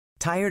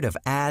Tired of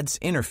ads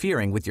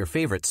interfering with your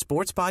favorite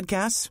sports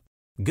podcasts?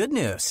 Good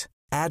news.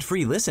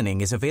 Ad-free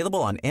listening is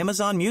available on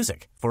Amazon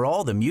Music for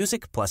all the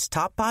music plus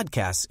top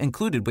podcasts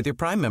included with your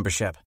Prime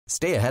membership.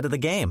 Stay ahead of the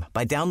game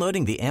by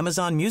downloading the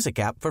Amazon Music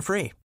app for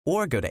free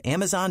or go to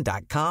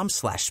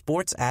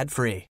amazon.com/sports ad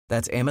free.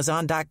 That's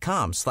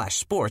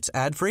amazon.com/sports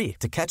ad free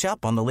to catch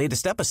up on the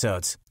latest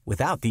episodes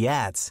without the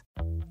ads.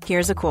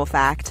 Here's a cool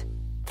fact.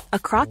 A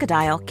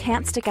crocodile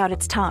can't stick out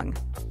its tongue.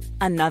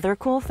 Another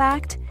cool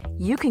fact,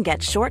 you can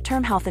get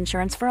short-term health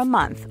insurance for a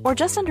month or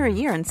just under a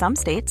year in some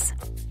states.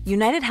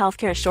 United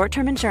Healthcare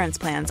short-term insurance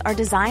plans are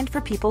designed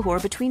for people who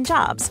are between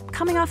jobs,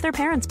 coming off their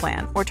parents'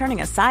 plan, or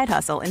turning a side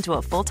hustle into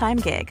a full-time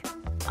gig.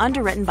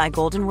 Underwritten by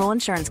Golden Rule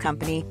Insurance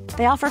Company,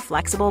 they offer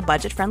flexible,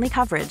 budget-friendly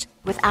coverage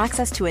with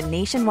access to a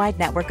nationwide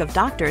network of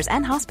doctors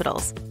and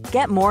hospitals.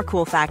 Get more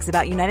cool facts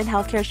about United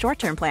Healthcare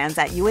short-term plans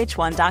at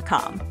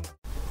uh1.com.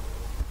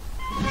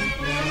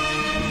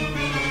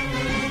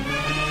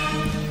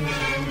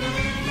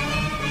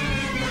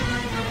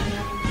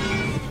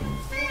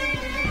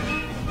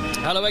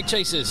 Hello, Egg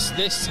Chasers.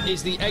 This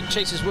is the Egg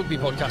Chasers Rugby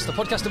Podcast, the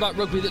podcast about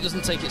rugby that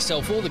doesn't take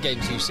itself or the game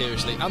too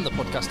seriously, and the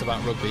podcast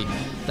about rugby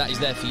that is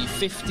there for you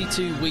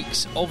 52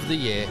 weeks of the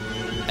year,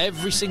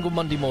 every single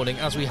Monday morning,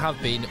 as we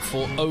have been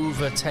for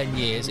over 10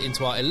 years,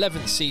 into our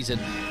 11th season,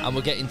 and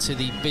we're getting to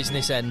the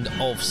business end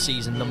of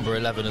season number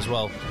 11 as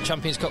well.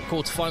 Champions Cup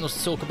quarterfinals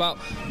to talk about,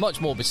 much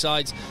more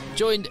besides.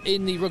 Joined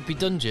in the rugby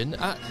dungeon.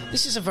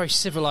 This is a very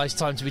civilised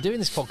time to be doing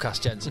this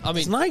podcast, gents. I mean,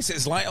 it's nice.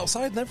 It's light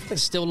outside and everything.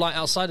 It's still light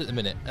outside at the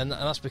minute, and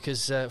that's because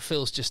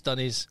Phil's just done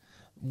his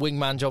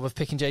wingman job of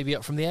picking JB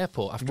up from the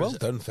airport after well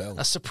done, Phil.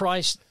 A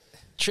surprise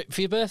trip for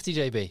your birthday,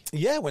 JB.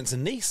 Yeah, went to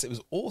Nice. It was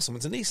awesome.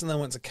 Went to Nice and then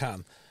went to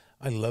Cannes.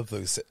 I love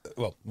those.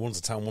 Well, one's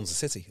a town, one's a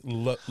city.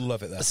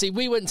 Love it there. See,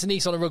 we went to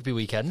Nice on a rugby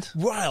weekend.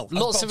 Wow,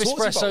 lots of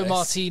espresso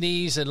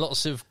martinis and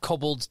lots of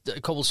cobbled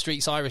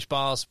streets, Irish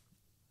bars,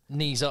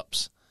 knees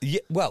ups. Yeah,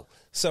 well,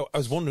 so I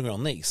was wandering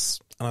around Nice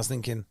and I was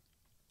thinking,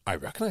 I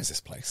recognise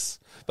this place,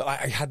 but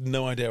I had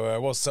no idea where I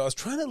was. So I was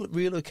trying to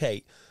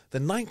relocate the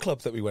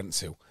nightclub that we went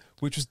to,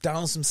 which was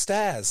down some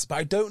stairs, but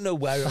I don't know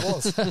where it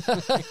was.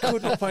 I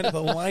could not find it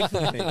for the life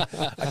of me.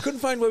 I couldn't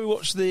find where we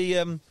watched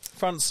the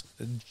France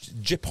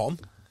Gipon.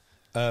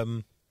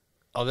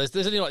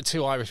 There's only like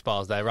 2 Irish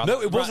bars there.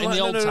 No, it wasn't in like,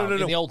 the old town. No.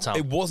 In the old town,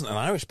 it wasn't an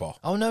Irish bar.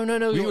 Oh no!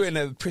 We were in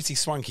a pretty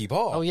swanky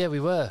bar. Oh yeah, we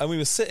were, and we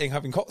were sitting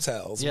having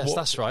cocktails. Yes,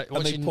 that's right.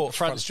 And they put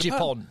France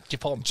Gipon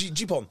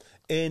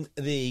in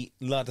the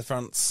La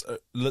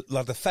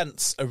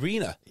Défense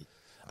arena.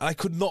 And I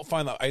could not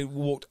find that. I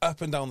walked up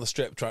and down the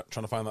strip trying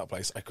to find that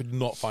place. I could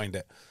not find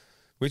it.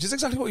 Which is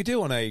exactly what you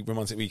do on a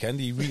romantic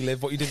weekend. You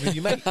relive what you did with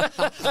your mate.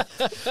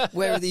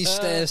 Where are these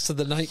stairs to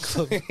the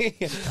nightclub?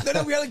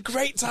 No, we had a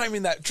great time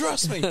in that.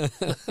 Trust me. How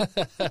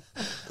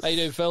you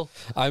doing, Phil?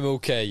 I'm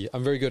okay.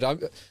 I'm very good. I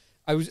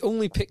was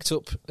only picked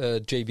up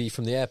JB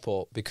from the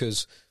airport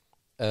because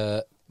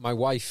my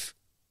wife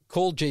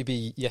called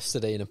JB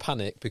yesterday in a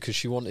panic because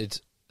she wanted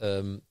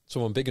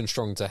someone big and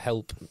strong to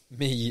help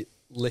me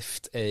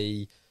lift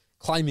a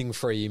climbing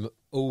frame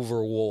over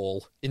a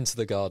wall into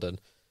the garden,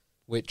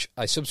 which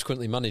I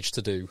subsequently managed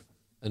to do.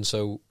 And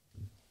so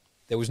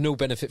there was no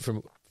benefit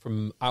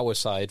from our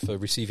side for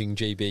receiving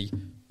JB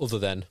other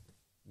than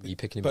me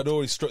picking him up. But I'd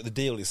already struck the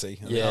deal, you see.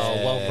 Yeah.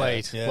 Oh, well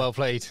played. Yeah. Well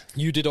played.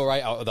 You did all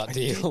right out of that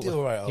deal. I did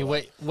all right out of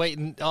that.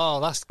 Waiting. Oh,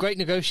 that's great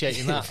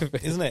negotiating, that.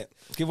 Isn't it?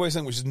 Give away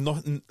something which is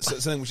not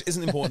something which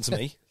isn't important to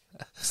me.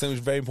 Something which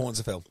is very important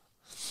to Phil.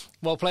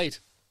 Well played.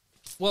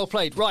 Well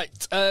played. Right,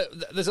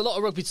 there's a lot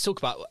of rugby to talk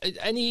about.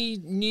 Any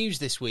news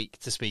this week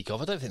to speak of?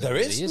 I don't think there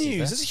really is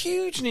news. There's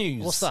huge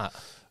news. What's that?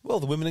 Well,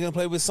 the women are going to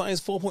play with size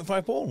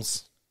 4.5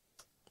 balls.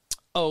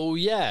 Oh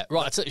yeah,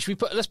 right. So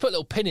let's put a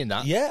little pin in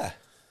that. Yeah,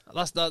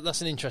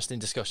 that's an interesting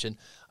discussion.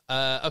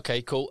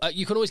 Okay, cool.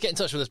 You can always get in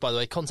touch with us, by the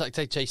way. Contact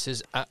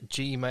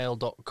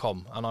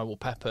eggchasers@gmail.com, and I will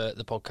pepper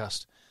the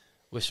podcast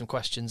with some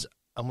questions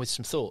and with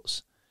some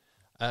thoughts.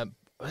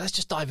 Let's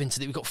just dive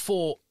into it. We've got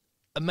 4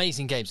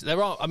 amazing games.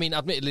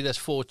 Admittedly, there's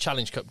 4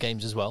 Challenge Cup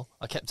games as well.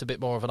 I kept a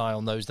bit more of an eye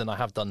on those than I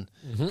have done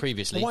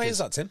previously. Why is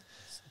that, Tim?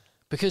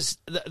 Because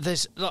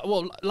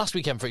last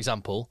weekend, for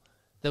example,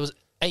 there was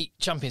 8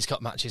 Champions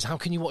Cup matches. How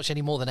can you watch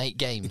any more than 8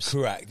 games?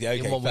 Correct. Yeah,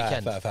 okay, in one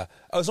weekend? Fair.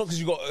 Oh, it's not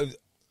because you got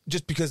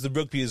just because the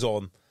rugby is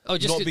on. Oh,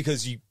 not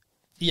because you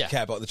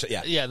care about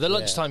the the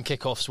lunchtime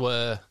kickoffs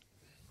were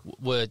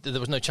there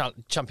was no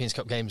Champions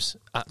Cup games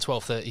at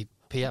 12:30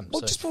 p.m.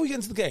 Well, just before we get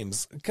into the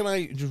games, can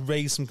I just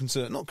raise some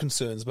not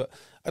concerns, but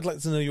I'd like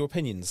to know your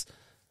opinions.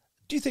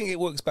 Do you think it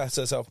works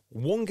better to have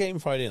 1 game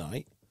Friday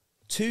night,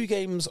 2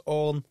 games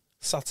on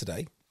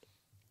Saturday,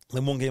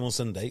 then 1 game on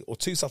Sunday, or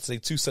 2 Saturday,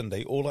 2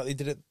 Sunday, or like they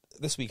did it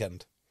this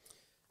weekend?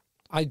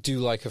 I do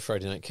like a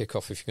Friday night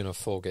kickoff if you're going to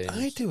have 4 games.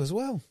 I do as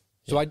well.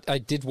 So I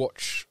did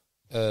watch,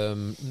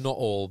 not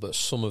all, but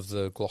some of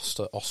the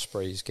Gloucester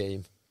Ospreys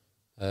game.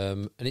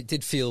 And it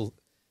did feel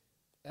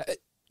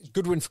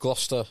good win for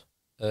Gloucester.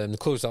 They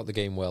closed out the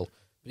game well.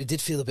 But it did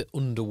feel a bit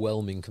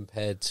underwhelming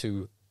compared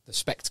to the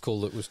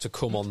spectacle that was to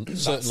come on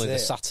certainly the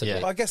Saturday. Yeah.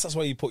 Well, I guess that's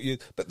why you put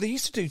But they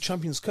used to do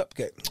Champions Cup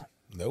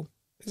No.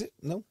 Is it?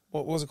 No.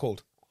 What was it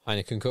called?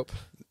 Heineken Cup.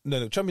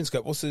 No, Champions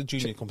Cup. What's the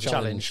junior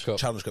competition?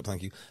 Challenge Cup,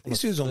 thank you. They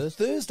used to do it on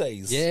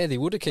Thursdays. Yeah, they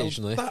would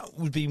occasionally. Now, that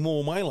would be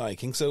more my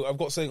liking. So I've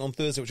got something on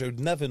Thursday which I would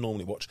never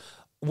normally watch.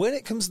 When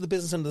it comes to the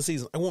business end of the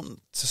season, I want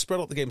to spread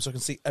out the game so I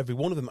can see every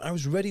one of them. I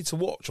was ready to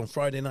watch on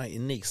Friday night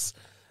in Nice.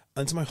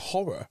 And to my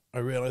horror, I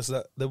realised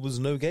that there was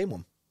no game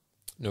on.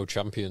 No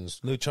Champions.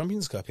 No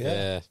Champions Cup,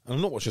 yeah. And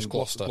I'm not watching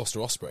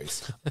Gloucester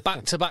Ospreys.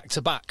 Back to back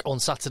to back on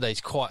Saturday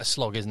is quite a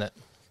slog, isn't it?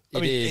 I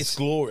mean, it's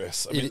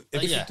glorious. I mean,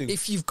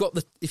 if you've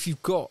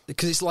got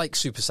because it's like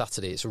Super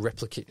Saturday, it's a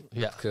replica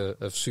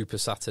of Super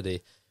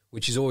Saturday,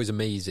 which is always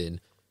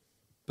amazing,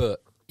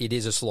 but it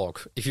is a slog.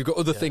 If you've got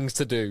other things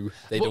to do,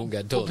 they don't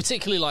get done. Well,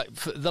 particularly like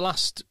for the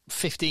last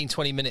 15,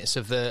 20 minutes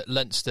of the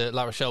Leinster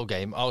La Rochelle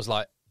game, I was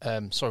like,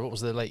 sorry, what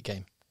was the late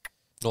game?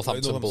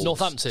 Northampton.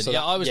 Northampton. So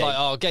I was like,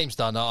 oh, game's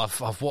done.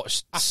 I've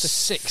watched after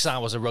 6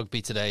 hours of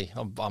rugby today.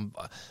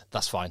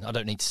 That's fine. I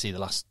don't need to see the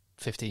last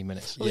 15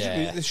 minutes. Well,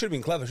 they should have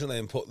been clever, shouldn't they,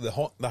 and put the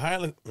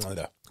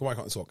why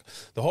can't I talk?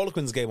 The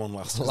Harlequins game on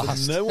last.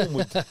 No one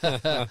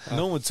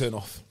would turn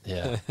off.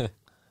 Yeah,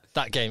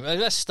 that game.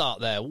 Let's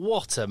start there.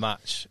 What a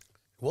match,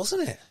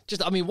 wasn't it?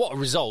 Just, I mean, what a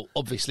result,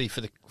 obviously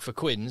for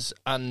QUINS,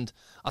 and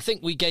I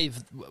think we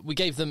gave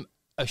them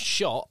a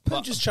shot.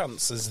 Punch's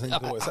chances.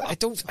 I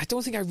don't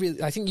think I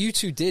really. I think you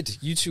two did.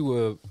 You two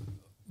were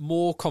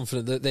more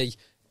confident that they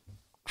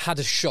had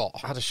a shot.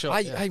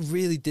 I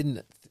really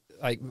didn't.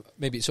 Like,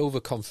 maybe it's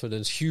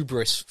overconfidence,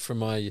 hubris from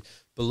my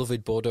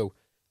beloved Bordeaux.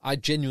 I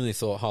genuinely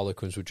thought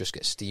Harlequins would just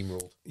get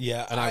steamrolled.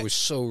 Yeah. And I was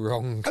so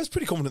wrong. I was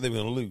pretty confident they were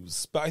going to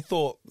lose. But I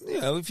thought,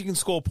 if you can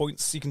score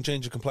points, you can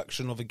change the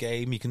complexion of a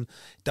game, you can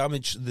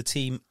damage the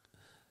team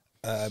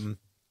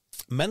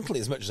mentally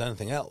as much as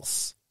anything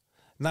else.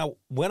 Now,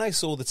 when I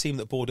saw the team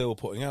that Bordeaux were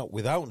putting out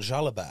without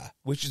Jalabert,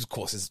 which of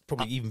course is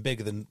probably even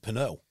bigger than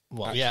Pinot.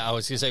 Well, actually. Yeah, I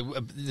was going to say,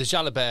 the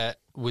Jalabert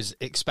was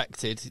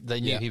expected.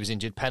 They knew he was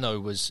injured.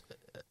 Pinot was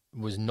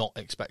not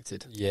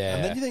expected. Yeah.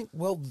 And then you think,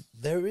 well,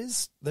 there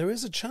is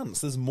a chance.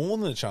 There's more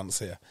than a chance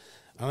here.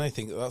 And I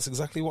think that's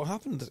exactly what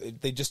happened.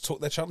 They just took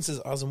their chances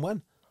as and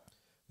when.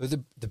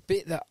 The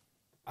bit that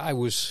I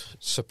was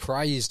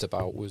surprised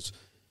about was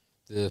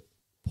the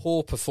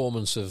poor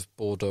performance of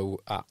Bordeaux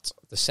at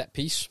the set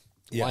piece,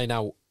 line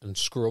out and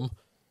scrum.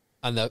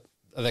 And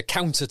the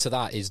counter to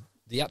that is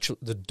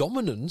the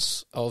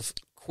dominance of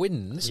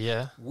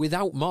QUINS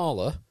without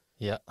Marler.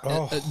 Yeah.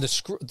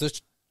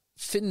 The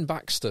Finn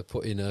Baxter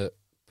put in a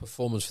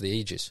performance for the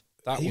ages.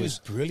 He was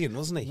brilliant,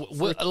 wasn't he?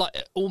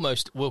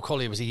 Almost Will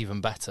Collier was even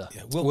better.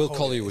 Yeah, Will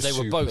Collier was They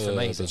were both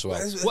amazing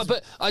as well.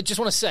 But I just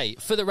want to say,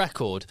 for the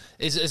record,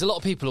 there's a lot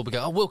of people who will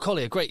go, oh, Will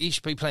Collier, great, he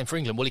should be playing for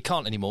England. Well, he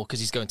can't anymore because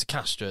he's going to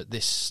Castres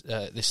this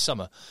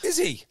summer. Is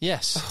he?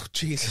 Yes. Oh,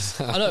 Jesus.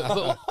 I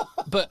know,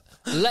 but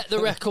let the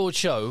record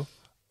show,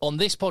 on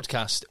this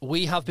podcast,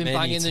 we have been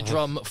banging the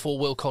drum for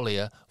Will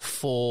Collier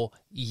for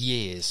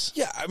years.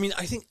 Yeah, I mean,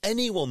 I think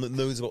anyone that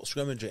knows about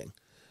scrimmaging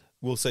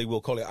will say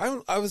Will Collier.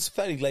 I was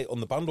fairly late on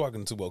the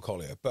bandwagon to Will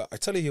Collier, but I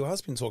tell you who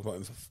has been talking about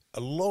him for a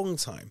long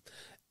time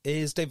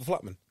is David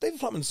Flatman. David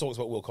Flatman talks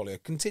about Will Collier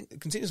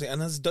continuously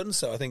and has done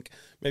so, I think,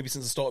 maybe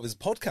since the start of his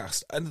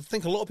podcast. And I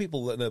think a lot of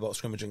people that know about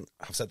scrimmaging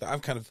have said that.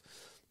 I'm kind of,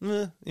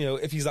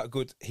 if he's that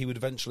good, he would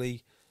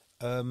eventually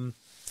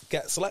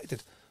get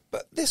selected.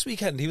 But this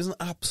weekend, he was an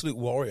absolute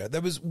warrior. There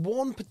was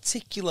one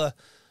particular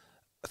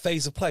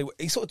phase of play where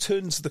he sort of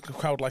turns to the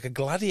crowd like a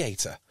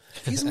gladiator.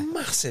 He's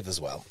massive as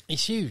well.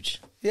 He's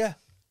huge. Yeah.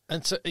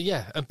 And so,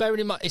 and bearing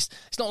in mind, it's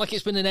not like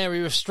it's been an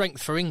area of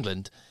strength for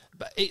England,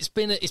 but it's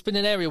been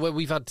an area where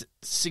we've had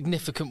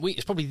significant weakness.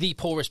 It's probably the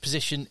poorest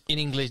position in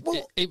England.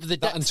 Well, the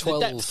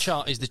depth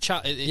chart is the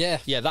chart.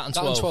 That and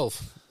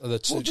 12. Well,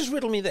 just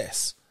riddle me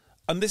this.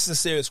 And this is a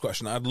serious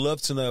question. I'd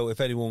love to know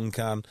if anyone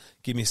can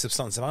give me a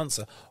substantive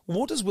answer.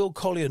 What does Will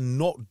Collier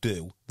not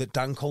do that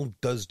Dan Cole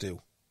does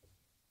do?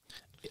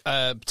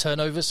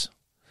 Turnovers.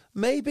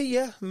 Maybe,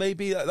 yeah.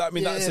 Maybe.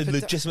 That's a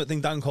legitimate thing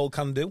Dan Cole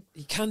can do.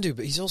 He can do,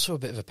 but he's also a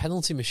bit of a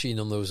penalty machine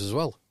on those as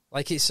well.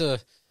 Like, it's a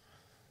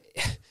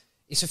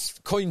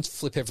coin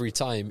flip every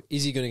time.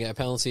 Is he going to get a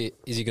penalty?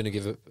 Is he going to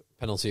give a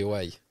penalty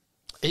away?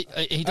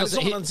 He does.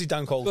 It's not an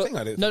anti-Dan Cole thing,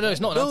 I don't think. No,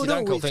 it's not an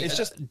anti-Dan Cole thing. It's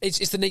just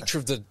it's the nature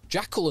of the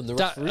jackal and the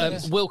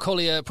referee. Will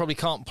Collier probably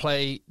can't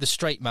play the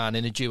straight man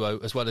in a duo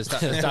as well as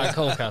Dan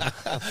Cole can.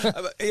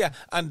 Yeah,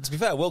 and to be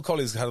fair, Will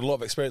Collier's had a lot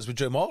of experience with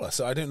Joe Marler,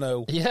 so I don't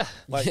know.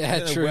 I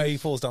don't know where he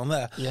falls down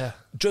there. Yeah,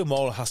 Joe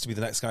Marler has to be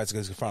the next guy to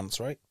go to France,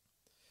 right?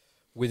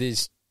 With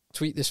his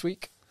tweet this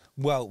week.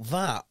 Well,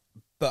 that.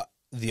 But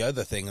the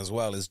other thing as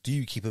well is, do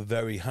you keep a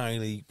very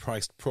highly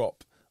priced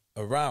prop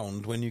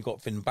around when you've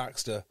got Finn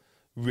Baxter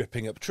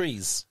ripping up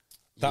trees?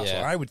 That's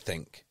what I would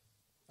think.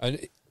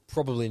 And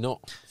probably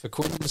not. For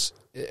QUINS,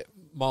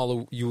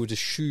 Marlowe, you would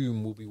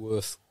assume, will be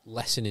worth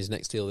less in his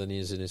next deal than he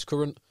is in his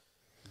current.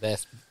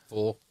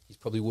 Therefore, he's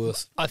probably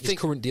worth his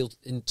current deal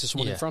to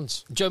someone in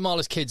France. Joe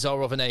Marler's kids are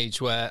of an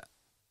age where,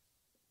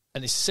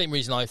 and it's the same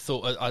reason I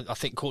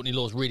think Courtney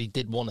Lawes really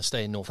did want to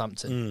stay in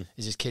Northampton,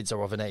 is his kids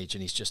are of an age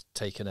and he's just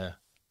taken a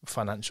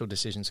financial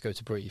decision to go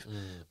to Brive.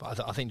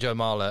 But I think Joe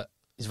Marler,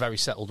 He's very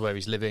settled where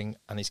he's living,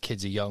 and his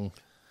kids are young.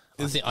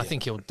 I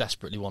think he'll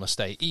desperately want to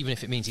stay, even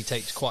if it means he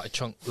takes quite a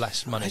chunk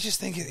less money. I just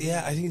think,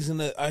 I think he's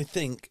gonna. I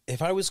think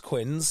if I was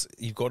Quins,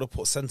 you've got to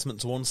put sentiment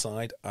to one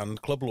side and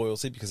club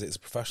loyalty, because it's a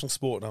professional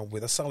sport now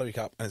with a salary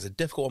cap, and it's a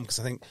difficult one because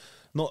I think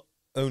not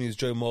only has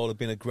Joe Marler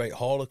been a great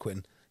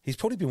Harlequin, he's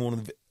probably been one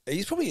of the.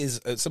 He's probably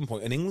is at some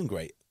point an England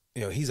great.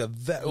 You know, he's a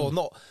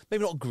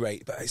maybe not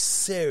great, but a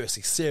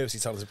seriously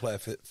talented player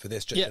for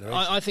this generation.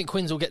 I think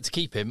Quins will get to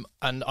keep him,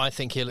 and I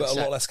think he'll accept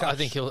a lot less cash. I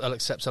think he'll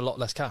accept a lot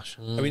less cash.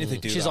 I mean, if they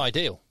do, which is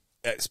ideal.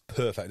 It's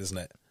perfect, isn't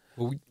it?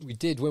 Well, we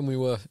did when we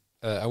were.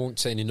 I won't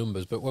say any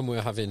numbers, but when we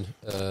were having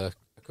a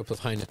couple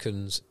of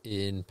Heinekens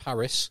in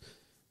Paris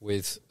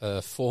with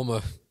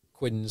former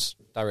Quins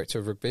director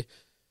of rugby,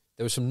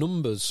 there were some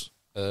numbers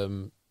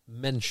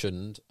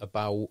mentioned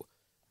about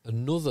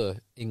another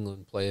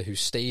England player who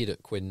stayed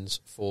at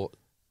Quins for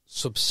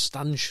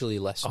substantially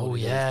less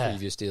money than his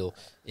previous deal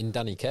in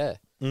Danny Kerr.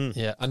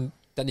 Yeah, and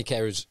Danny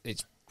Kerr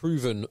it's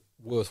proven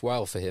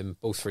worthwhile for him,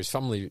 both for his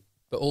family,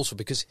 but also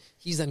because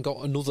he's then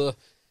got another,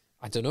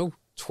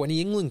 20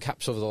 England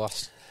caps over the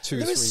last 2 or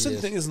 3 years. There is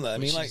something, isn't there? I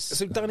mean,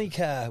 so Danny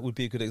Kerr would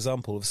be a good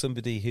example of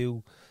somebody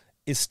who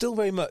is still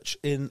very much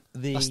in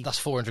the...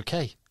 That's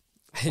 400k.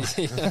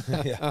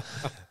 Yeah.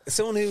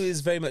 Someone who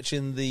is very much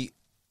in the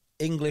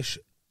English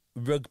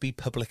rugby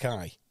public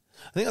eye.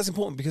 I think that's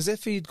important, because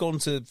if he'd gone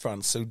to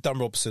France, so Dan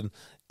Robson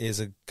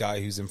is a guy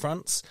who's in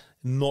France,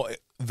 not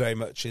very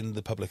much in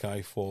the public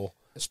eye for...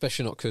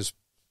 Especially not because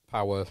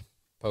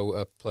Poe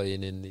are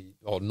playing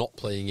not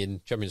playing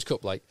in Champions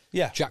Cup.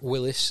 Jack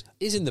Willis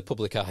is in the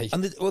public eye.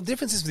 And the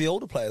difference is with the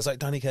older players, like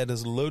Danny Kerr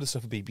does a load of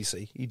stuff for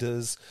BBC. He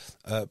does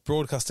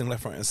broadcasting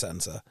left, right and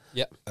centre.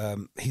 Yep.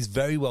 He's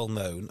very well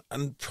known,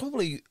 and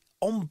probably,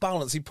 on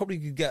balance, he probably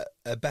could get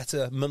a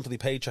better monthly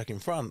paycheck in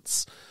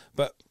France.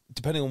 But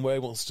depending on where he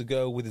wants to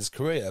go with his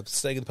career,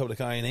 staying in the public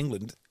eye in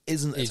England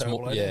isn't a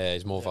terrible idea. Yeah,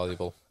 he's more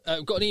valuable.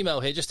 We've got an email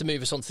here, just to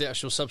move us on to the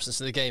actual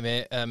substance of the game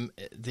here.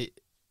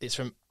 It's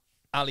from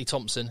Ali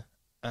Thompson,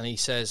 and he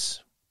says,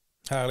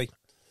 Harley,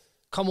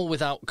 come all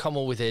without, come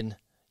all within,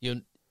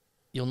 you'll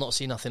not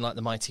see nothing like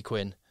the mighty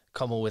Quinn.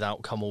 Come all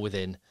without, come all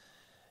within,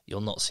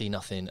 you'll not see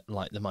nothing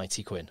like the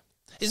mighty Quinn.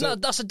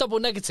 That's a double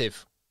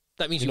negative?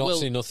 That means you will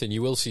see nothing.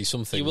 You will see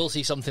something. You will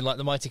see something like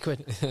the mighty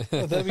Quinn.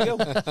 Well, there we go.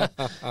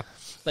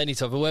 They need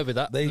to have a word with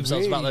that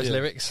themselves about those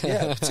lyrics.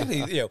 Yeah,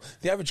 particularly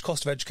the average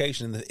cost of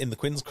education in the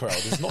Quins crowd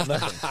is not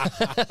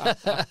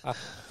nothing.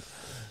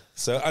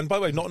 So, and by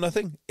the way, not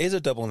nothing is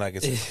a double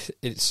negative.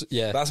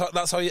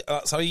 That's how you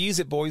use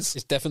it, boys.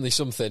 It's definitely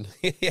something.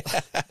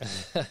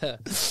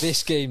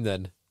 This game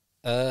then,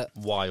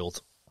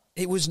 wild.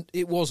 It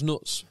was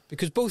nuts,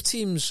 because both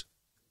teams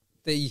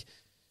they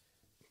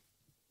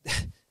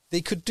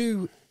could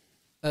do.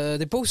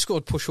 They both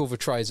scored pushover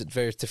tries at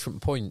various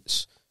different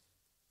points,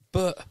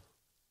 but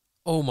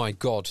oh my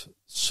god,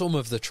 some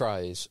of the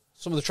tries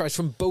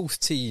from both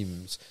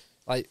teams,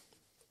 like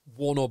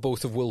one or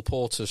both of Will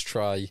Porter's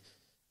try,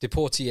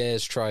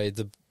 Deportier's try,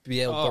 the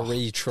Biel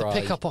Barry try,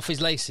 the pick up off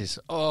his laces.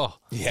 Oh,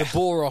 yeah. The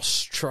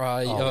Boros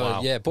try.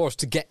 Wow. Boros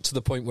to get to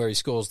the point where he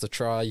scores the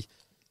try.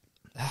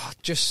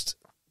 Just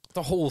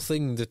the whole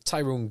thing. The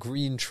Tyrone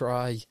Green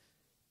try.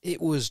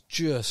 It was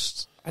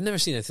just, I've never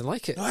seen anything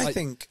like it. I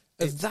think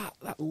of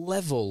that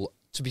level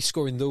to be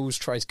scoring those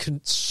tries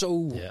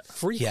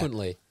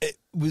frequently. Yeah. It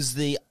was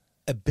the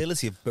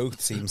ability of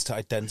both teams to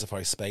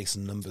identify space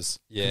and numbers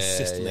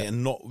consistently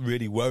and not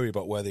really worry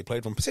about where they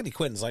played from. Particularly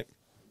Quins,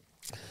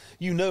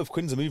 if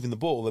Quins are moving the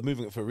ball, they're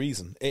moving it for a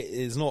reason. It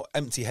is not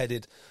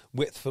empty-headed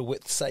width for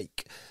width's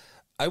sake.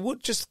 I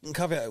would just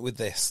caveat it with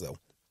this, though.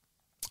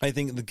 I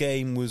think the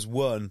game was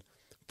won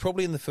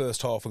probably in the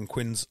first half when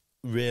Quins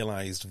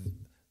realised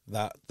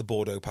that the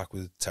Bordeaux pack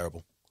was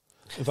terrible.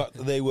 In fact,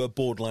 they were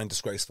borderline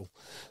disgraceful.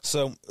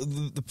 So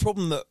the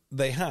problem that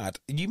they had,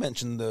 you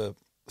mentioned the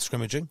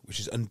scrimmaging, which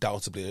is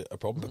undoubtedly a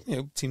problem,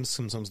 but teams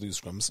sometimes lose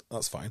scrums,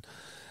 that's fine.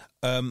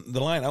 The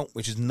line out,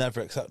 which is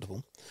never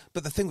acceptable.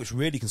 But the thing which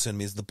really concerned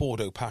me is the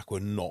Bordeaux pack were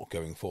not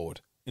going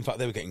forward. In fact,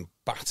 they were getting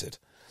battered.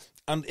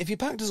 And if your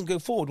pack doesn't go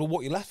forward, well,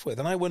 what are you left with?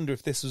 And I wonder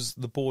if this was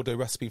the Bordeaux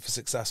recipe for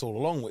success all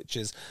along, which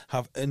is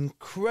have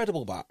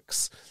incredible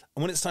backs.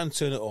 And when it's time to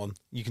turn it on,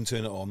 you can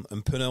turn it on.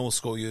 And Pernell will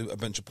score you a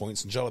bunch of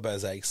points and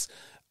Jalabert's ace.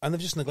 And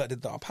they've just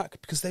neglected that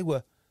pack because they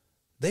were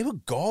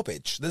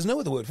garbage. There's no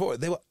other word for it.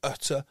 They were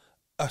utter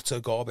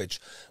garbage.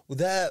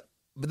 Their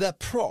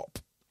prop,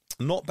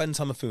 not Ben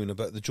Tamafuna,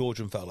 but the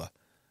Georgian fella,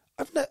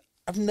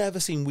 I've never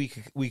seen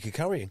weaker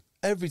carrying.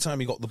 Every time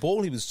he got the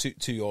ball, he was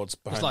 2 yards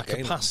behind. It's like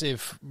a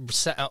passive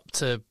set up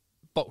to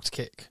box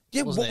kick.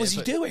 Yeah, what was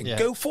he doing? Yeah.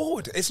 Go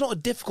forward. It's not a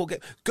difficult game.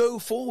 Go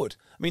forward.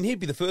 I mean,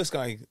 he'd be the first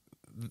guy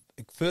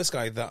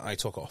that I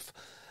took off.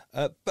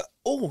 But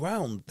all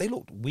round, they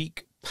looked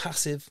weak,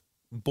 passive,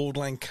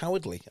 borderline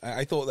cowardly.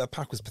 I thought their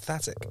pack was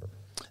pathetic.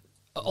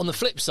 On the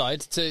flip side,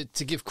 to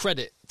give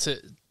credit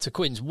to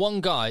Quins,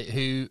 one guy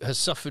who has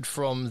suffered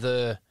from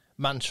the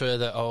mantra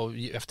that,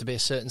 you have to be a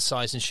certain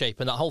size and shape,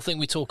 and that whole thing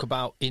we talk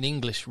about in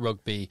English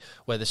rugby,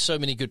 where there's so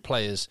many good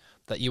players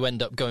that you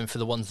end up going for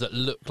the ones that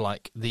look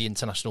like the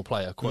international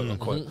player, quote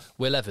unquote.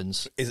 Will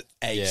Evans is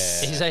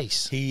ace. He's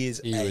ace. He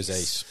was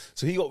ace.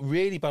 So he got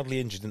really badly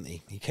injured, didn't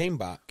he? He came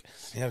back.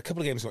 He had a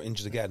couple of games, got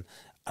injured again.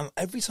 And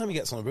every time he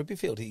gets on a rugby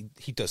field, he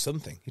does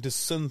something. He does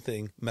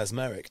something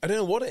mesmeric. I don't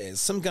know what it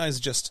is. Some guys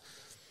are just...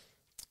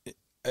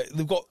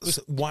 they've got this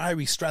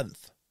wiry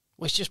strength.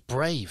 Well, he's just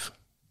brave.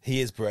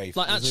 He is brave.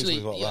 Like,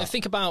 actually,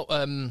 think about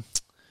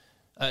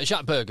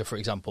Jacques Berger, for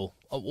example,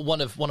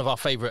 one of our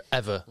favourite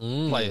ever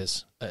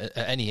players at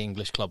any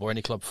English club or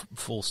any club,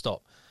 full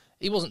stop.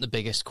 He wasn't the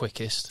biggest,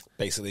 quickest.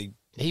 Basically,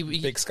 he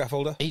big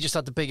scaffolder. He just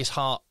had the biggest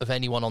heart of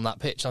anyone on that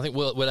pitch. I think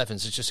Will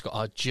Evans has just got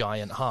a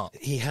giant heart.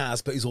 He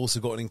has, but he's also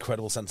got an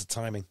incredible sense of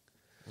timing.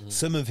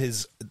 Some of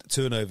his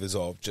turnovers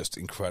are just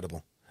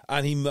incredible.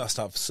 And he must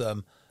have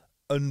some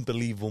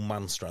unbelievable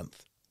man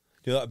strength.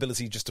 You know, that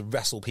ability just to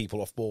wrestle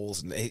people off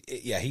balls. And he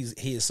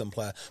is some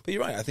player. But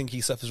you're right, I think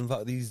he suffers from the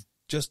fact that he's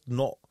just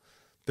not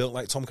built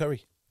like Tom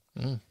Curry.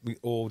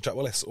 Or Jack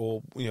Willis,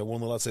 or one of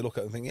the lads they look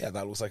at and think, yeah,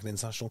 that looks like an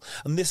international.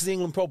 And this is the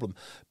England problem,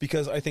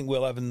 because I think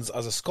Will Evans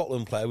as a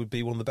Scotland player would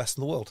be one of the best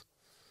in the world.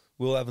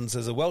 Will Evans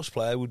as a Welsh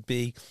player would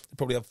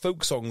probably have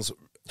folk songs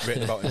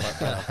written about him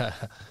right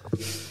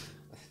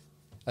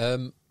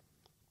now.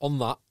 On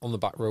the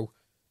back row,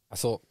 I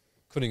thought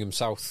Cunningham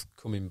South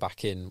coming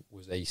back in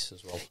was ace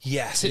as well.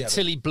 Yes,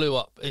 till he blew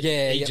up.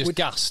 He just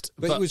gassed.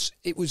 But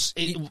it was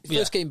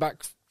first game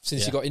back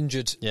since he got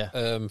injured.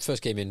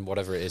 First game in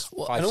whatever it is,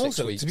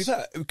 5-6 weeks. To be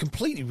fair,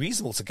 completely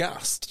reasonable to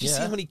gas. Did you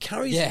see how many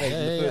carries he made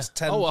in the first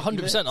 10?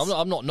 100%.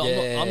 I'm not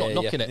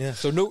knocking it. Yeah.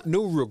 So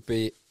no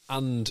rugby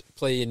and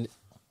playing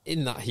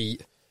in that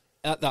heat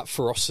at that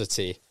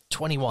ferocity.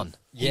 21.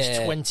 He's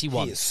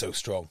 21. He is so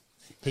strong.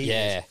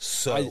 I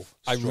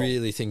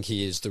really think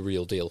he is the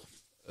real deal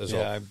as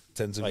well. I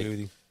tend to agree with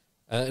you.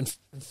 And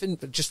Finn,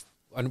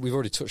 and we've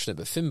already touched on it,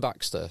 but Finn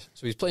Baxter.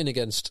 So he's playing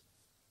against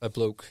a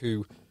bloke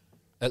who,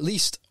 at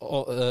least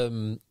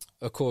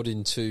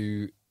according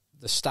to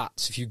the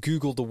stats, if you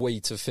Google the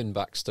weight of Finn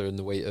Baxter and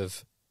the weight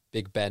of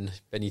Big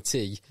Benny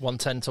T,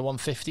 110 to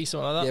 150,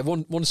 something like that. Yeah,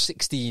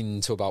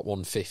 116 to about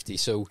 150.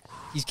 So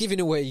he's giving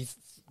away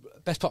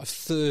best part of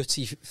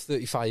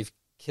 35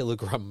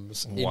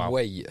 kilograms in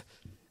weight,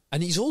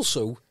 and he's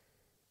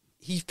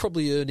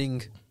probably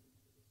earning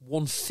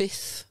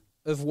 1/5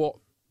 of what.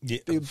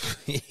 Maybe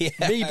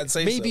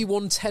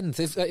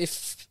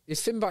 1/10. If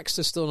Finn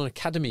Baxter's still on an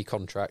academy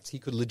contract, he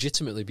could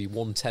legitimately be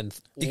 1/10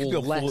 or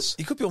less.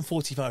 He could be on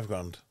 45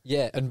 grand.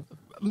 Yeah, and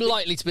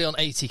likely to be on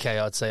 80k,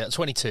 I'd say, at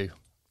 22.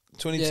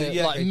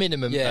 22, like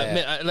minimum.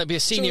 Like be a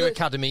senior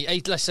academy.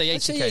 Let's say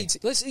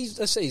 80k. Let's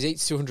say he's 80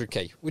 to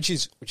 100k, which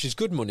is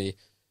good money.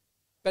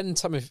 Ben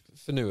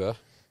Tamifanua,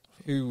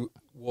 who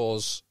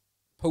was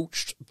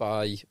poached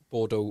by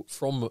Bordeaux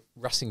from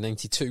Racing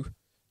 92.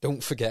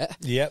 Don't forget.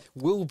 Yep.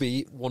 Will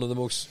be one of the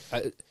most.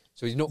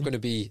 So he's not going to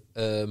be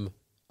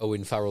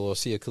Owen Farrell or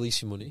Sia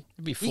Khaleesi money.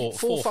 He'll be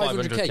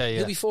 500k. Yeah.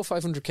 He'll be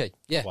 500k.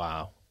 Yeah.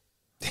 Wow.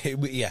 He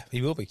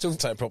will be. So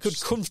could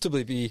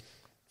comfortably be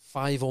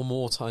 5 or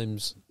more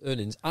times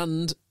earnings.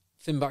 And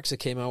Finn Baxter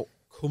came out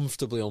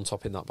comfortably on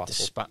top in that battle.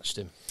 Dispatched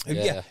him.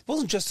 Yeah. It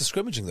wasn't just the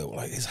scrimmaging though.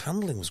 Like his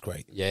handling was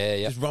great. Yeah.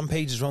 His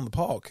rampages around the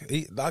park.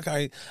 That guy.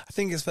 I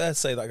think it's fair to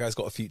say that guy's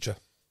got a future.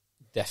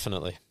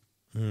 Definitely.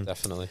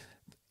 Definitely.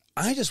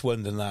 I just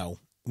wonder now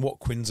what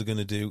QUINS are going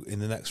to do in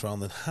the next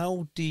round. And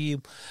how do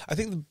you... I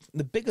think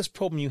the biggest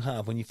problem you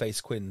have when you face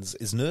QUINS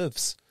is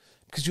nerves,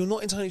 because you're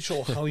not entirely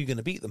sure how you're going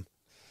to beat them.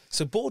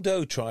 So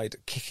Bordeaux tried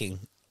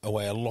kicking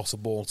away a lot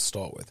of balls to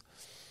start with,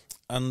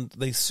 and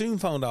they soon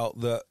found out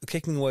that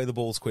kicking away the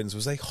balls QUINS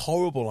was a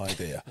horrible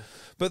idea.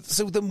 But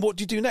so then what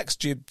do you do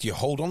next? Do you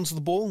hold on to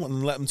the ball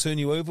and let them turn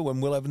you over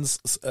when Will Evans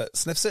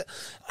sniffs it?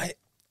 I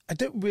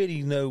don't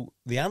really know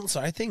the answer.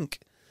 I think...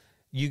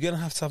 you're going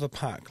to have a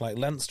pack like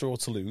Leinster or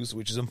Toulouse,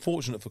 which is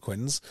unfortunate for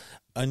QUINS,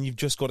 and you've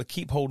just got to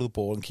keep hold of the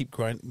ball and keep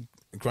grinding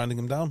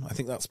them down. I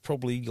think that's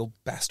probably your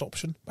best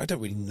option. I don't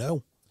really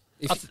know.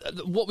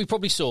 What we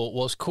probably saw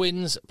was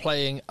QUINS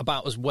playing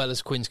about as well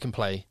as QUINS can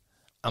play,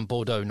 and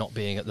Bordeaux not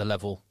being at the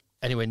level,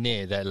 anywhere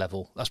near their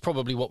level. That's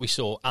probably what we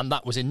saw, and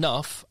that was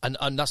enough, and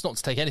that's not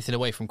to take anything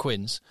away from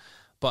QUINS,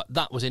 but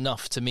that was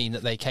enough to mean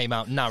that they came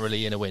out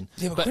narrowly in a win.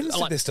 Yeah, but QUINS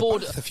did this to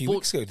Bath a few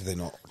weeks ago, did they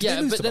not?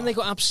 But then they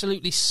got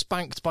absolutely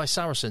spanked by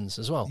Saracens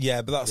as well.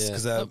 Yeah, but that's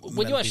because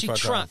when you actually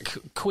track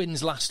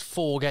QUINS' last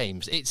 4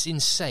 games, it's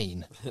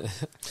insane.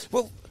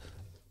 Well,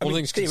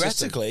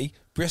 theoretically,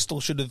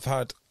 Bristol should have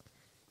had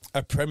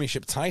a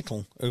Premiership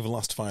title over the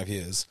last 5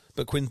 years,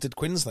 but QUINS did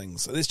QUINS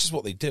things. It's just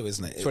what they do,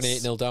 isn't it?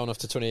 28-0 down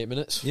after 28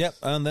 minutes. Yep,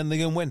 and then they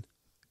go and win.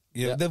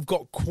 They've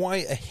got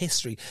quite a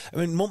history. I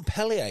mean,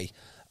 Montpellier,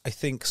 I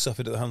think,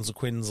 suffered at the hands of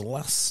QUINS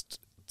last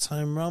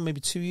time round,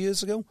 maybe 2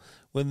 years ago,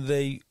 when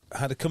they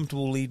had a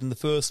comfortable lead in the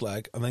first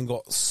leg and then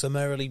got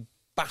summarily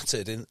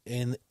battered in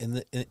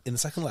the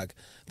second leg.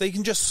 They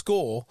can just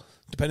score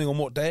depending on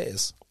what day it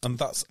is, and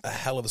that's a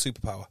hell of a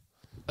superpower.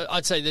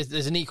 I'd say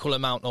there's an equal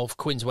amount of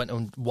QUINS went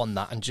and won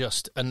that,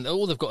 and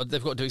all they've got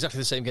to do exactly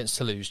the same against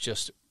Toulouse.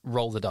 Just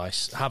roll the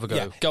dice, have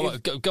a go,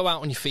 go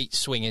out on your feet,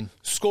 swinging.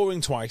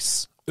 Scoring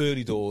twice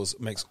early doors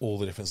makes all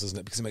the difference, doesn't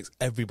it? Because it makes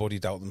everybody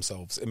doubt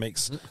themselves. It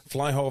makes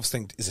fly halves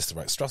think, is this the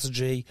right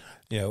strategy?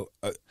 Do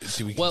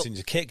we continue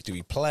to kick? Do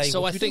we play?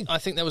 So I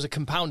think there was a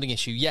compounding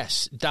issue.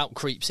 Yes, doubt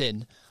creeps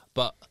in,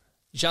 but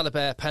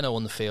Jalabert, Penaud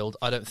on the field,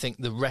 I don't think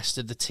the rest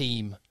of the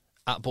team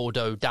at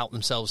Bordeaux doubt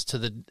themselves to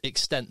the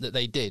extent that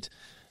they did.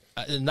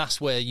 And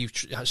that's where you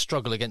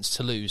struggle against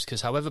Toulouse,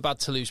 because however bad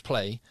Toulouse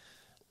play,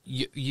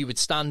 you would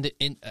stand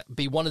in,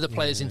 be one of the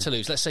players in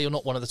Toulouse. Let's say you're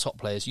not one of the top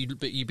players, you'd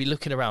be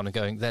looking around and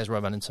going, there's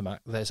Romain Ntamak,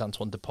 there's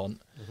Antoine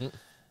Dupont.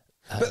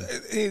 But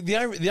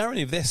the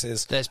irony of this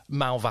is... There's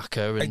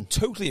Malvaca and... I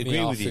totally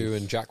agree with you.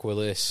 and Jack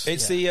Willis.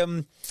 It's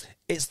the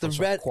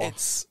red...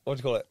 It's, what do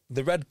you call it?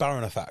 The Red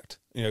Baron effect.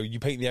 You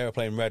paint the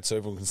aeroplane red so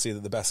everyone can see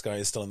that the best guy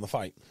is still in the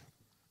fight.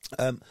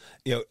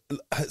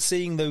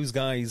 Seeing those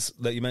guys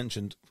that you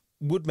mentioned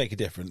would make a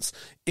difference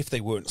if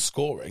they weren't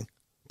scoring.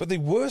 But they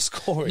were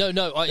scoring. They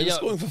were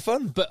scoring for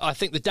fun. But I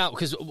think the doubt,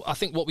 because I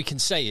think what we can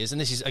say is,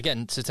 and this is,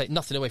 again, to take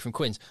nothing away from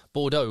QUINS,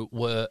 Bordeaux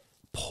were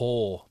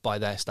poor by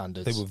their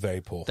standards. They were very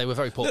poor.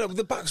 No,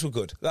 the backs were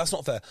good. That's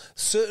not fair.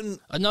 Certain...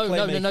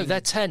 No. Their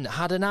 10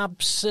 had an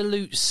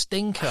absolute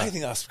stinker. I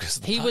think that's because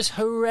of the pack. Was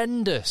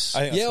horrendous.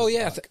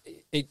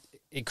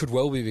 It could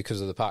well be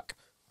because of the pack.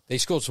 They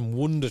scored some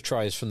wonder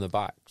tries from the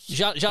backs.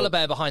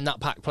 Jalabert behind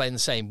that pack playing the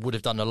same would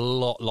have done a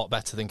lot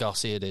better than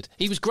Garcia did.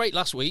 He was great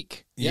last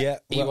week. Yeah,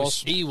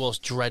 he was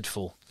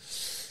dreadful.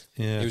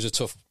 Yeah, he was a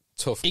tough.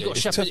 He got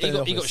Shepherd's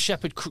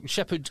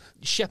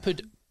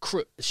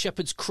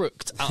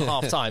crooked at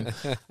half time,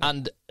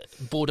 and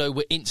Bordeaux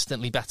were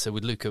instantly better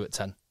with Luca at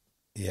 10.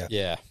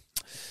 Yeah,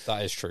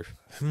 that is true.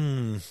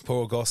 Poor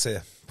old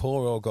Garcia.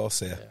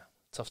 Yeah.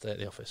 Tough day at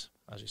the office,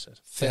 as you said.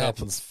 Fair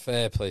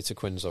play to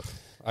QUINS, though.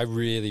 I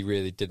really,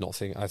 really did not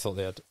think... I thought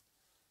they had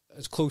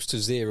as close to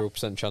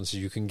 0% chance as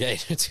you can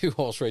get in a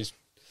two-horse race.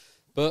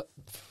 But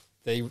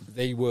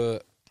they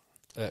were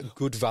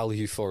good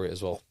value for it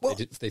as well.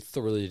 They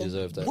thoroughly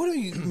deserved it. Why don't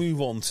you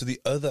move on to the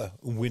other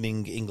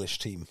winning English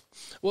team?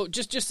 Well,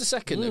 just a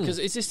second, because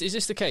is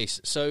this the case?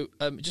 So,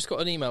 just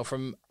got an email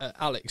from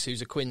Alex,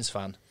 who's a QUINS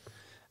fan.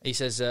 He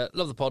says,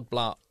 love the pod,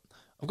 blah.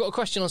 I've got a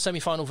question on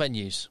semi-final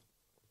venues.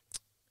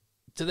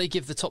 Do they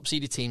give the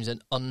top-seeded teams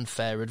an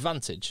unfair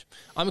advantage?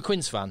 I'm a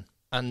QUINS fan,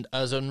 and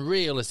as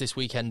unreal as this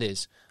weekend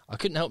is, I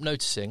couldn't help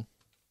noticing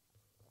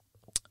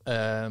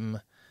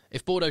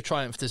if Bordeaux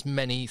triumphed as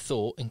many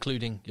thought,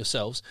 including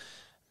yourselves,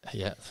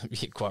 yeah,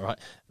 you're quite right,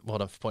 well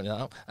done for pointing that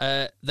out,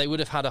 they would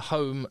have had a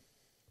home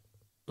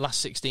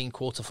last 16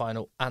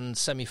 quarter-final and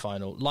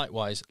semi-final.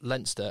 Likewise,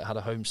 Leinster had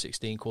a home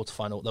 16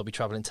 quarter-final. They'll be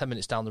travelling 10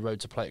 minutes down the road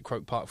to play at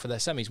Croke Park for their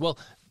semis. Well,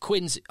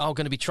 QUINS are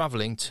going to be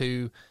travelling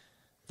to...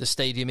 the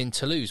stadium in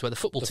Toulouse, where the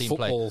football team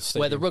play,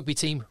 where the rugby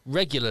team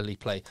regularly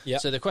play.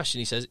 Yep. So the question,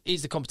 he says,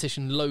 is the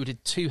competition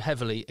loaded too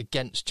heavily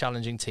against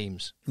challenging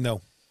teams?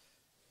 No.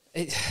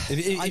 If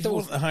it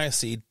wasn't a higher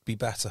seed, be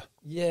better.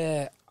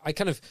 Yeah, I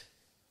can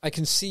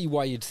see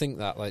why you'd think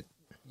that. Like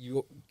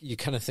you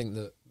kind of think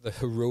that the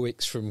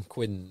heroics from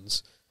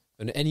QUINS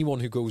and anyone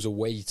who goes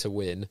away to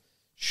win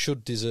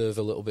should deserve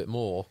a little bit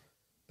more.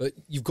 But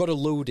you've got to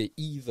load it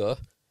either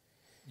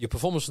your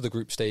performance of the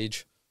group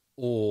stage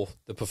or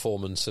the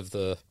performance of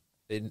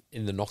in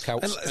the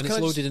knockouts, and it's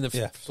loaded in the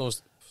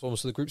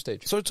performance of the group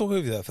stage. Sorry to talk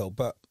over you there, Phil,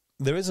 but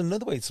there is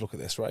another way to look at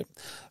this, right?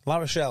 La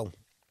Rochelle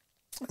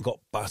got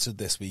battered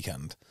this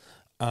weekend,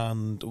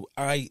 and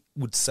I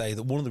would say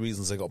that one of the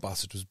reasons they got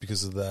battered was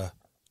because of their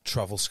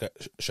travel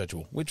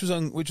schedule, which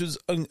was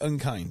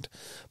unkind.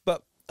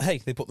 But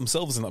hey, they put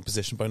themselves in that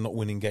position by not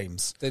winning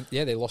games.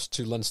 They lost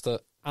to Leinster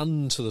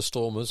and to the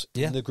Stormers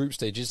in the group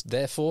stages.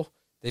 Therefore,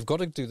 they've got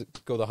to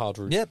go the hard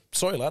route. Yeah,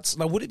 sorry, lads.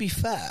 Now, would it be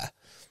fair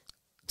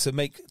to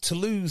make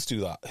Toulouse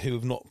do that, who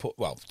have not put...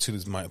 Well,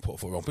 Toulouse might have put a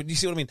foot wrong, but you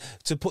see what I mean?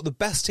 To put the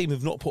best team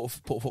who've not put a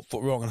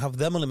foot wrong and have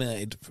them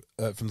eliminated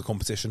from the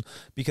competition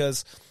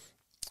because,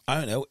 I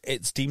don't know,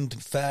 it's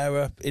deemed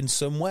fairer in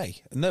some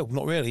way. No,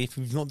 not really. If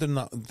you've not done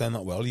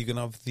that well, you're going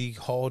to have the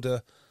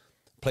harder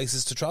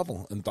places to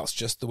travel, and that's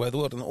just the way of the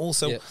world. And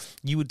also,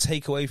 you would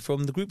take away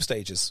from the group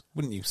stages,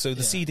 wouldn't you? So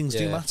the seedings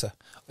do matter.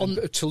 On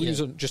Toulouse,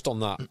 just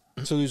on that,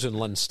 Toulouse and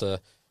Leinster,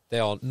 they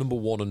are number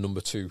 1 and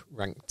number 2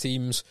 ranked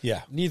teams.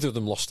 Yeah. Neither of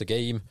them lost a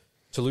game.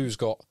 Toulouse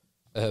got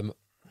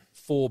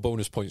 4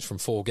 bonus points from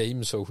 4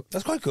 games, so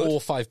that's quite good. 4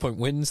 5-point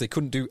wins. They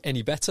couldn't do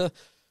any better.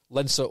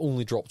 Leinster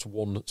only dropped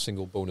 1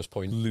 single bonus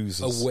point.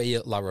 Losers. Away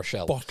at La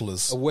Rochelle.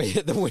 Bottlers. Away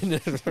at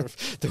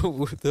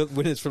the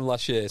winners from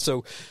last year.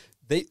 So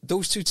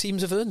those two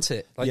teams have earned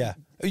it.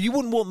 You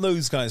wouldn't want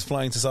those guys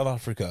flying to South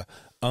Africa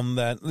and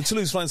then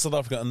Toulouse flying to South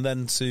Africa and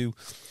then to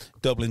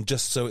Dublin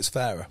just so it's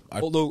fairer.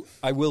 Although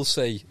I will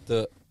say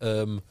that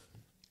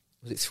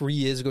was it 3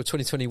 years ago,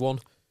 2021,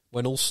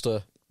 when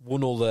Ulster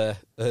won all their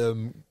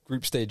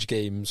group stage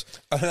games.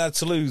 I had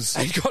Toulouse.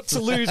 I got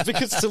Toulouse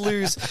because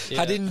Toulouse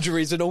had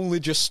injuries and only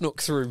just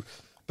snuck through.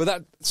 But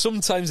that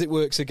sometimes it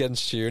works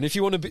against you. And if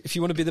you want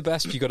to be the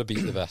best, you got to beat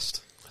the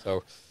best.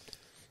 So,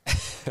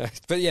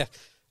 but yeah,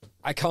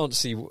 I can't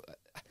see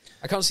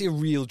a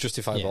real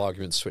justifiable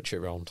argument to switch it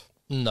around.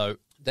 No,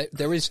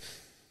 there is.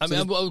 I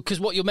mean, because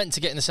what you're meant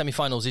to get in the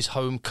semi-finals is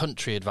home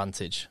country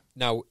advantage.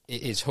 Now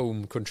it is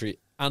home country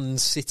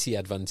and city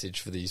advantage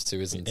for these two,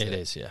 isn't it? It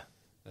is, yeah.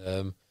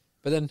 But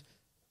then,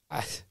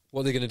 what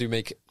are they going to do?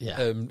 Make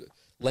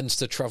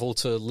Leinster travel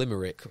to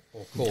Limerick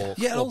or Cork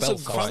or also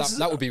Belfast?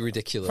 That would be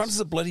ridiculous. France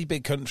is a bloody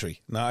big country.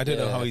 Now, I don't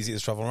know how easy it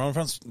is to travel around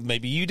France.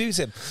 Maybe you do,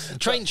 Tim.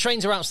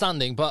 Trains are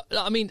outstanding, but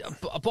I mean,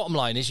 bottom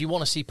line is you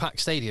want to see packed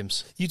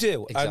stadiums. You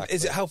do. Exactly.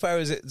 And how far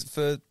is it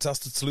to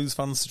ask the Toulouse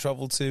fans to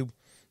travel to,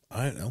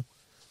 I don't know,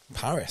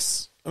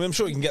 Paris? I mean, I'm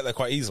sure you can get there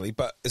quite easily,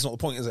 but it's not the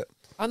point, is it?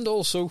 And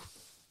also,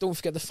 don't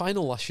forget the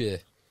final last year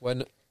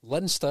when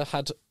Leinster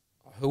had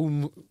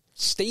home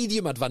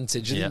stadium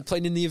advantage and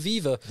playing in the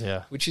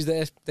Aviva, which is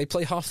they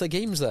play half their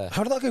games there.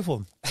 How did that go for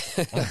them?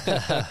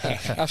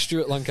 Ask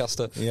Stuart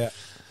Lancaster. Yeah.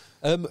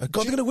 God,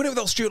 they're going to win it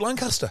without Stuart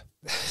Lancaster.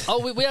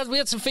 Oh, we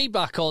had some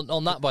feedback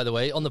on that, by the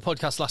way, on the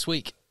podcast last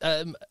week.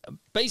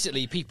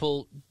 Basically,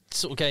 people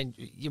sort of going,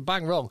 you're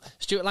bang wrong.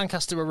 Stuart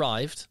Lancaster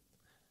arrived,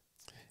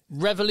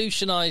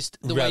 revolutionised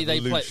the way they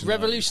play,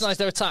 revolutionised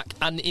their attack,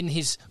 and in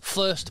his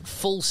first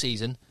full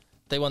season,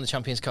 they won the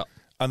Champions Cup.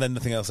 And then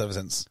nothing else ever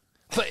since.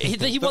 But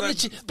they won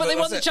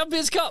the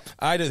Champions Cup.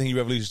 I don't think he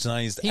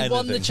revolutionised anything. He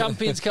won the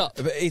Champions Cup.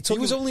 But he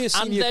was only a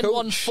senior and then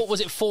coach. won, was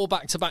it 4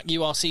 back-to-back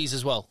URCs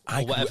as well?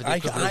 Or whatever the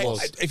equivalent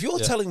was. If you're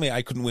telling me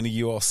I couldn't win a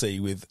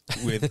URC with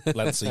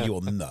Leinster,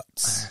 you're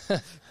nuts.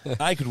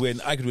 I could win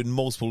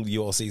multiple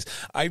URCs.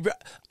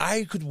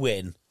 I could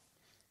win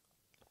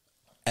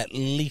at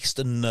least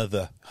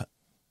another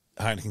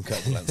Heineken Cup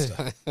with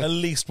Leinster. At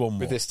least one more.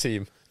 With this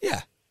team.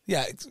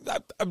 Yeah,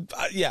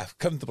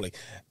 comfortably.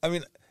 I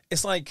mean,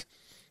 it's like,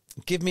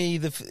 give me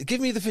the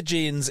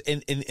Fijians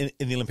in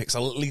the Olympics.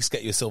 I'll at least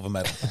get you a silver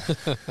medal.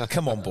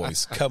 Come on,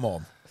 boys, come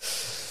on.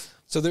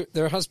 So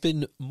there has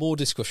been more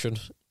discussion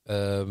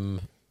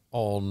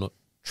on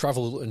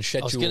travel and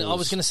schedules. I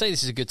was going to say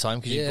this is a good time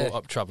because you brought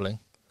up travelling.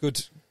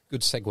 Good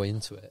segue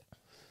into it.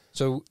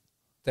 So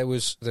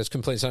there's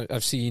complaints.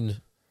 I've seen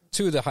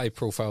two of the high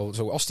profile.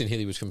 So Austin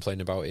Healy was complaining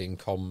about it in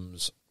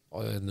comms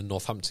in the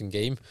Northampton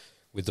game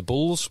with the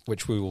Bulls,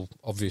 which we will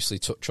obviously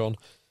touch on,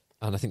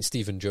 and I think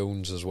Stephen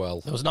Jones as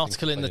well. There was an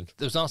article in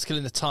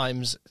the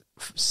Times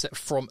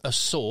from a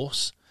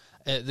source.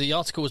 The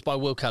article was by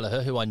Will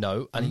Kelleher, who I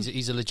know, and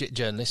he's a legit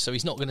journalist, so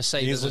he's not going to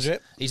say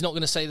he's not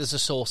going to say there's a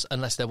source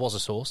unless there was a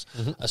source.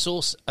 A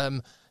source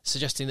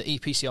suggesting that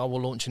EPCR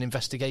will launch an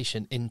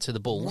investigation into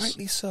the Bulls,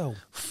 rightly so,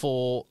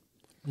 for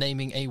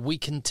naming a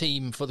weakened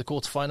team for the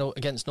quarterfinal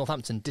against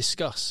Northampton.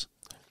 Discuss.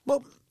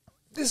 Well,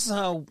 this is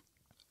how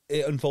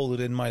it unfolded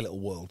in my little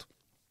world.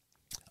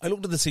 I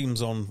looked at the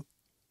teams on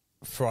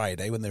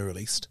Friday when they were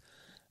released,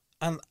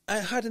 and I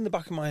had in the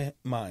back of my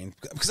mind,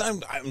 because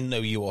I'm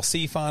no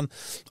URC fan,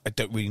 I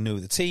don't really know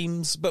the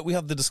teams, but we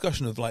had the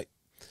discussion of, like,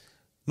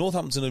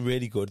 Northampton are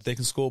really good, they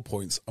can score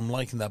points, I'm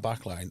liking their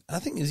backline. And I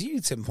think, as you,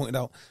 Tim, pointed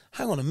out,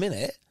 hang on a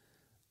minute,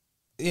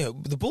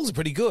 the Bulls are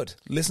pretty good.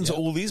 Listen to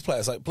all these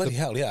players, like, bloody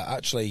hell,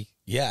 actually.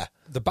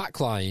 The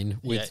backline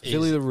with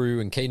Billy LaRue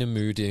and Kanan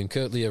Moody and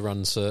Kurt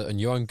Learanza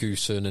and Johan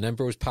Goosen and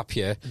Ambrose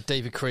Papier.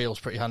 David Creel's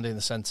pretty handy in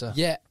the centre.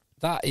 Yeah,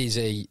 that is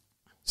a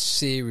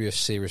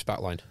serious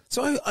backline.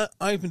 So I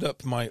opened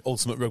up my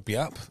Ultimate Rugby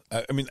app.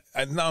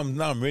 Now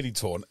I'm really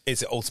torn.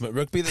 Is it Ultimate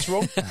Rugby that's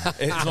wrong?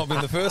 It's not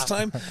been the first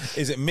time.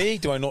 Is it me?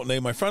 Do I not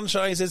know my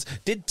franchises?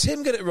 Did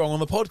Tim get it wrong on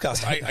the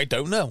podcast? I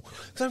don't know.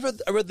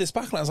 Because I read this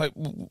back and I was like,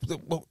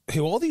 well,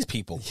 who are these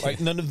people? Like,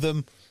 none of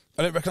them,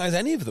 I don't recognise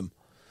any of them.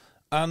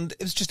 And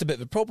it was just a bit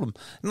of a problem.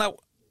 Now,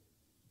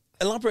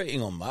 elaborating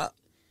on that,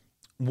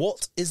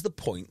 what is the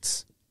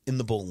point in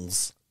the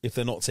Bulls if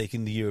they're not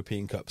taking the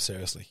European Cup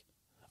seriously?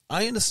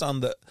 I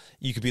understand that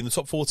you could be in the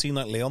top 14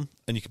 like Leon,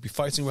 and you could be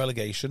fighting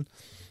relegation,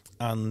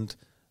 and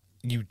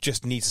you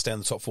just need to stay in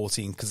the top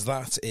 14 because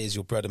that is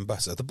your bread and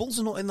butter. The Bulls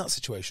are not in that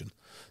situation.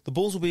 The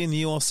Bulls will be in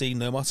the URC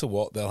no matter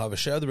what. They'll have a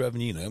share of the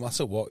revenue no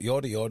matter what,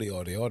 yada, yada,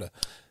 yada, yada.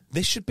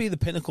 This should be the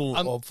pinnacle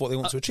of what they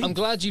want to achieve. I'm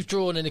glad you've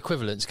drawn an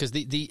equivalence, because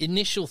the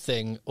initial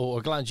thing,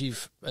 or glad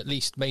you've at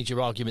least made your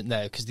argument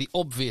there, because the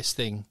obvious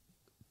thing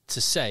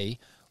to say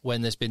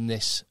when there's been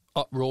this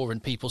uproar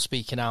and people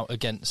speaking out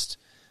against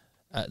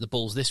the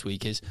Bulls this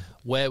week is,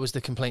 where was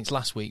the complaints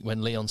last week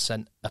when Leon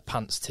sent a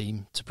pants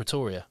team to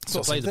Pretoria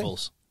to play the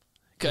Bulls?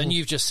 And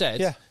you've just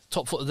said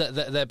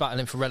they're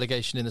battling for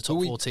relegation in the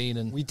top 14.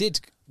 And we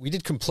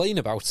did complain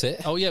about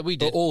it. Oh yeah, we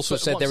did. But also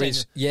said there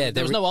was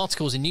no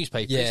articles in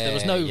newspapers. There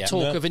was no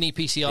talk of an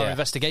EPCR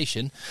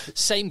investigation.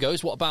 Same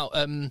goes. What about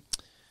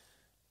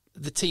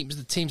the teams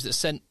that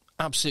sent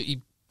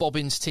absolutely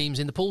bobbins teams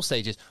in the pool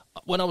stages?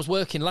 When I was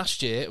working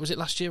last year, was it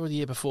last year or the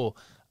year before,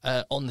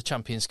 on the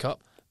Champions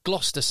Cup,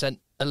 Gloucester sent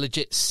a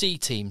legit C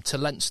team to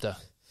Leinster.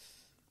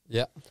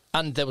 Yeah.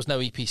 And there was no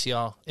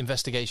EPCR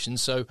investigation.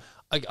 So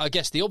I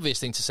guess the obvious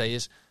thing to say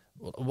is,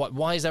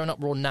 Why is there an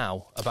uproar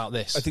now about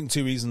this? I think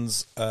two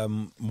reasons.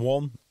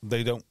 One,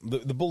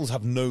 the Bulls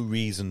have no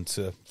reason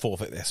to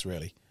forfeit this,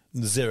 really.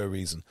 Zero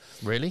reason.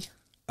 Really?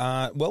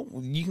 Well,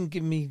 you can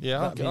give me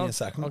that in a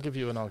second. I'll give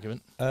you an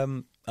argument.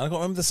 I can't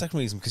remember the second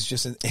reason because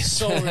it's just...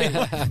 Sorry.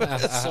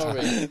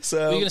 So,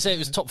 were you going to say it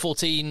was top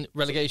 14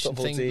 relegation top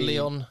 14. thing,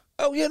 Leon?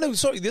 Oh, yeah, no,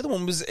 sorry. The other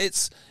one was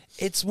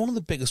it's one of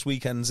the biggest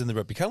weekends in the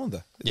rugby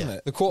calendar, isn't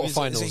it? The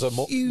quarterfinals it's a are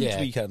more huge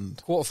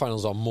weekend.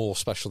 Quarterfinals are more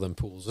special than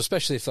pools,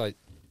 especially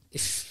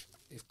if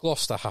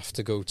Gloucester have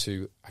to go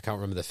to, I can't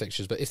remember the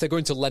fixtures, but if they're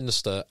going to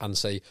Leinster and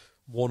say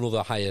one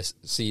other higher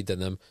seed than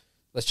them,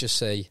 let's just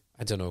say,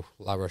 I don't know,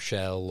 La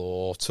Rochelle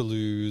or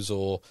Toulouse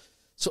or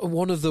sort of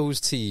one of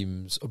those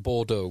teams, or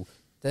Bordeaux,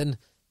 then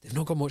they've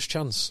not got much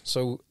chance.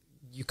 So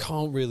you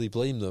can't really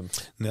blame them.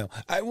 No.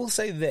 I will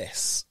say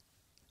this.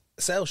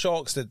 Sale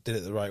Sharks did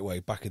it the right way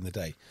back in the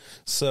day.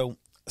 So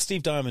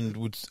Steve Diamond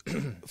would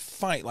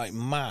fight like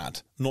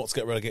mad not to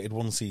get relegated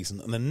one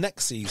season. And the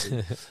next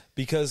season,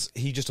 because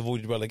he just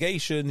avoided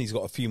relegation, he's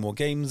got a few more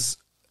games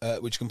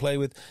which he can play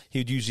with, he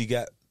would usually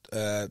get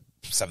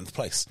 7th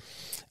place.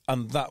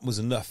 And that was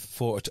enough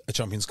for a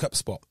Champions Cup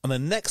spot. And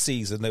then next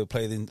season, they would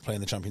play in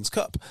the Champions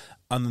Cup.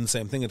 And then the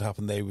same thing would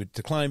happen. They would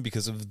decline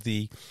because of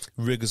the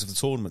rigours of the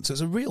tournament. So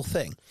it's a real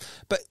thing.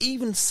 But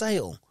even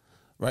Sale,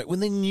 right, when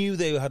they knew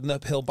they had an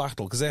uphill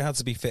battle, because they had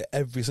to be fit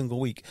every single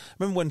week.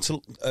 Remember when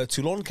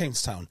Toulon came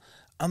to town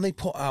and they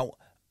put out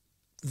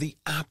the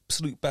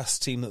absolute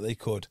best team that they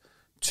could,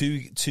 two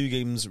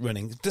games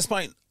running,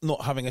 despite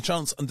not having a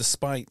chance and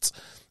despite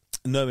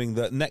knowing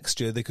that next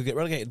year they could get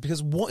relegated.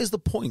 Because what is the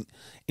point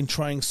in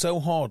trying so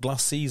hard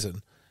last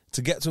season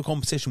to get to a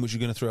competition which you're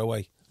going to throw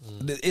away?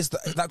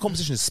 That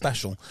competition is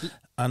special,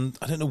 and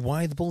I don't know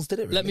why the Bulls did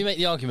it, really. Let me make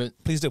the argument.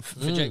 Please do.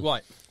 For Jake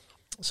White.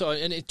 So,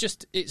 and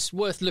it's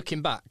worth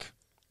looking back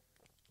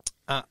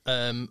at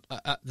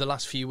the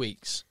last few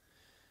weeks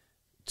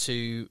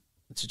to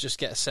just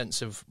get a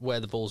sense of where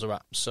the Bulls are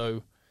at.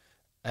 So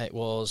it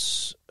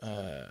was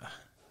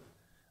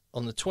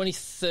on the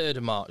 23rd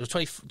of March,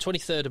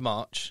 23rd of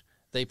March,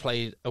 they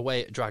played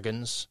away at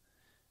Dragons,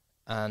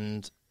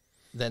 and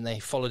then they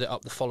followed it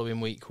up the following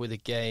week with a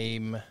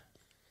game,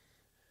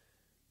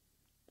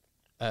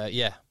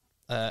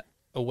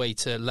 away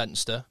to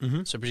Leinster.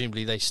 Mm-hmm. So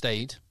presumably they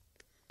stayed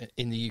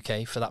in the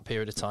UK for that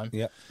period of time.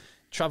 Yeah.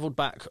 Travelled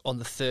back on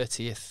the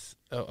 30th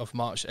of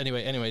March.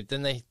 Anyway,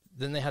 then they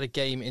had a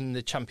game in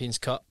the Champions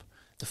Cup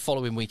the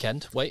following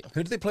weekend. Wait.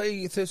 Who did they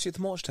play 30th of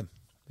March, Tim?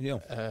 Yeah.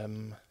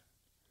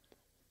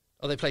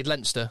 They played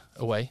Leinster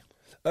away.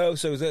 Oh,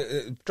 so was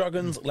it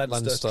Dragons,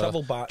 Leinster,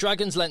 travelled back.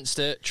 Dragons,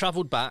 Leinster,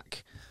 travelled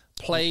back,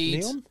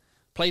 played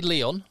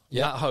Leon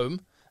at home.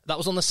 That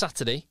was on the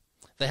Saturday.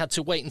 They had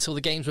to wait until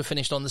the games were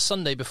finished on the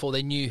Sunday before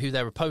they knew who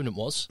their opponent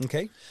was.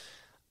 Okay.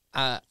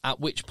 At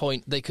which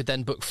point they could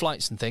then book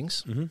flights and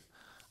things. Mm-hmm.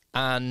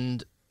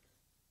 And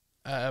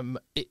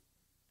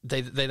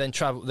they then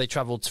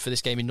travelled for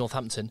this game in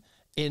Northampton.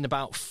 In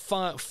about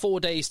 4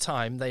 days'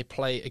 time, they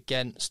play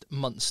against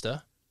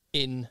Munster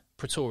in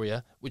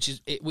Pretoria, which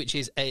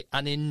is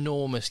an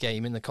enormous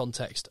game in the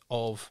context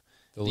of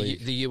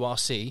the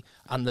URC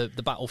and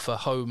the battle for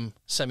home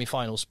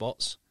semi-final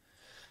spots.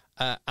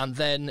 And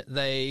then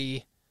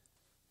they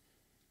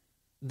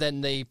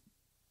play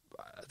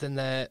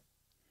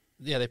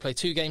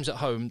 2 games at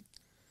home.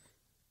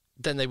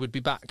 Then they would be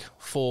back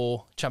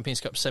for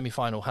Champions Cup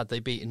semi-final had they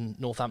beaten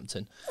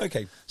Northampton.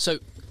 Okay. So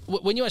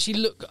when you actually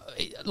look,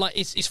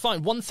 it's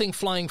fine. One thing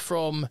flying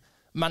from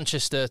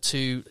Manchester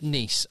to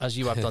Nice, as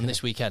you have done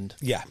this weekend.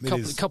 Yeah,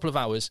 a couple of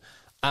hours,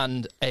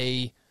 and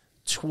a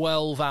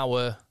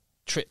 12-hour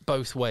trip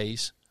both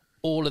ways.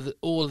 All of the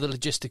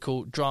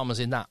logistical dramas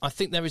in that. I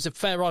think there is a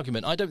fair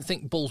argument. I don't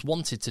think Bulls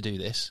wanted to do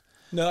this.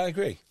 No, I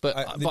agree. But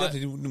they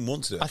definitely didn't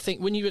want to do it. I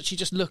think when you actually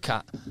just look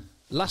at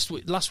last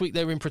week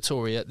they were in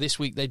Pretoria. This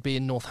week they'd be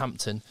in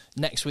Northampton.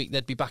 Next week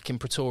they'd be back in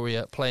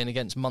Pretoria playing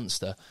against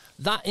Munster.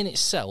 That in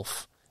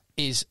itself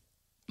is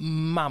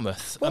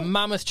mammoth. Well, a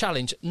mammoth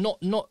challenge.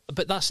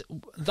 But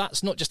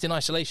that's not just in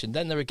isolation.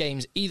 Then there are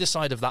games either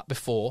side of that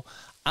before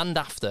and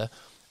after,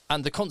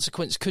 and the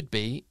consequence could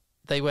be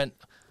they went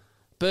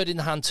bird in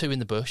the hand, 2 in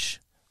the bush.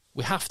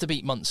 We have to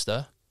beat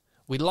Munster.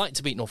 We'd like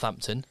to beat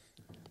Northampton.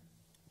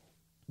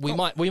 We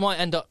might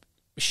end up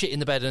shit in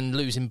the bed and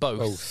losing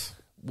both.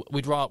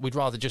 We'd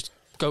rather just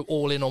go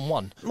all in on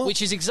one,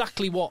 which is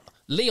exactly what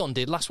Leon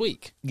did last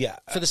week. Yeah,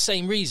 for the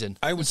same reason.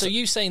 So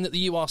you saying that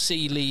the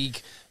URC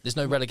league, there's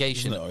no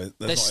relegation? No,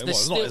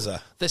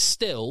 there's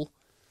still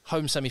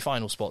home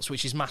semi-final spots,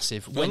 which is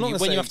massive. When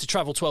you have to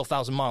travel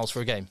 12,000 miles for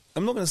a game.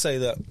 I'm not going to say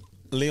that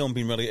Leon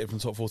being relegated from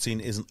top 14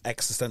 is an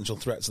existential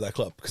threat to their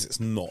club, because it's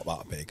not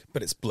that big,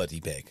 but it's bloody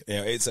big. You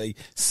know, it's a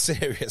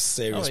serious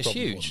it's problem.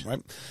 Huge.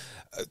 Right?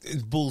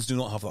 Bulls do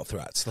not have that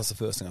threat. So that's the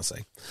first thing I'll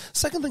say.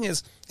 Second thing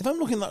is, if I'm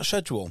looking at that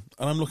schedule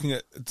and I'm looking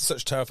at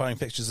such terrifying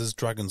fixtures as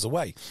Dragons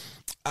away,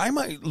 I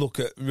might look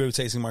at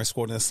rotating my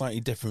squad in a slightly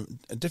different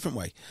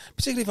way.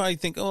 Particularly if I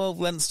think,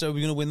 Leinster,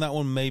 we're going to win that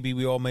one. Maybe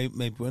we are,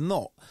 maybe we're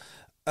not.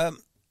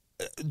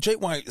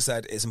 Jake White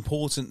said it's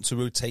important to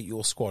rotate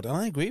your squad, and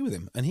I agree with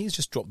him. And he's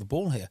just dropped the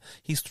ball here.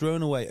 He's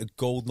thrown away a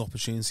golden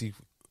opportunity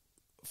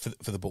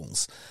for the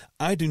Bulls.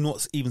 I do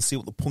not even see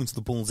what the point of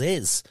the Bulls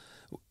is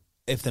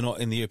if they're not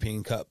in the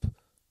European Cup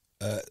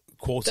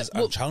quarters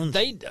and challenge.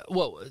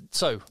 Why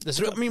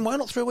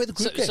not throw away the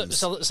group games?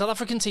 So South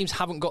African teams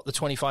haven't got the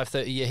 25,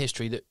 30-year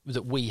history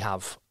that we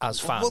have as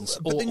fans.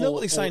 But they know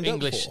what they signed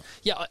up for.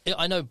 Yeah,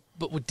 I know,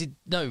 but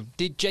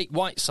did Jake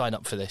White sign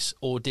up for this,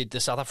 or did the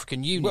South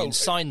African Union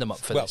sign them up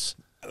for this?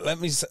 Let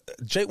me say,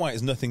 Jake White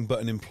is nothing but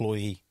an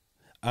employee.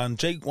 And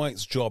Jake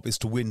White's job is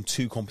to win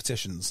 2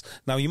 competitions.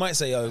 Now, you might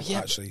say,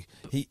 actually,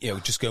 he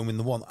just go and win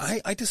the one.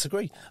 I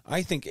disagree.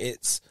 I think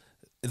it's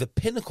the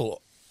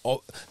pinnacle.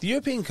 The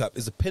European Cup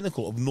is the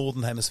pinnacle of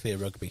Northern Hemisphere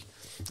rugby.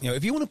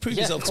 If you want to prove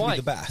yourself to be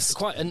the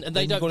best, and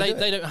they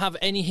don't have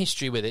any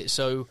history with it.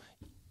 So,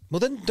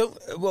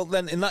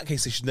 then in that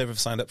case they should never have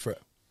signed up for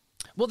it.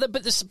 Well, but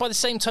by the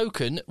same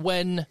token,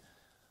 you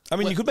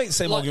could make the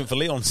same argument for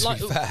Leon. To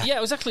be fair,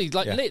 yeah, exactly.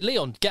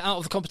 Leon, get out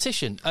of the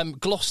competition.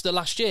 Gloucester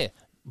last year,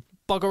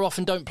 bugger off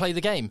and don't play the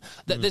game.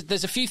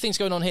 There's a few things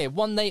going on here.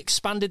 One, they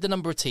expanded the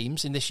number of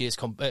teams in this year's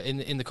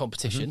in the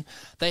competition.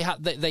 They've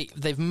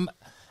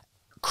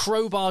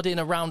crowbarred in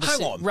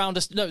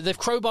they've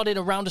crowbarred in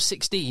a round of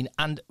 16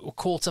 and a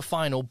quarter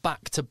final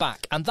back to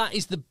back, and that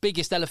is the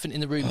biggest elephant in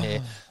the room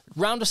here.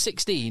 Round of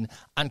 16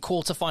 and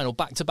quarter final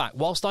back to back.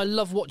 Whilst I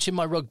love watching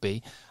my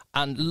rugby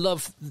and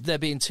love there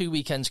being 2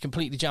 weekends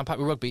completely jam-packed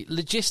with rugby,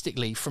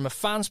 logistically, from a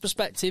fan's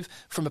perspective,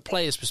 from a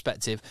player's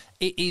perspective,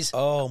 it is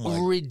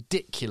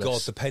ridiculous.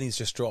 God, the penny's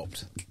just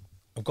dropped.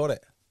 I've got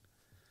it.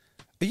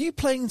 Are you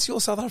playing to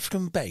your South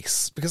African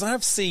base? Because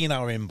I've seen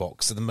our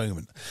inbox at the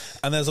moment,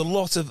 and there's a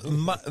lot of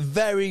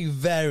very,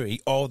 very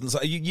ardent.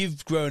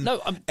 You've grown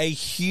a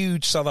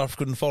huge South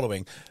African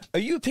following. Are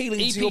you appealing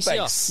to your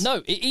base?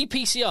 No,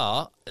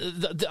 EPCR.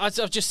 As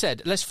I've just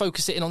said, let's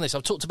focus it in on this.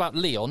 I've talked about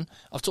Leon.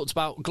 I've talked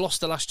about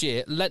Gloucester last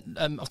year.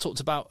 I've talked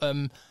about.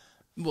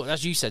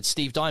 As you said,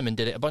 Steve Diamond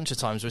did it a bunch of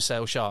times with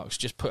Sale Sharks.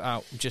 Just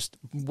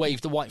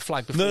waved the white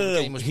flag before the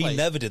game was played. He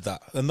never did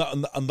that, and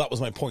that was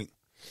my point,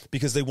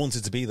 because they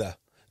wanted to be there.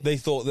 They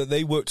thought that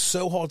they worked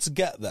so hard to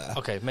get there.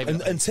 Okay, maybe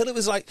until it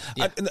was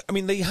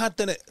they had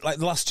done it like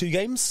the last 2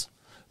 games,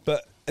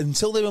 but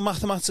until they were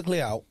mathematically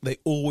out, they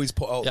always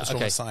put out the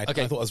stronger side.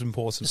 Okay. I thought that was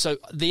important. So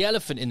the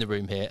elephant in the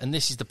room here, and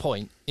this is the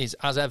point, is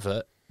as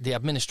ever, the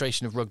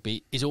administration of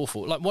rugby is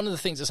awful. Like, one of the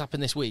things that's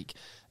happened this week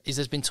is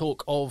there's been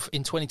talk of,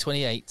 in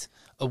 2028,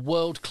 a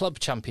World Club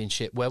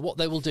Championship, where what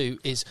they will do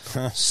is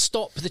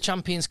stop the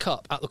Champions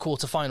Cup at the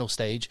quarter-final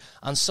stage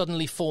and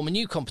suddenly form a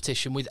new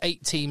competition with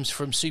 8 teams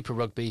from Super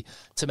Rugby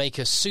to make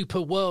a Super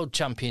World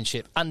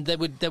Championship, and there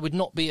would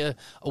not be a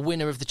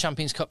winner of the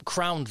Champions Cup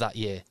crowned that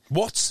year.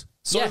 What?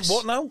 Sorry, yes.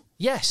 What now?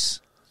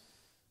 Yes.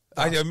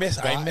 I miss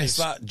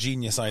that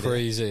genius idea.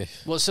 Crazy.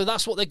 Well, so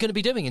that's what they're going to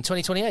be doing in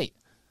 2028.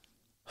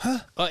 Huh?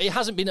 It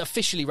hasn't been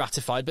officially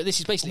ratified, but this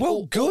is basically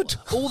all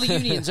the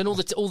unions and all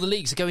the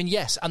leagues are going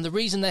yes, and the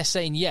reason they're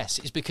saying yes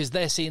is because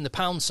they're seeing the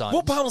pound signs.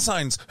 What pound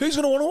signs? Who's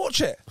going to want to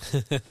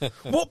watch it?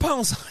 What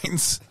pound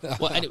signs?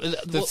 Well, anyway,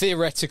 the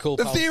theoretical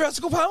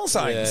pound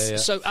signs. Yeah.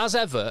 So as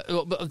ever,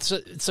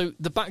 so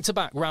the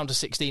back-to-back round of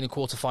 16 and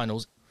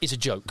quarterfinals is a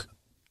joke.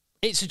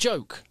 It's a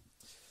joke.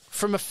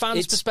 From a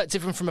fan's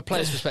perspective and from a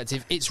player's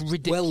perspective, it's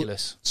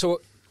ridiculous. Well,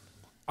 so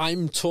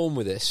I'm torn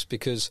with this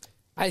because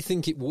I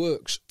think it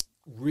works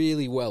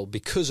really well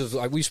because of,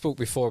 like we spoke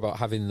before about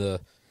having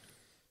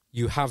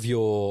you have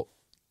your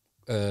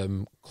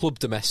club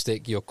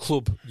domestic, your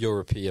club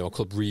European or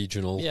club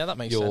regional, that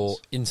makes your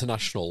sense.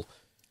 International,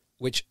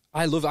 which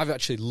I love. I've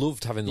actually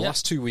loved having the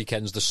last 2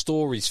 weekends. The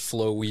stories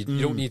flow. You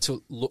don't need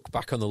to look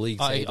back on the league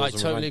tables. I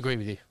totally agree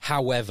with you.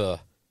 However,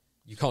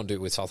 you can't do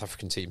it with South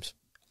African teams.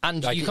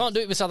 And you can't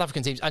do it with South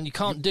African teams, and you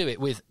can't do it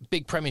with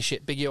big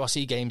Premiership, big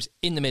URC games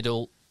in the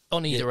middle,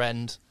 on either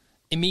end,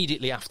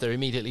 immediately after,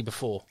 immediately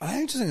before.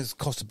 I just think it's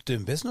the cost of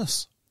doing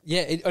business.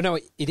 Yeah,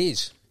 it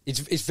is.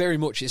 It's very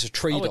much, it's a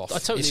trade-off. I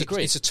totally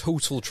agree. It's a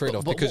total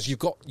trade-off because you've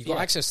got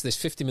access to this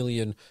 50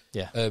 million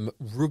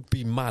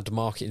rugby mad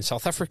market in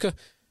South Africa,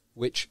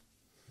 which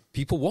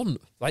people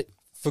want, like,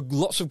 for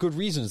lots of good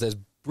reasons. There's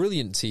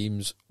brilliant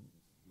teams,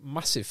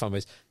 massive fan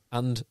base,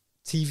 and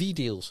TV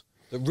deals.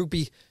 The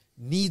rugby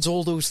needs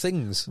all those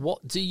things.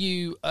 What do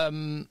you...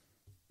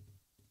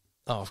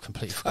 I've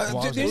completely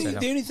forgotten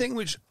the only thing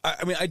which...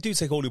 I do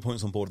take all your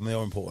points on board, and they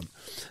are important.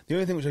 The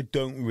only thing which I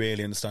don't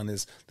really understand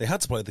is they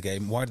had to play the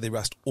game. Why did they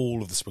rest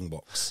all of the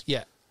Springboks?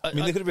 Yeah.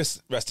 They could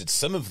have rested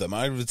some of them.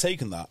 I would have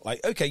taken that. Like,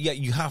 okay, yeah,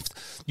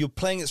 you're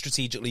playing it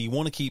strategically. You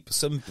want to keep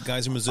some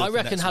guys in reserve. I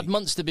reckon had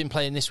Munster been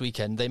playing this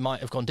weekend, they might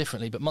have gone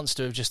differently, but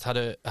Munster have just had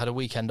a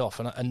weekend off,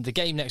 and the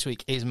game next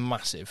week is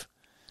massive.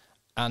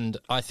 And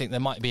I think there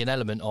might be an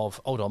element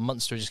of, hold on,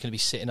 Munster are just going to be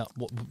sitting up,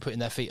 putting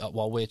their feet up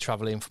while we're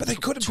travelling for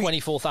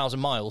 24,000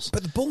 miles.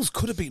 But the Bulls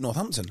could have beaten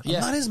Northampton, and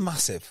that is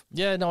massive.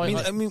 Yeah, no,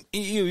 I mean,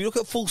 you look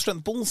at a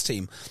full-strength Bulls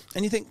team,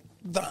 and you think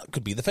that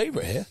could be the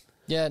favourite here.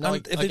 Yeah, no,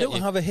 and if they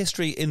don't have a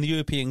history in the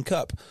European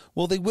Cup,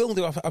 well, they will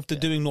do after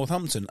doing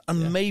Northampton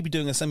and maybe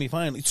doing a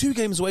semi-final. 2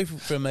 games away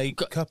from a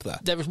cup there.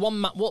 There is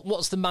one.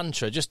 What's the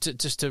mantra? Just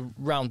to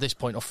round this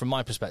point off from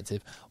my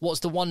perspective, what's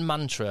the one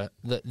mantra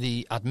that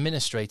the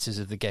administrators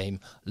of the game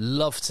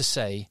love to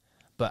say,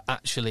 but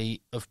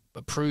actually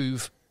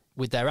approve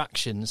with their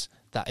actions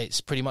that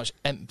it's pretty much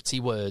empty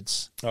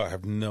words? Oh, I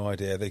have no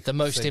idea. The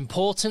most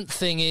important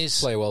thing is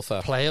player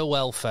welfare. Player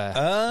welfare.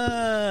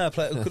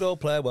 Good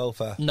old player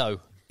welfare. No,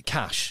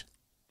 cash.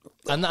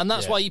 And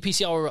that's why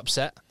EPCR are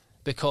upset,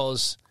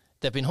 because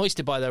they've been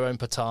hoisted by their own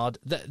petard.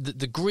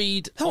 The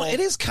greed. It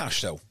is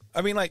cash, though.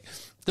 I mean, like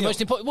the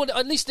most important. Well,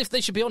 at least if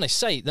they should be honest,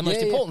 say the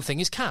most important thing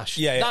is cash.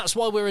 Yeah. That's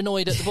why we're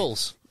annoyed at the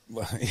Bulls.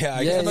 Well,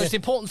 the most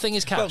important thing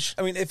is cash.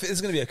 Well, I mean, if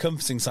there's going to be a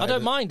comforting side, I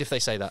don't mind if they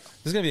say that.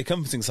 There's going to be a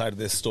comforting side of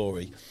this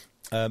story.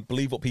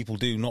 Believe what people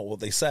do, not what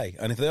they say.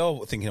 And if they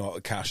are thinking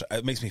about cash,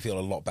 it makes me feel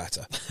a lot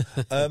better.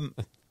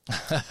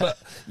 But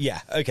yeah,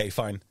 okay,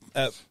 fine.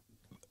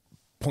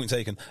 Point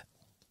taken.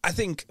 I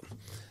think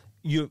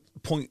your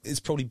point is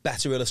probably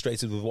better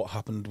illustrated with what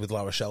happened with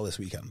La Rochelle this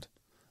weekend.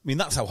 I mean,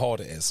 that's how hard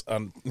it is.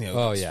 And,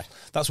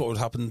 that's what would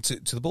happen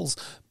to the Bulls.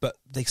 But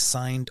they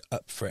signed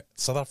up for it.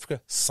 South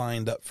Africa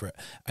signed up for it.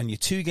 And you're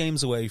 2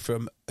 games away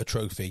from a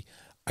trophy.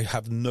 I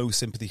have no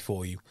sympathy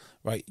for you,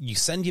 right? You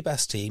send your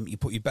best team, you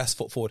put your best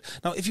foot forward.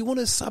 Now, if you want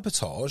to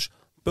sabotage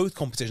both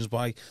competitions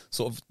by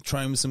sort of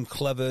trying some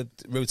clever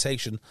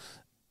rotation,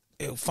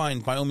 fine,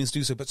 by all means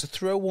do so. But to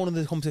throw one of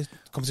the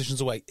competitions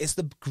away, it's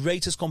the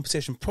greatest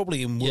competition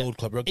probably in World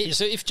Club Rugby.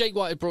 So if Jake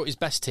White had brought his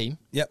best team,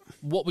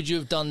 what would you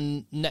have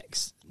done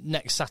next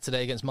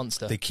Saturday against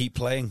Munster? They keep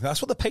playing.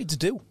 That's what they're paid to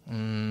do.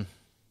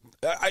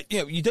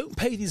 You don't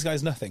pay these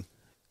guys nothing.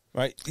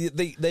 Right,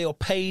 they are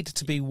paid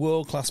to be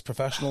world-class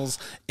professionals.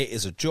 It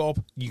is a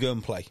job. You go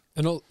and play.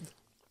 And all,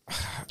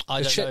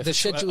 I don't know. The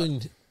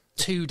scheduling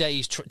 2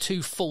 days,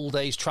 2 full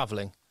days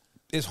travelling.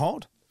 It's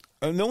hard.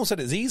 No one said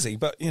it's easy,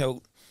 but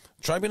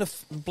try being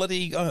a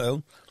bloody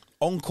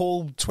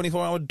on-call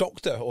 24-hour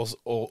doctor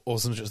or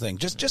some such thing.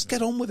 Just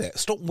get on with it.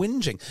 Stop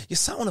whinging. You're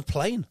sat on a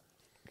plane.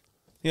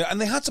 And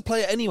they had to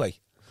play it anyway.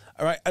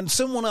 All right, and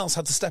someone else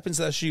had to step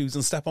into their shoes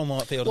and step on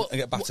that field and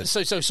get battered.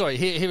 So sorry.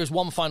 Here is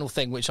one final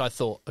thing which I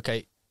thought.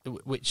 Okay,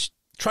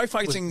 try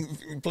fighting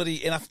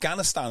bloody in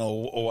Afghanistan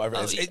or whatever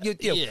it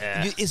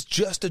is. It's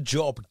just a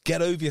job.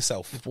 Get over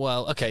yourself.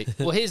 Well, okay.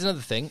 Well, here's another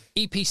thing.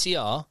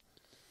 EPCR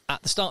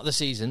at the start of the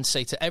season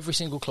say to every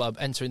single club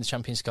entering the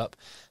Champions Cup,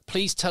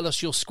 please tell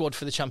us your squad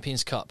for the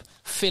Champions Cup.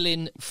 Fill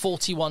in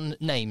 41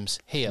 names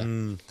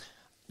here.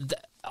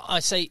 I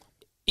say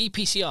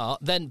EPCR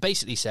then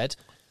basically said,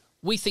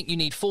 we think you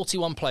need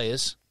 41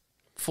 players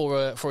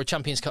for a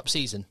Champions Cup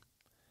season.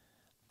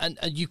 And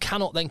you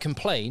cannot then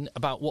complain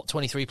about what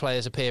 23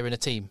 players appear in a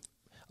team.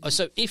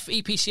 So if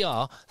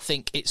EPCR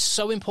think it's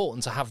so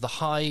important to have the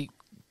high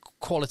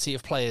quality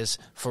of players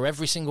for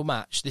every single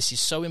match, this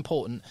is so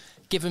important,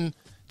 give them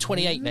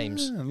 28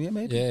 names. Yeah,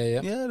 maybe.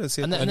 Yeah. Let's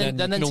see. And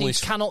then teams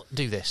cannot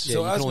do this.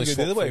 So I was going to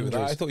go the other way with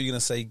that. I thought you were going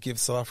to say give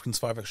South Africans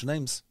 5 extra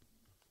names.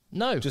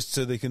 No. Just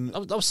so they can... I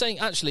was saying,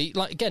 actually,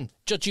 again,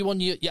 judge you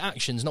on your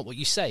actions, not what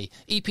you say.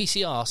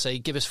 EPCR say,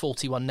 give us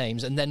 41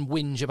 names, and then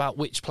whinge about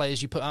which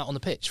players you put out on the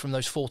pitch from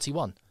those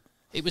 41.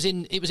 It was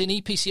in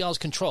EPCR's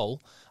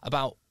control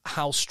about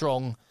how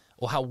strong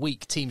or how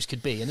weak teams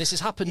could be. And this has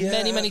happened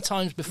many, many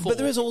times before. But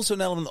there is also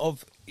an element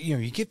of,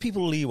 you give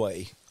people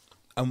leeway,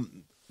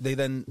 and they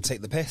then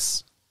take the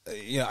piss.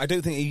 I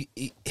don't think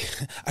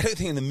I don't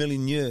think in a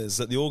million years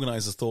that the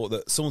organisers thought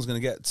that someone's going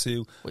to get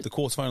to the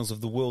quarterfinals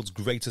of the world's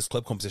greatest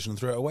club competition and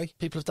throw it away.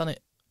 People have done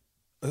it.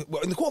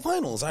 Well, in the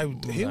quarterfinals,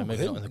 maybe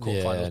not in the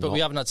quarterfinals, but we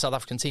haven't had South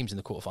African teams in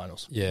the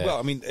quarterfinals. Yeah. Well,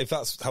 I mean, if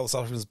that's how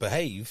South Africans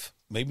behave,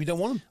 maybe we don't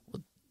want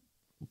them.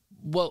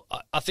 Well,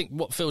 I think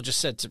what Phil just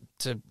said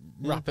to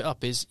wrap it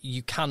up is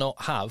you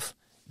cannot have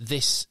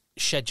this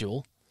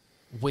schedule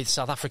with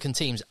South African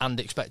teams and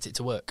expect it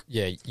to work.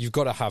 Yeah, you've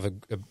got to have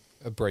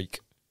a break.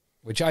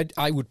 Which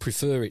I would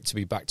prefer it to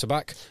be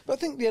back-to-back. But I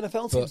think the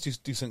NFL teams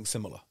do something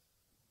similar. I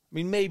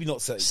mean, maybe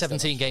not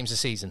 17 games a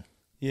season.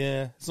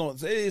 Yeah,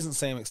 it isn't the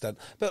same extent.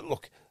 But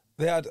look,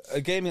 they had a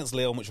game against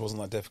Lyon, which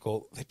wasn't that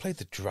difficult. They played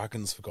the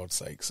Dragons, for God's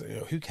sake. So,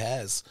 who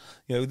cares?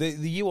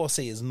 The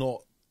URC is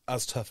not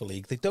as tough a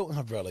league. They don't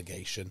have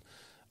relegation.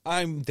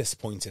 I'm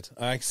disappointed.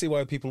 I see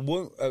why people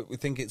won't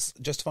think it's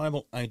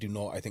justifiable. I do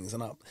not. I think it's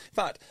in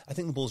fact, I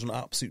think the Bulls are an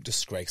absolute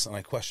disgrace, and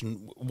I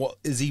question what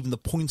is even the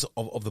point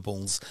of the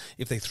Bulls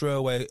if they throw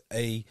away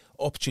a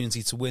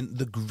opportunity to win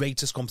the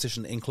greatest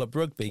competition in club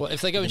rugby. Well,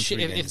 if they go and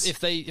if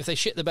they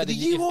shit the bed in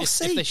the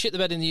URC, if they shit the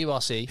bed in the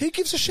URC, who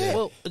gives a shit?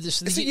 Well, it's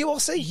the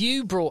URC.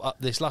 You brought up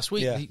this last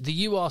week. Yeah.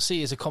 The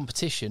URC is a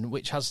competition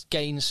which has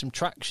gained some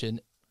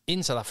traction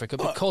in South Africa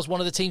because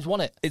one of the teams won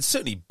it. It's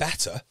certainly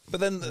better,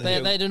 but then they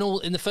had an all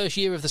in the first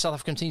year of the South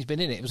African team's been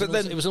in it.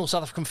 It was an all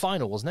South African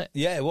final, wasn't it?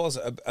 Yeah, it was,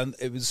 and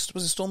it was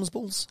it Stormers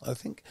Bulls, I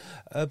think.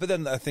 But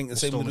then I think the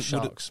same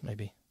Sharks,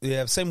 maybe.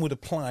 Yeah, same would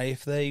apply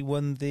if they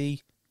won the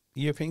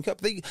European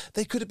Cup. They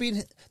could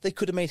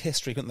have made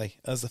history, couldn't they?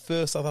 As the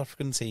first South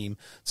African team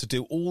to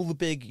do all the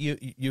big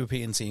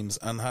European teams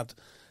and had.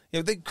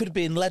 They could have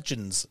been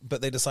legends,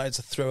 but they decided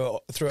to throw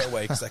it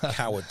away because they're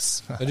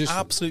cowards. They're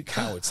absolute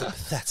cowards. They're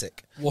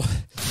pathetic.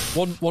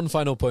 One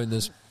final point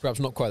that's perhaps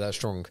not quite that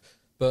strong,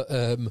 but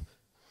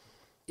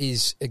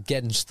is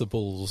against the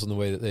Bulls and the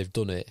way that they've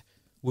done it,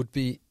 would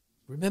be,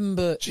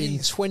 remember in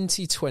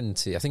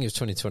 2020, I think it was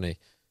 2020,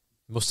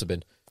 must have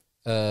been,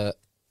 COVID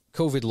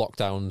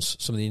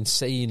lockdowns, some of the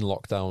insane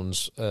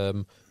lockdowns,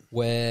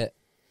 where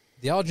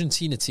the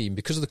Argentina team,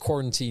 because of the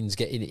quarantines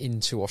getting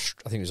into, I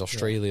think it was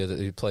Australia that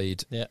they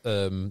played. Yeah.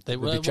 They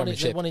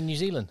won in New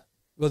Zealand.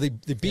 Well, they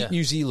beat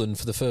New Zealand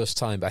for the first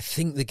time, but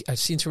I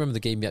seem to remember the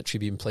game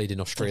actually being played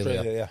in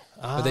Australia.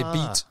 But they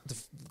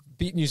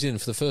beat New Zealand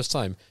for the first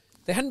time.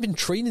 They hadn't been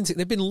training.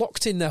 They'd been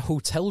locked in their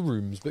hotel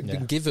rooms, but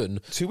been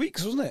given 2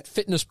 weeks, wasn't it?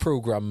 Fitness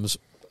programs,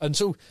 and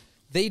so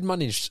they'd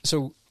managed.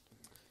 So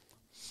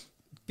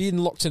being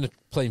locked in a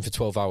plane for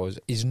 12 hours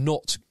is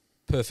not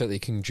perfectly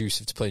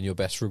conducive to playing your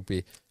best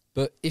rugby.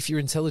 But if you're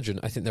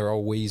intelligent, I think there are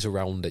ways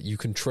around it. You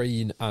can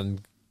train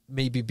and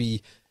maybe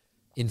be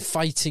in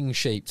fighting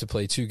shape to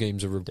play 2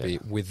 games of rugby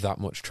with that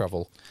much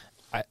travel.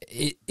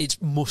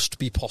 It must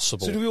be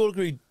possible. So do we all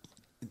agree?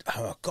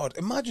 Oh God!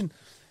 Imagine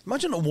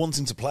not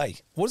wanting to play.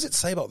 What does it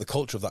say about the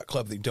culture of that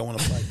club that you don't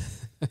want to play?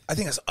 I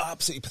think that's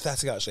absolutely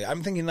pathetic. Actually,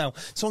 I'm thinking now.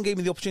 Someone gave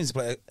me the opportunity to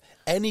play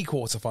any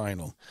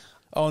quarter-final.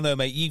 Oh no,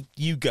 mate!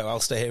 You go. I'll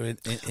stay here in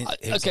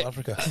South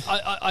Africa.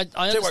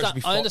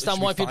 I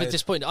understand why people are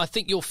disappointed. I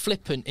think you're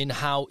flippant in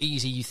how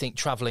easy you think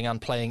travelling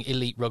and playing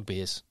elite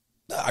rugby is.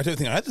 I don't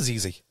think I had this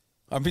easy.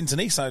 I've been to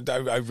Nice. I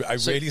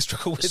really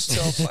struggle with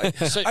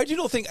stuff. I do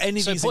not think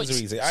any of these things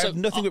are easy. I have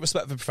nothing but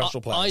respect for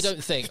professional players. I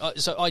don't think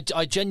so.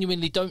 I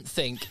genuinely don't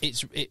think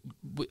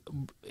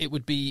it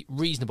would be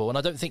reasonable, and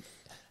I don't think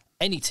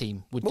any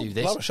team would do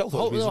this.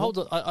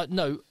 Hold on.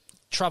 No,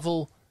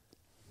 travel.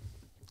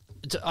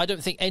 I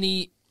don't think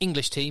any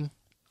English team,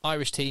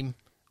 Irish team,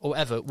 or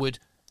whatever would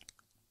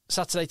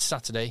Saturday to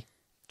Saturday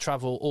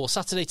travel, or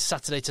Saturday to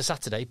Saturday to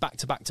Saturday, back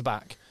to back to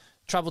back,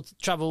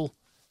 travel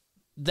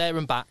there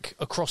and back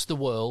across the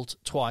world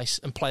twice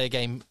and play a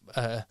game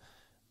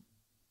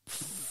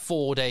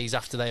 4 days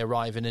after they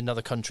arrive in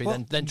another country,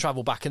 then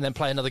travel back and then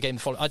play another game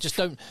the following. I just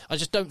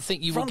don't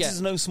think you will get. France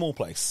is no small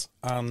place.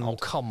 Oh,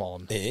 come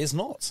on! It is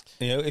not.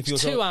 If you're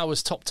 2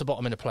 hours top to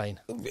bottom in a plane.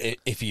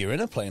 If you're in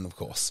a plane, of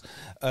course.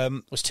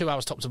 It's 2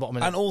 hours top to bottom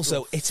in and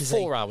also it is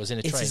 4 hours in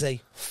a train. It is a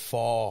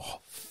far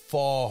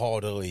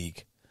harder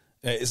league.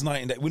 It's night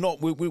and day. We're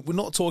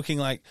not talking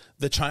like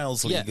the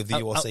Child's League of the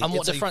URC.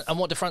 And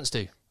what do France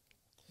do?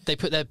 They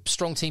put their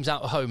strong teams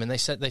out at home, and they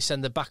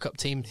send the backup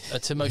team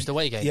to most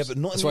away games. Yeah, but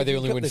not. That's why they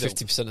only win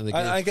 50% of the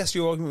game. I guess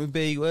your argument would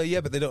be, well,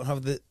 yeah, but they don't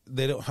have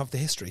the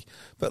history.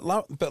 But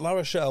La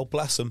Rochelle,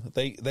 bless them,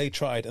 they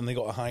tried and they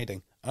got a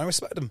hiding. And I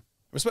respect them.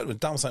 I respect them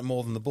downside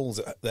more than the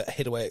Bulls that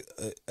hid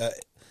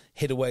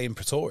away in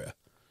Pretoria.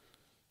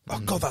 Oh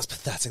God, that's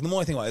pathetic. The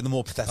more I think about it, the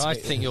more pathetic. I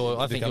think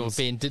you're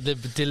being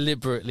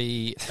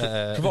deliberately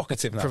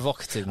provocative now.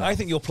 Provocative now. I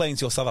think you're playing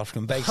to your South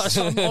African base.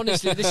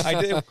 Honestly,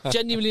 I do.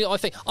 Genuinely, I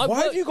think.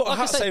 Why have you got a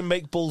hat saying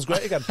 "Make Bulls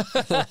Great Again"?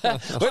 Where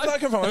did that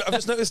come from? I've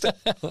just noticed it.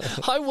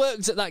 I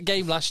worked at that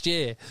game last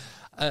year,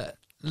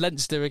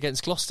 Leinster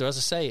against Gloucester, as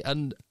I say,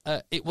 and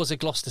it was a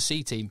Gloucester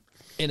C team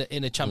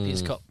in a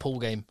Champions Cup pool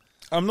game.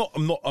 I'm not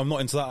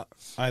into that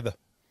either.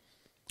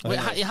 Well,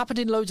 it happened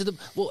in loads of them.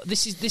 Well,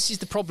 this is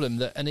the problem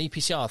that an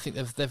EPCR, I think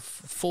they've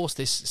forced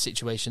this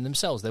situation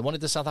themselves. They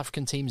wanted the South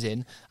African teams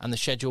in, and the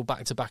schedule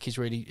back to back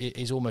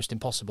is almost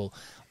impossible.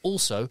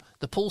 Also,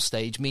 the pool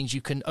stage means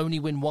you can only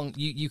win one.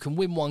 You can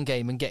win one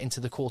game and get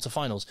into the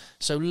quarterfinals.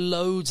 So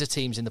loads of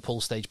teams in the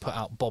pool stage put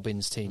out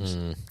bobbins teams.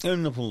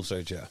 In the pool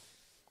stage, yeah.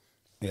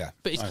 Yeah,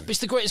 but it's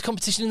the greatest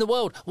competition in the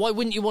world. Why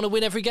wouldn't you want to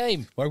win every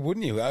game? Why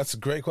wouldn't you? That's a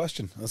great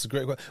question.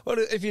 Well,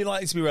 if you'd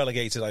like to be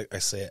relegated, I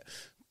see it.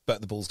 But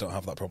the Bulls don't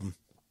have that problem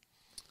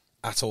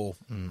at all.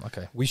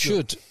 Okay, we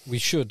should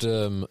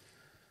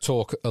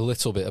talk a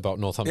little bit about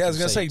Northampton. Yeah, I was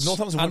going to say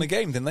Northampton won a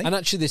game, didn't they? And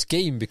actually, this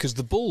game, because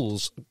the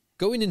Bulls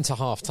going into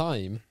half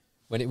time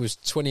when it was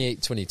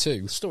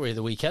 28-22. Story of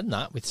the weekend,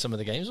 that with some of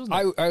the games,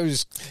 wasn't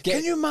it?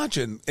 Can you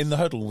imagine in the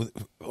huddle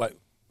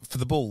for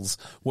the Bulls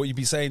what you'd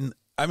be saying?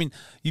 I mean,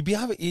 you'd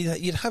have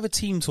a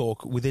team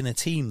talk within a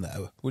team,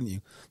 though, wouldn't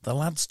you? The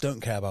lads don't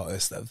care about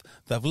us.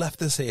 They've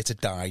left us here to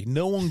die.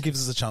 No one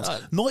gives us a chance.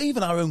 Not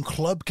even our own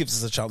club gives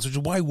us a chance, which is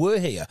why we're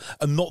here,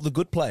 and not the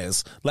good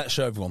players. Let's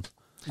show everyone.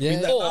 Yeah, I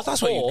mean,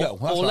 that's where you go.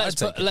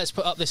 Let's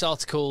put up this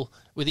article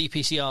with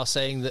EPCR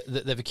saying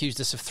that they've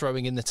accused us of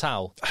throwing in the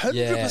towel.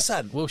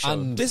 100%. We'll show.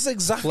 And this is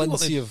exactly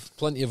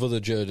plenty of other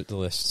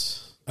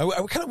journalists. I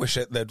kind of wish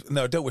that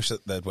I don't wish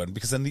that they'd win,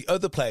 because then the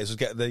other players would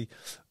get the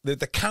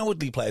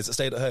cowardly players that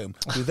stayed at home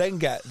would then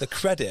get the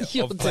credit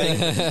of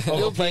playing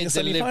a semi-final.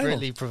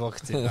 Deliberately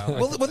provocative now.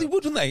 Well, they would,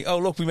 wouldn't they? Oh,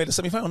 look, we made a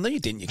semi-final. No, you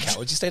didn't, you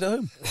coward. You stayed at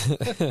home.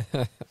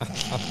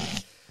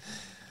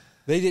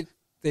 They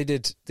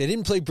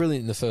didn't play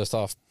brilliant in the first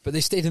half, but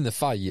they stayed in the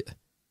fight,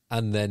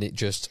 and then it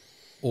just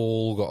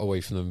all got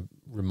away from them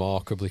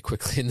remarkably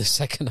quickly in the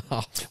second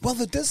half. Well,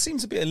 there does seem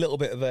to be a little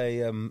bit of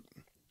a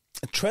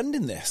trend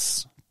in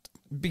this,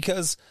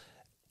 because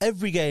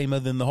every game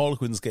other than the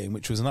Harlequins game,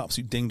 which was an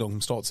absolute ding-dong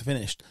from start to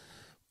finish,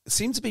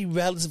 seemed to be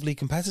relatively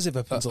competitive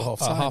up until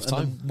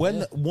half-time.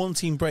 When one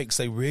team breaks,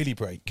 they really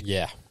break.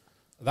 Yeah.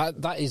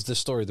 That is the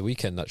story of the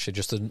weekend, actually.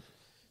 Just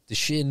the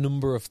sheer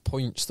number of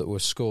points that were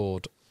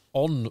scored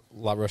on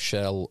La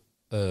Rochelle,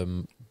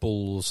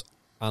 Bulls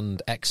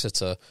and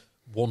Exeter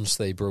once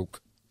they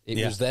broke.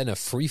 It was then a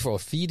free-for-all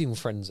feeding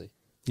frenzy.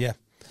 Yeah.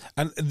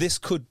 And this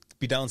could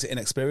be down to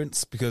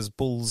inexperience, because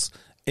Bulls,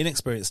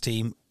 inexperienced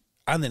team,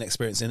 and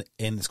inexperienced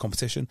in this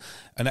competition,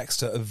 and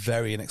Exeter, a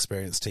very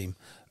inexperienced team.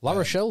 La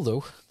Rochelle,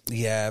 though,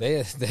 yeah,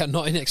 they are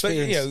not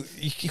inexperienced.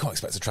 But, you can't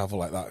expect to travel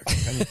like that,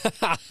 can you?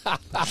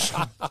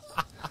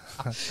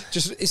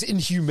 Just it's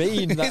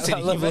inhumane.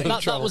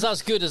 That was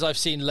as good as I've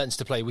seen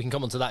Leinster play. We can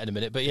come on to that in a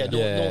minute. But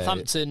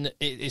Northampton,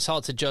 it's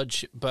hard to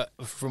judge, but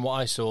from what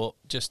I saw,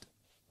 just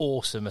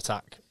awesome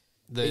attack.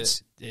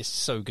 It's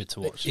so good to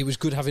watch. It was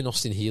good having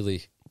Austin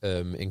Healy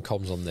in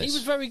comms on this. He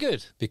was very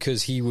good,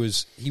 because he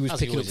was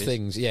picking up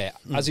things,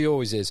 as he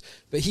always is.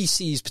 But he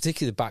sees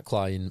particularly the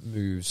backline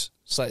moves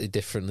slightly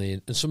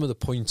differently, and some of the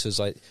pointers,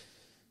 like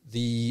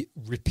the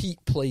repeat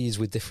plays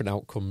with different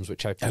outcomes,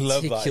 which I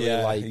particularly love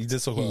that, like. He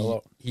did talk about a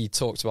lot. He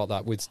talked about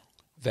that with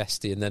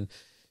Vesti, and then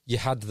you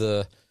had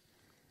the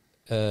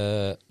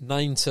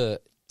 9 to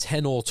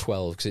 10 or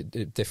 12, because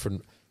it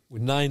different,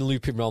 with 9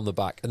 looping around the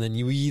back, and then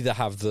you either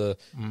have the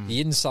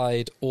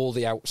inside or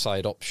the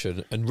outside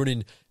option, and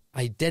running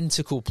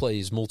identical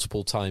plays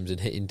multiple times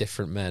and hitting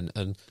different men,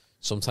 and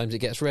sometimes it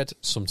gets red,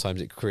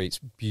 sometimes it creates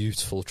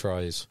beautiful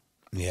tries.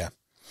 Yeah.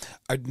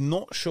 I'm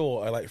not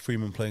sure I like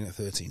Freeman playing at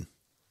 13.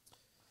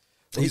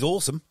 He's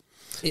awesome.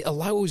 It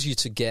allows you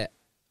to get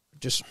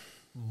just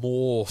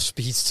more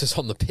speedsters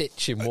on the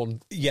pitch in one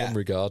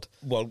regard.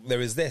 Well,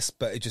 there is this,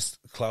 but it just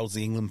clouds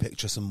the England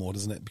picture some more,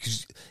 doesn't it?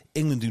 Because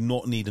England do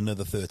not need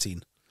another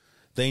 13.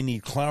 They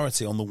need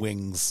clarity on the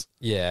wings.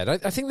 Yeah, and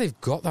I think they've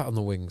got that on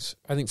the wings.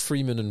 I think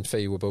Freeman and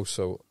Faye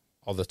Weboso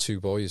are the two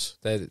boys.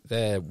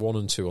 They're 1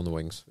 and 2 on the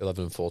wings,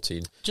 11 and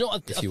 14. Do you know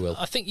what, if you will?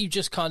 I think you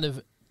just kind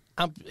of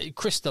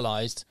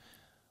crystallised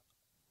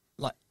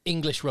like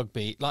English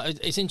rugby. Like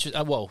it's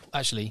interesting. Well,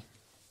 actually,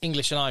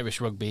 English and Irish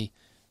rugby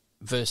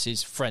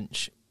versus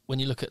French. When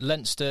you look at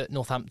Leinster,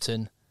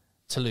 Northampton,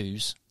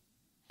 Toulouse,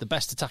 the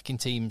best attacking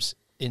teams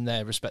in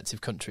their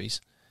respective countries,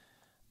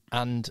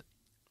 and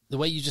the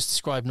way you just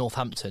described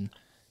Northampton,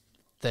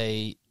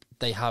 they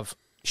have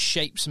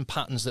shapes and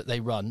patterns that they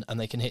run, and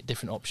they can hit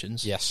different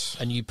options. Yes,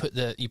 and you put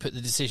the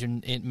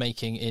decision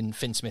making in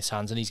Finn Smith's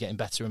hands, and he's getting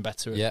better and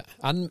better. Yeah,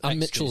 and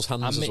Mitchell's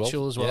hands and as well.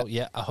 Mitchell as well.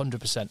 Yeah,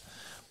 100%.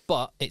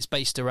 But it's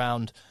based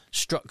around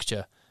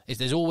structure.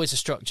 There's always a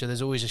structure.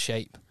 There's always a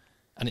shape,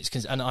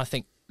 and I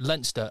think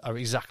Leinster are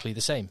exactly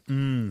the same.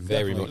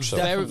 Very much so.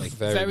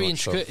 Very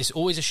intricate. So. It's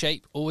always a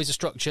shape, always a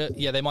structure.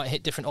 Yeah, they might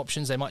hit different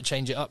options. They might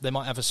change it up. They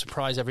might have a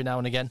surprise every now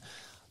and again.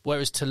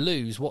 Whereas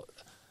Toulouse,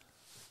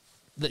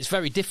 it's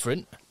very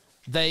different.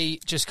 They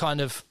just kind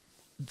of,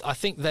 I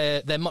think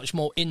they're much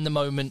more in the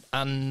moment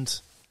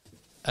and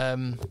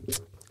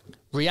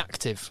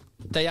reactive.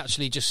 They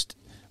actually just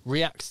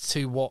react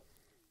to what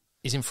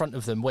is in front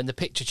of them. When the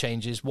picture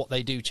changes, what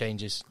they do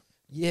changes.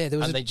 Yeah,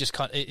 they just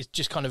it's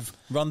just kind of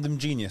random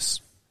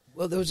genius.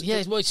 Well,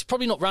 it's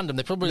probably not random.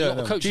 There's probably a lot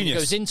of coaching that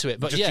goes into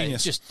it, but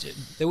genius. It's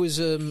just there was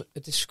a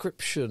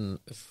description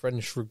of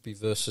French rugby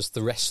versus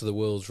the rest of the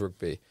world's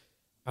rugby.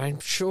 I'm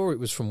sure it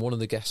was from one of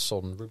the guests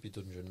on Rugby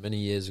Dungeon many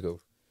years ago,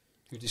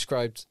 who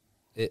described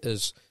it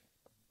as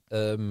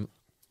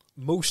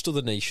most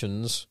other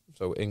nations,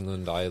 so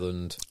England,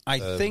 Ireland, I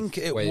think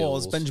it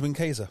Wales, was Benjamin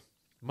Kaiser.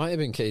 Might have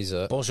been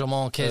Kaiser.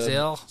 Benjamin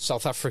Kaiser.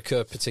 South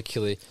Africa,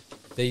 particularly,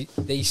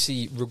 they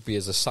see rugby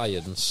as a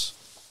science,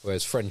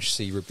 whereas French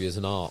see rugby as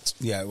an art.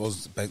 Yeah, it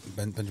was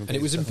Benjamin Kaiser. And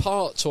it was in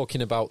part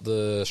talking about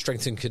the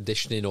strength and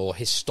conditioning or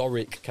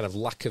historic kind of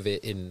lack of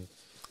it in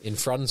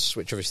France,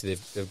 which obviously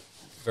they've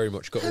very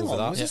much got over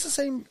that. Was this the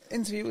same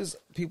interview as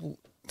people?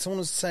 Someone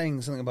was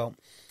saying something about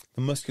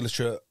the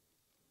musculature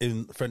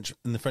in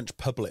the French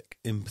public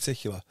in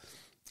particular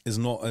is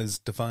not as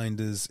defined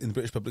as in the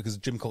British public, because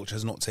gym culture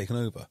has not taken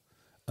over,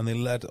 and they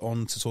led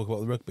on to talk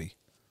about the rugby.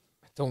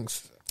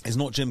 It's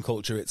not gym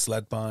culture; it's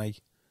led by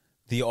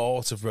the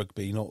art of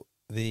rugby, not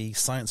the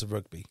science of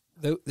rugby.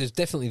 There's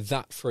definitely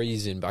that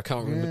phrasing, but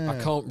I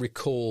can't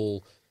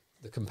recall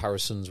the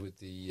comparisons with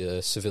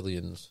the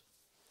civilians.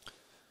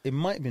 It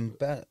might have been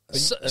better.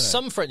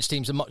 Some French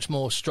teams are much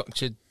more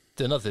structured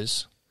than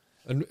others.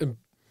 And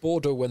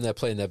Bordeaux, when they're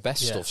playing their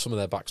best stuff, some of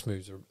their backs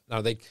moves are...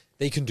 Now,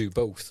 they can do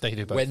both. They can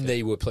do both. When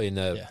they were playing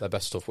their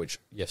best stuff, which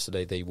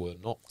yesterday they were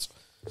not.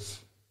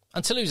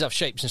 And Toulouse have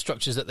shapes and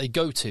structures that they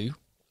go to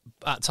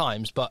at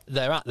times, but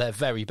they're at their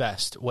very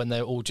best when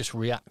they all just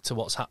react to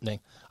what's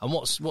happening. And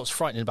what's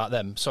frightening about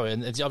them... Sorry,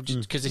 and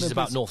because it's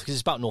about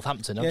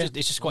Northampton.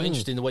 It's just quite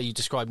interesting the way you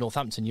describe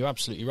Northampton. You're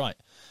absolutely right.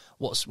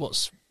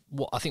 What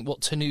I think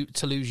what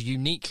Toulouse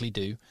uniquely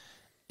do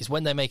is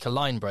when they make a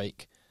line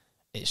break,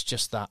 It's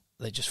just that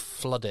they just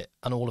flood it,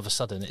 and all of a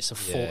sudden it's a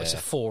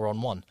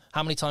 4-on-1.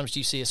 How many times do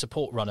you see a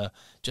support runner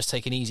just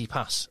take an easy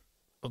pass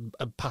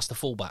past the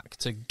fullback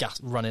to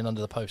run in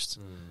under the post?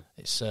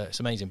 It's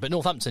amazing. But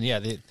Northampton,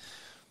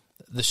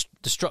 the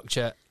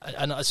structure,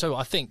 and so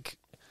I think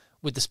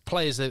with the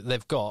players that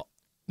they've got,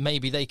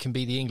 maybe they can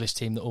be the English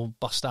team that will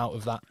bust out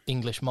of that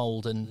English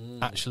mould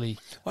and actually.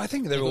 Well, I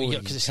think they're all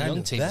because it's a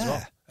young team as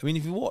well. I mean,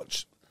 if you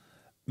watch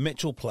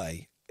Mitchell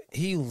play,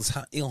 he'll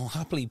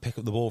happily pick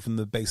up the ball from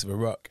the base of a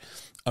ruck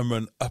and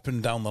run up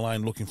and down the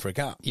line looking for a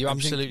gap. You're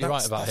absolutely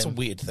right about that's him. That's a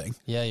weird thing.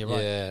 Yeah, you're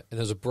right. Yeah, and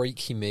there's a break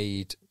he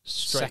made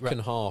second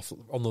half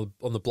on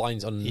the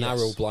blinds, on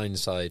narrow blind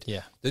side.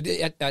 Yeah,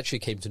 it actually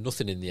came to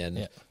nothing in the end.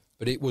 Yeah.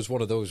 But it was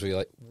one of those where you're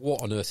like,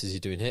 what on earth is he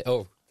doing here?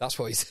 Oh, that's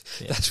what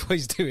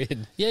he's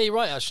doing. Yeah, you're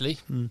right, actually.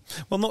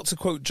 Well, not to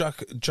quote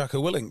Jacko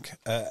Willink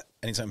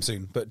anytime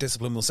soon, but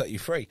discipline will set you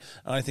free.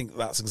 And I think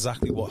that's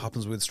exactly what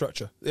happens with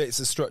structure. It's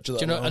a structure that...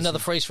 Do you know another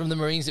phrase from the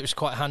Marines that was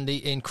quite handy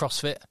in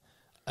CrossFit?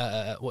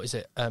 What is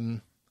it?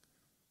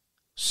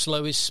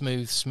 Slow is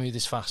smooth, smooth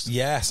is fast.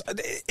 Yes.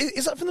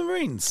 Is that from the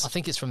Marines? I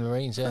think it's from the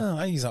Marines, yeah. Oh,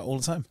 I use that all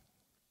the time.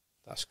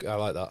 I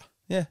like that.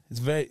 Yeah, it's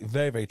very,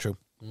 very, very true.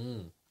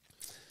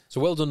 So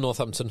well done,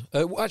 Northampton.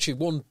 Actually,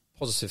 one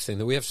positive thing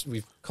that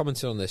we've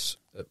commented on this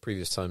at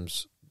previous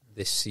times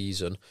this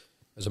season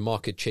as a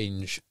marked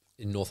change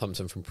in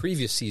Northampton from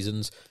previous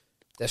seasons.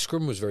 Their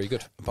scrum was very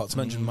good. About to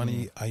mention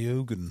Manny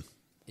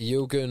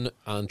Iogun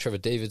and Trevor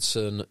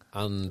Davidson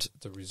and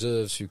the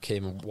reserves who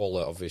came, and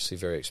Waller obviously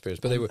very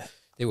experienced, but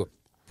they were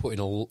putting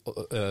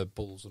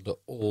Bulls under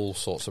all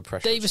sorts of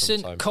pressure.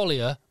 Davison,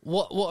 Collier,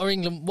 what were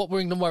England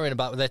worrying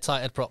about with their tight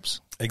head props?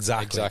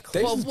 Exactly.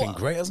 Davison's been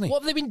great, hasn't he?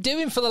 What have they been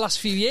doing for the last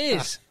few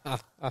years?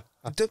 I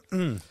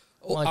blame.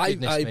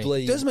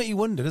 It does make you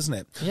wonder, doesn't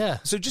it? Yeah.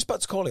 So just back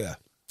to Collier.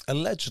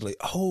 Allegedly,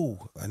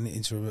 I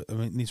need to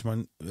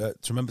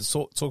remember to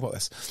talk about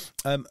this.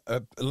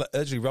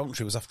 Allegedly,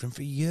 Rowntree was after him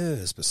for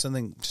years, but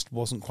something just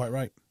wasn't quite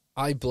right.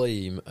 I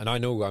blame, and I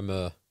know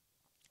I'm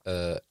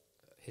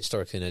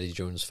historically an Eddie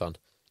Jones fan.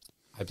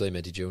 I blame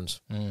Eddie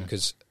Jones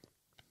because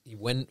he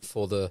went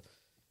for the.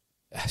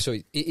 So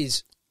it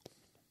is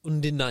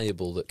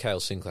undeniable that Kyle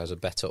Sinclair has a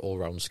better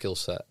all-round skill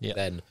set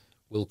than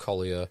Will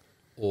Collier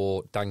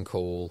or Dan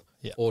Cole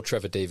or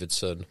Trevor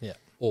Davidson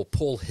or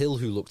Paul Hill,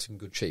 who looked in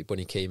good shape when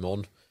he came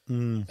on.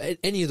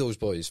 Any of those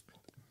boys,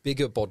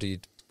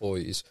 bigger-bodied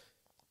boys.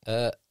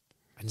 And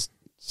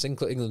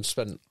Sinclair, England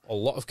spent a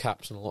lot of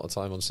caps and a lot of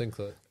time on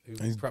Sinclair, who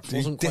perhaps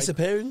wasn't quite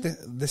disappearing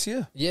this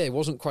year. Yeah, he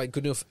wasn't quite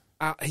good enough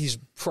at his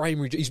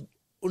primary. He's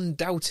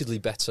undoubtedly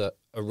better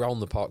around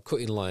the park,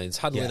 cutting lines,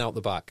 handling out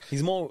the back.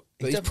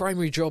 But his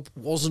primary job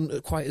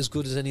wasn't quite as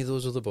good as any of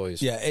those other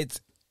boys. Yeah,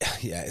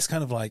 it's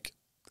kind of like,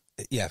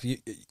 you're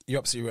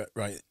absolutely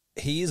right.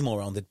 He is more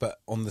rounded,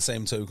 but on the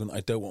same token, I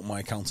don't want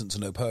my accountant to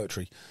know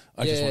poetry.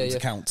 I just want him to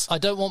count. I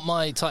don't want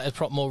my tight head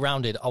prop more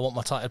rounded. I want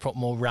my tight head prop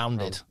more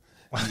rounded.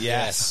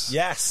 Yes,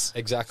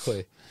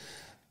 exactly.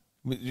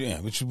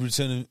 Which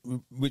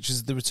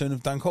is the return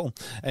of Dan Cole.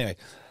 Anyway,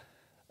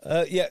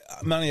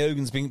 Manny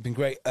Ogan's been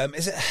great.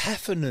 Is it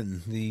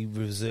Heffernan, the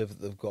reserve that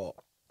they've got?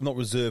 Not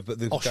reserve, but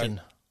the Oshan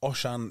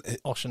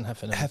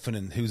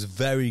Heffernan, who's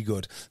very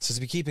good. So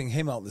to be keeping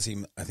him out of the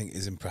team, I think,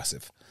 is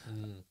impressive.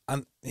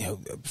 And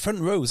front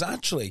rows,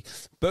 actually,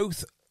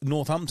 both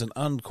Northampton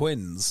and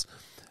QUINS.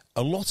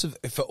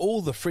 For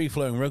all the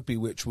free-flowing rugby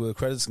which we're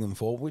crediting them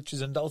for, which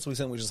is undoubtedly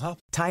something which has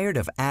happened. Tired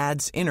of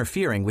ads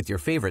interfering with your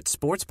favorite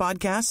sports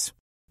podcasts?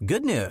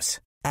 Good news.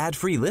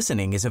 Ad-free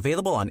listening is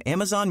available on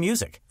Amazon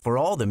Music for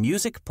all the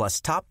music plus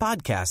top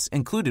podcasts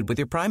included with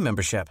your Prime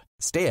membership.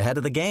 Stay ahead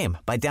of the game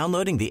by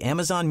downloading the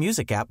Amazon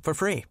Music app for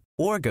free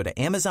or go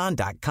to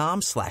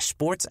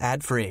amazon.com/sports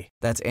ad free.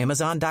 That's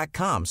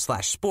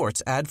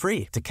amazon.com/sports ad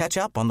free to catch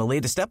up on the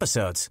latest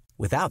episodes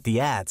without the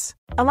ads.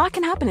 A lot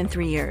can happen in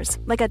 3 years,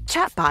 like a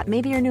chatbot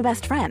may be your new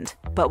best friend.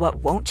 But what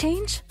won't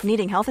change?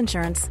 Needing health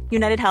insurance.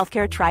 United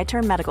Healthcare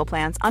Tri-Term Medical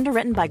Plans,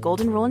 underwritten by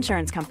Golden Rule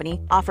Insurance Company,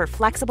 offer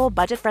flexible,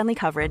 budget-friendly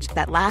coverage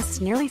that lasts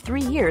nearly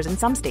 3 years in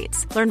some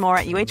states. Learn more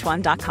at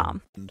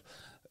uh1.com.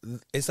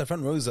 It's their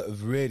front rows that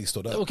have really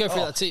stood up. We'll go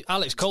through that too.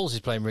 Alex Coles is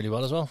playing really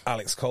well as well.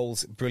 Alex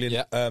Coles, brilliant.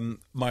 Yeah.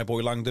 My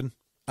boy Langdon,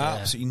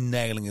 absolutely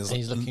nailing his.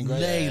 He's looking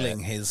great.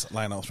 His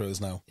line-out throws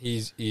now.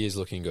 He is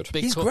looking good.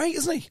 He's great,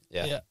 isn't he?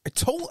 Yeah. I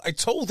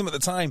told him at the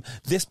time,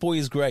 this boy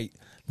is great.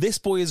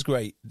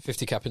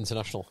 50 cap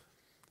international.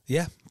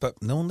 Yeah,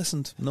 but no one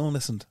listened.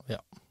 Yeah.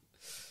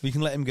 We can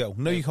let him go.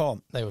 No, you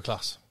can't. They were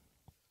class.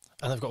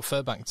 And they've got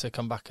Furbank to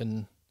come back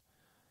and...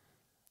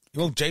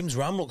 Well, James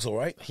Ram looks all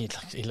right. He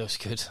looks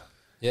good.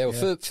 Yeah,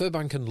 well,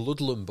 Furbank and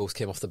Ludlam both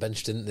came off the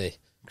bench, didn't they?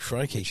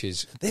 Crikey.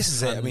 This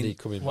is it. I mean,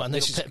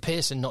 and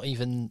Pearson not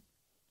even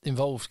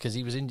involved because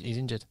he's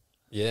injured.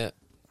 Yeah.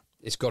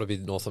 It's got to be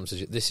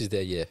Northampton's. This is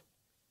their year.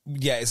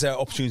 Yeah, it's their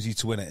opportunity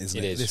to win it, isn't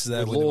it? It is. This is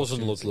their Laws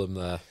and Ludlam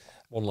there.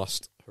 One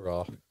last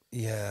hurrah.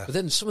 Yeah. But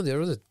then some of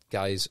the other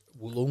guys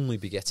will only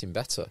be getting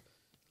better.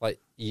 Like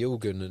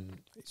Eogan and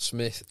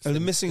Smith. And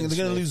they're going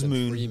to lose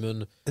Moon.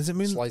 Freeman. Is it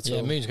Moon? Slighto.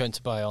 Yeah, Moon's going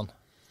to buy on.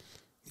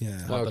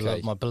 Yeah.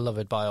 My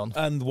beloved Bayonne.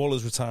 And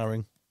Waller's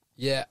retiring.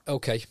 Yeah,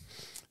 okay.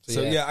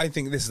 So, I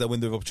think this is their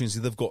window of opportunity.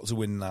 They've got to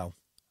win now.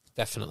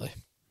 Definitely.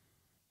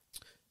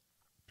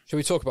 Shall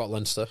we talk about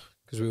Leinster?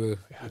 Because we were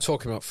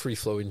talking about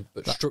free-flowing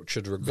but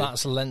structured rugby.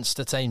 That's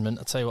Leinstertainment.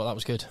 I'll tell you what, that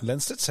was good.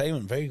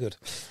 Leinstertainment, very good.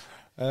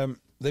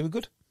 They were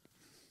good.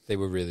 They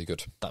were really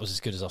good. That was as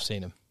good as I've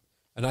seen them.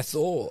 And I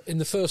thought in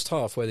the first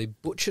half where they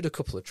butchered a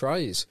couple of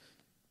tries,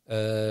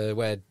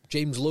 where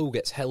James Lowe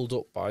gets held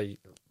up by,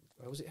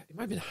 what was it? It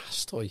might have been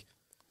Hastoy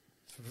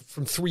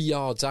from 3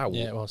 yards out.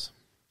 Yeah, it was.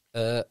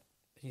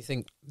 You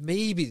think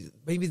maybe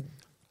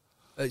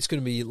it's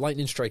going to be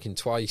lightning striking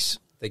twice.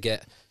 They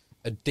get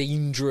a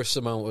dangerous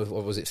amount of,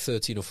 what was it,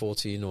 13 or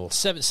 14 or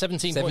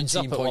 17 points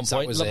up at one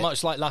point,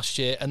 much like last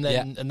year, and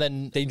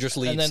then dangerous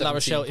lead. And then La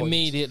Rochelle points.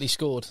 Immediately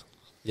scored.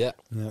 Yeah.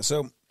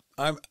 So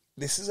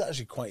this is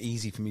actually quite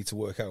easy for me to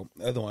work out.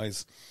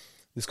 Otherwise,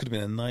 this could have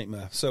been a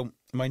nightmare. So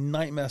my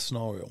nightmare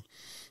scenario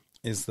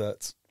is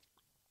that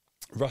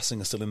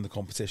Racing are still in the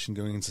competition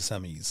going into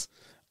semis,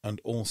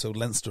 and also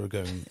Leinster are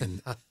going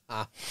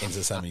into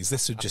semis.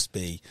 This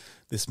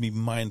would be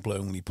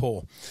mind-blowingly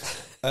poor.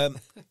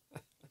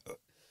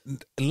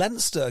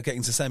 Leinster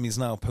getting to semis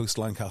now post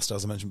Lancaster,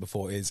 as I mentioned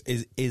before, is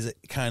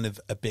kind of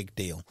a big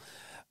deal.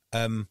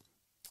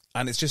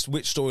 And it's just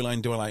which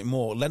storyline do I like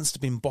more? Leinster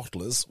being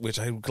bottlers,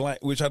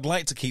 which I'd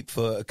like to keep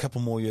for a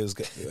couple more years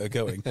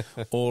going,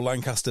 or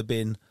Lancaster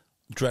being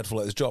dreadful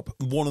at his job.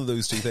 One of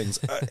those two things.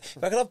 If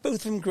I could have both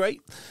of them,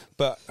 great.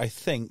 But I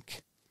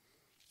think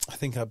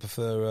I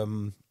prefer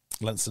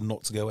Leinster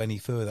not to go any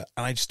further,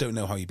 and I just don't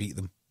know how you beat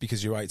them,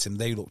 because you're right, Tim.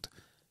 They looked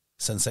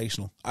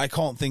sensational. I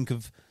can't think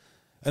of,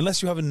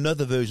 unless you have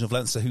another version of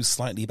Leinster who's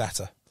slightly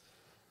better.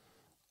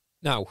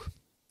 Now,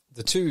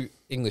 the two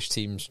English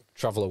teams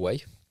travel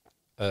away.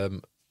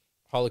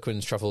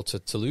 Harlequins travel to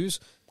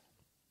Toulouse.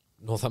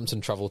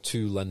 Northampton travel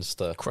to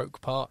Leinster. Croke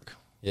Park.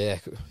 Yeah,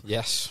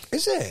 yes.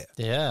 Is it?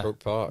 Yeah.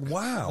 Croke Park.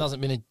 Wow. There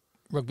hasn't been a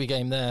rugby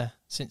game there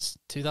since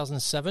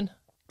 2007.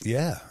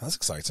 Yeah, that's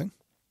exciting.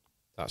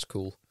 That's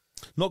cool.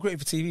 Not great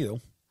for TV,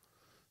 though.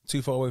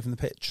 Too far away from the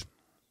pitch.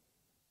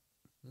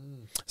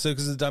 So,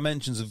 because of the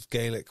dimensions of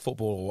Gaelic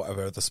football or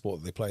whatever other sport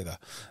that they play there.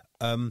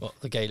 Well,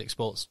 the Gaelic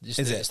sports. Is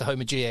it's the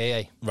home of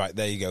GAA. Right,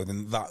 there you go.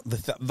 Then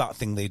that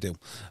thing they do.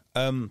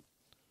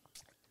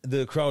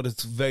 The crowd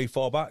is very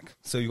far back,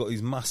 so you've got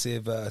these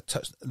massive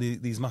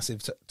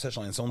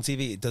touchlines. So on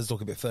TV, it does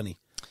look a bit funny.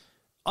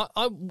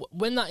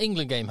 When that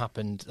England game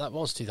happened, that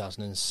was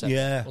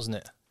 2007, wasn't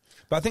it?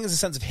 But I think there's a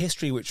sense of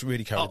history which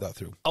really carried that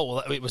through. Oh,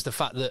 well, it was the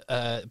fact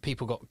that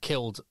people got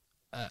killed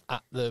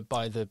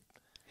by the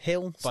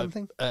Hill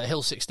something?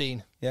 Hill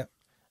 16. Yeah.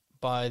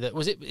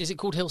 Is it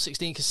called Hill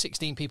 16 because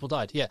 16 people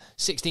died? Yeah,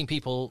 16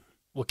 people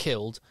were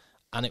killed,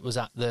 and it was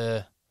at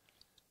the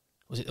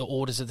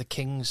Orders of the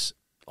King's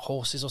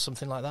Horses or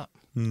something like that?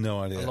 No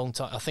idea. A long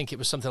time. I think it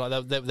was something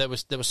like that.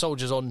 There were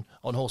soldiers on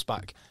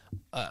horseback.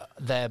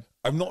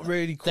 I'm not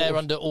really. They're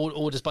under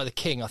orders by the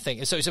king, I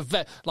think. So it's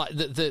a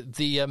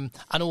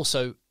and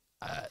also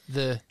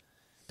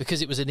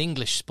because it was an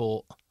English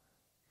sport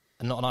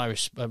and not an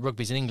Irish.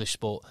 Rugby's an English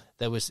sport.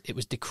 It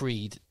was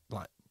decreed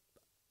like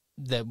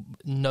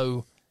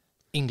no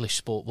English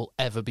sport will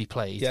ever be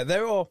played. Yeah,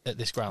 at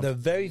this ground. There are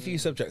very few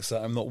subjects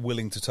that I'm not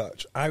willing to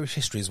touch. Irish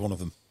history is one of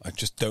them. I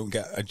just don't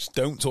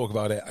talk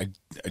about it. I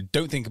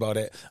don't think about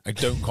it. I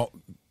don't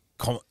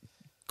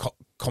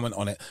comment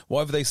on it.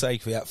 Whatever they say,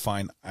 yeah,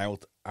 fine. I will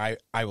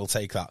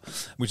take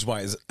that. Which is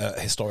why it's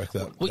historic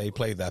that they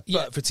played there.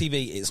 But for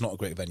TV, it's not a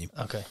great venue.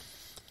 Okay.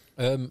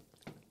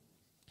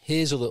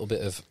 Here's a little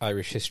bit of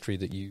Irish history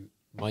that you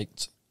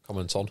might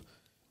comment on.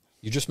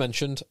 You just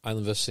mentioned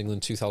Ireland versus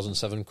England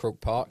 2007 Croke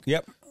Park.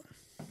 Yep.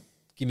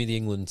 Give me the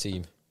England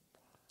team.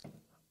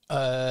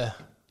 That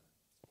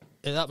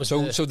was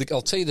I'll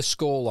tell you the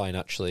scoreline.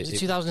 Actually, was it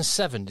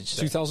 2007? Did you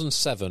say?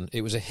 2007.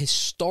 It was a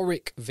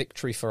historic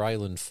victory for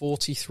Ireland,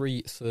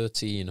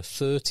 43-13, a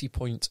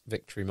 30-point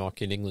victory,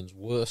 marking England's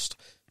worst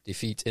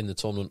defeat in the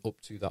tournament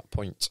up to that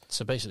point.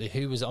 So basically,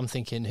 I'm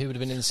thinking who would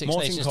have been in the Six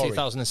Martin Nations Corrie.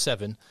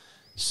 2007?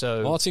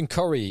 So Martin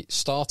Corrie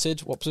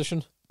started what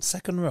position?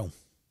 Second row.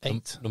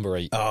 8. Number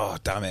 8. Oh,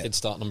 damn it. Did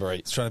start number 8.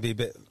 It's trying to be a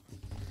bit.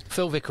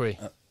 Phil Vickery.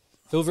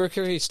 Phil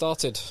Vickery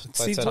started.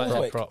 Steve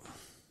Borthwick. Prop.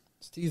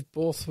 Steve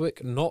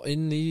Borthwick, not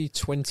in the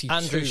 22.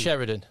 Andrew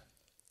Sheridan.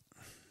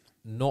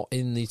 Not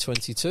in the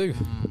 22.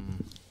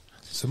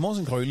 So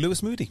Martin Corrie,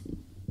 Lewis Moody.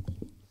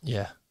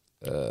 Yeah.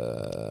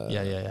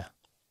 Yeah.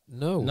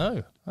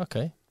 No.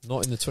 Okay.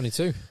 Not in the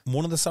 22.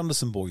 One of the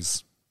Sanderson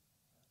boys.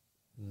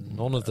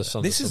 None of the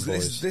Sanderson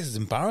boys. This is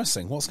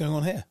embarrassing. What's going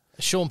on here?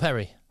 Sean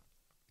Perry.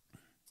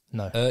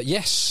 No.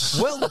 Yes.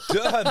 Well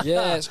done.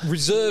 Yes.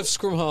 Reserve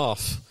scrum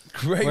half.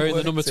 Great. Wearing the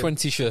work, number Tim.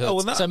 20 shirt. Oh,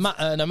 and So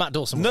Matt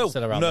Dawson wasn't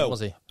still around, was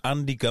he?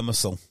 Andy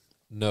Gummersall.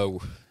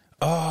 No.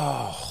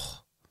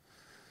 Oh.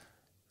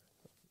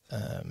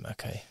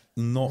 Okay.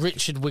 Not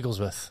Richard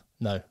Wigglesworth.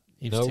 No.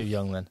 He was too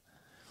young then.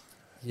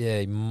 Yeah,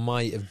 he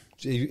might have.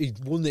 He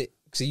won it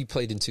because he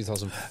played in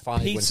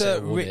 2005. Peter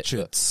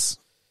Richards.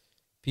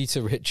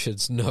 Peter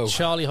Richards, no.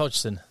 Charlie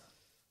Hodgson.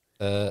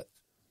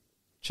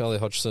 Charlie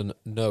Hodgson,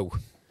 no.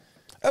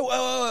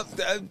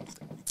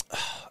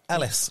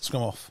 Ellis,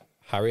 scrum off.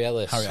 Harry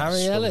Ellis.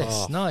 Harry Ellis.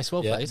 Oh, Nice,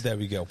 well yeah. played. There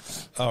we go.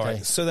 All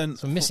right. So then,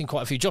 So we're missing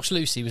quite a few. Josh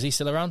Lucy, was he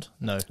still around?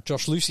 No.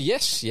 Josh Lucy,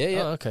 yes.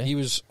 Yeah. Oh, okay. He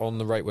was on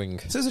the right wing.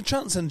 so there's a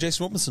chance then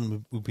Jason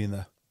Robinson would be in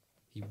there.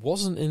 He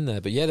wasn't in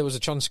there, but yeah, there was a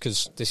chance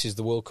because this is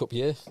the World Cup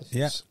year. This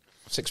Yeah. is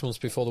 6 months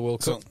before the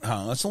World Cup. So hang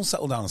on, let's all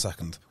settle down a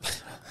second.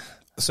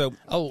 So,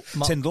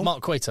 Tyndall.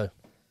 Mark Cueto.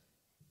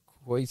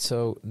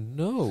 Cueto,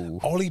 no.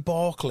 Ollie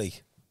Barkley.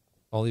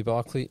 Ollie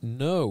Barkley,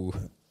 no.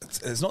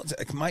 It's not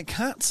Mike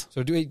Catt.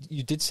 So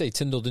you did say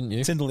Tyndall, didn't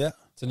you? Tyndall, yeah.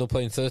 Tyndall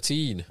playing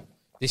 13.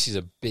 This is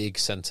a big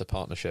centre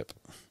partnership.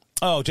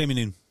 Oh, Jamie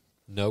Noon.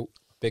 No,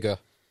 bigger.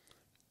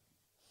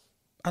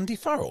 Andy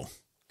Farrell.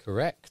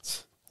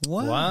 Correct.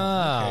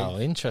 Wow,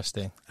 Okay.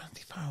 interesting.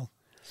 Andy Farrell.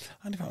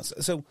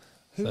 So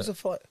who's a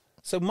fly?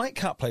 So Mike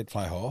Catt played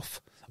fly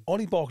half.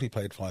 Ollie Barkley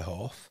played fly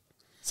half.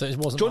 So it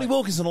wasn't Johnny Mike.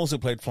 Wilkinson also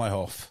played fly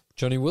half.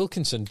 Johnny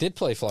Wilkinson did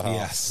play fly half.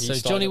 Yes. He So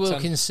started Johnny at 10.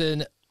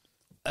 Wilkinson,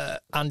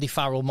 Andy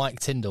Farrell, Mike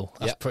Tyndall.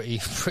 That's Yep.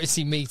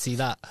 pretty meaty,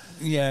 that.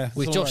 Yeah.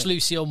 With it's all Josh right.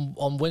 Lucy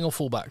on wing or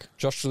fullback?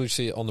 Josh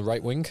Lucy on the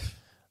right wing.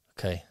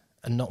 Okay.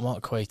 And not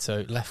Mark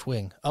Cueto, left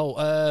wing.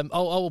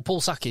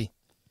 Paul Saki.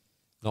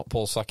 Not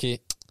Paul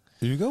Saki.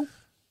 Hugo.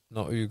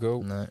 Not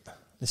Hugo. No.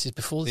 This is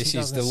before the This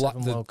is the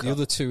 2007 World Cup.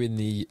 other two in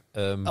the...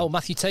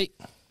 Matthew Tate.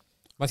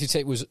 Matthew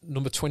Tate was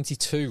number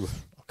 22.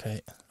 Okay.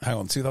 Hang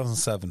on,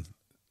 2007.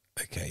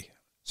 Okay.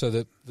 So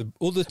the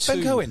other two...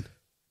 Ben Cohen.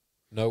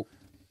 No.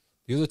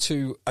 The other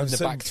two in the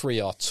so- back three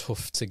are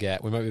tough to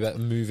get. We might be better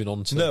moving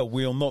on to... No,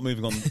 we are not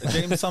moving on.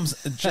 James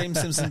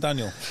Simpson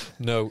Daniel.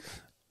 No.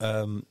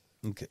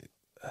 Okay.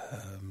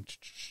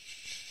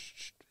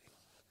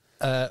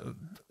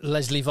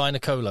 Leslie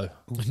Vinacolo.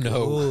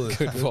 No.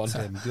 Good one.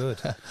 Tim, good.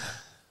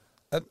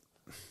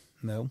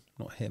 No,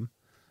 not him.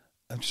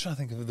 I'm just trying to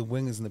think of the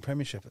wingers in the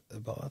Premiership at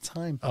about that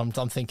time. I'm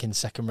thinking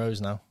second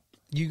rows now.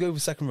 You go for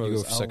second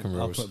rows. go for second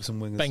I'll rows. put up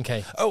some wingers. Ben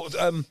Kay. Oh,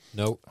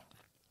 No.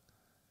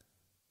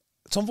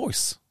 Tom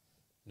Voice.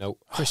 No.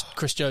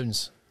 Chris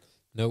Jones.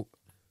 No.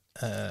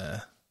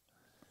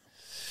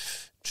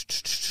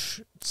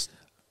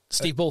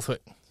 Steve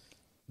Borthwick.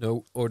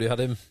 No. Already had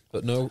him,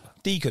 but no.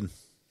 Deacon.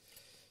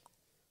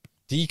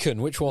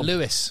 Deacon, which one?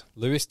 Lewis.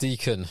 Lewis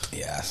Deacon.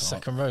 Yes.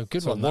 Second row.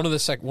 Good So one. one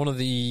of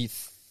the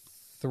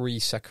three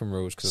second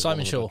rows. 'Cause Simon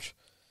there's one on Shaw. the bench.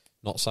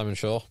 Not Simon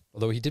Shaw,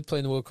 although he did play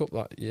in the World Cup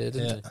that year,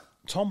 didn't he?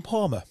 Tom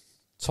Palmer.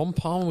 Tom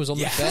Palmer was on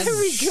the bench.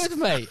 Very good,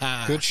 mate.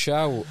 Good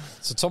shout.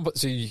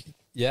 So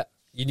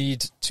you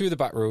need two of the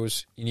back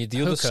rows. You need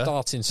the other Hooker.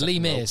 starting second Lee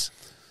row. Mears.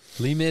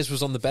 Lee Mears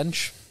was on the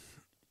bench.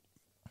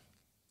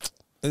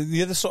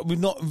 The other start.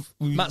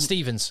 Matt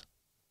Stevens.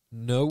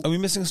 No. Are we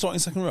missing a starting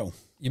second row?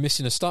 You're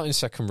missing a starting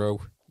second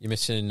row. You're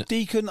missing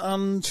Deacon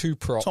and two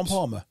props. Tom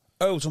Palmer.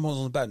 Oh, Tom Palmer's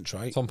on the bench,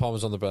 right? Tom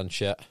Palmer's on the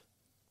bench, yeah.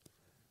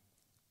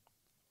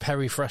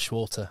 Perry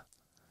Freshwater.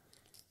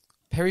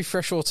 Perry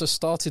Freshwater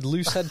started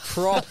loosehead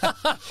prop.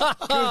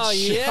 Oh,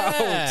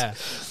 yeah.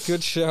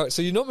 Good shout.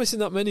 So you're not missing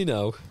that many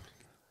now.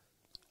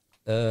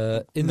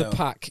 In the No.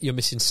 pack, you're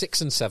missing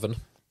 6 and 7.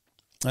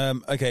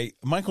 Okay,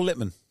 Michael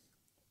Littman.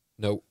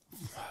 No.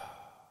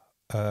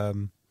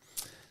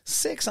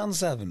 6 and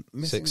 7.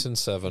 Missing. 6 and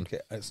 7. Okay,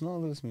 it's not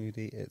Lewis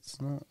Moody. It's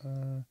not.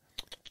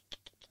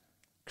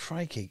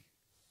 Crikey.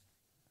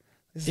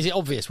 Is it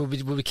obvious? Will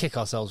we kick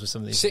ourselves with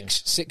some of these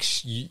names?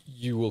 6.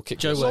 You will kick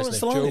Joe yourself.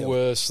 Worsley. Joe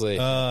Worsley.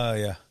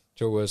 Yeah.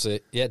 Joe Worsley.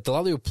 Yeah,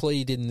 Delalio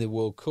played in the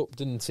World Cup,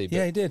 didn't he? But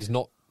Yeah, he did. He's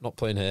not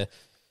playing here.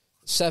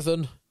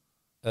 7.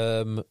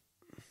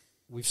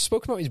 We've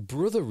spoken about his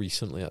brother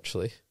recently,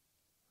 actually.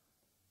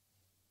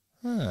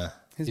 Huh.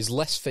 His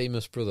less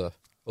famous brother.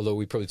 Although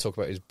we probably talk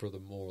about his brother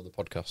more on the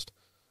podcast.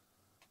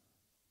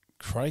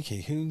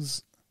 Crikey,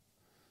 who's?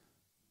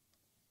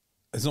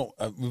 It's not.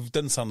 We've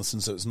done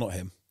Sanderson, so it's not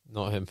him.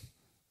 Not him.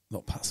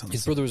 Not Pat Sanderson.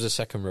 His brother was a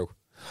second row.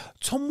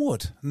 Tom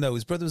Wood. No,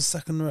 his brother was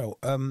second row.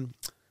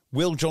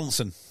 Will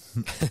Johnson.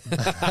 His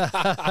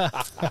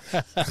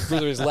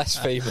brother is less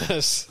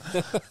famous.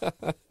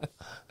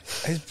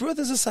 His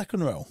brother's a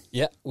second row.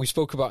 Yeah, we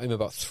spoke about him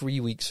about 3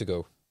 weeks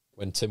ago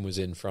when Tim was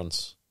in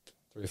France.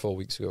 3 or 4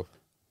 weeks ago.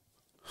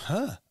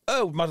 Huh.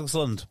 Oh, Magnus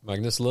Lund.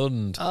 Magnus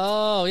Lund.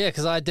 Oh, yeah,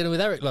 because I had dinner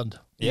with Eric Lund.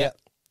 Yeah.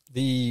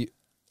 The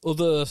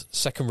other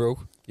second row,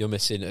 you're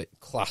missing a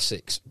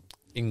classics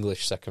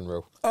English second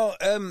row. Oh,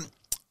 hang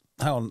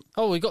on.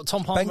 Oh, we got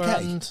Tom Palmer Ben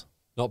Kay? and...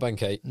 Not Ben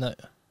Kate. No.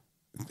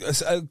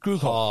 Grucock.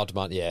 Hard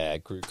man. Yeah,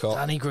 Grucock.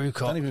 Danny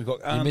Grucock. Danny Grucock.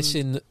 You're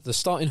missing the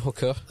starting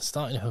hooker.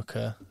 Starting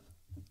hooker.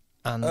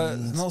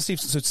 And Not Steve.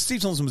 So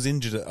Steve Thompson was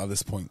injured at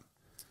this point,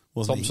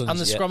 wasn't Thompson. and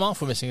the yeah. scrum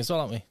half we're missing as well,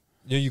 aren't we?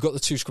 No, you've got the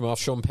two scrum half,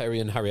 Sean Perry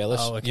and Harry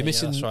Ellis. Oh, okay, You're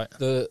missing yeah, that's right.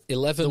 the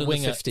 11 The and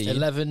winger, the 15.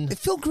 11. he?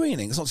 Phil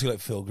Greening. It's not too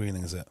late for Phil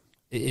Greening, is it?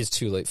 It is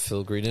too late for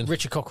Phil Greening.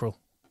 Richard Cockrell.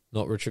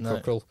 Not Richard No.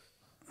 Cockrell.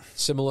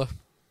 Similar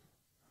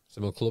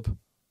club.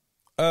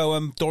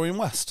 Oh, Dorian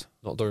West.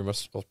 Not Dorian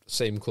West. Well,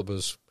 same club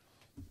as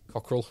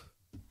Cockrell.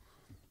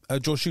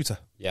 George Shooter.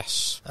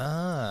 Yes.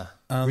 Ah.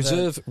 And,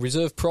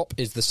 Reserve prop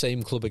is the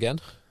same club again.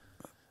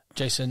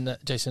 Jason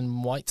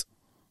White.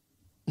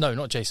 No,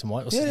 not Jason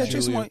White. What's his Yeah, name?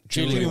 Jason White.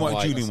 Julian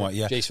White,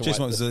 yeah. Jason White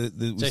White was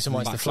the Jason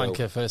White's the back row.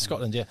 flanker for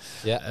Scotland, yeah.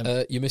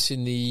 Yeah, you're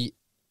missing the...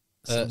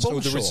 so the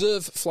Bolshaw.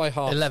 reserve fly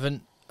half...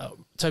 11,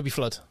 Toby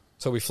Flood.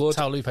 Toby Flood.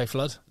 Taulupe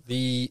Flood.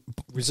 The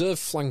reserve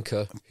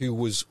flanker, who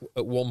was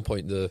at one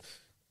point the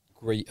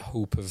great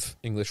hope of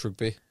English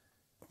rugby.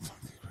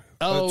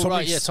 Oh, Tom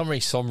right, Rees. yeah, Tom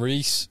Rees. Tom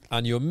Rees.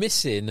 And you're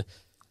missing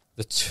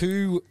the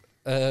two...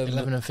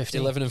 11 and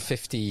 15. 11 and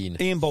 15.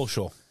 Ian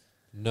Bolshaw.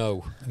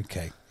 No.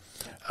 Okay.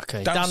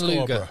 Okay, Dan Dan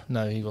Luger. Scarborough.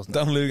 No, he wasn't.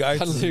 Dan Luger.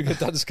 Dan Luger,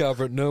 Dan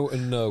Scarborough, no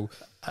and no.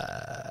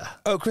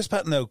 Oh, Chris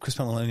Patton. No, Chris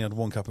Patton only had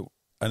one cap,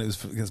 and it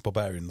was against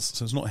Barbarians,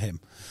 so it's not him.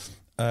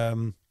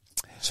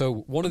 So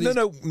one of these...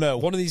 No.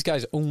 One of these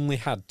guys only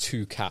had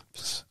 2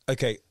 caps.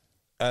 Okay.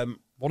 One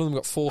of them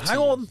got 14. Hang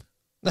on.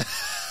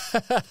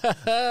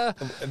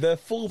 The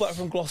fullback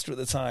from Gloucester at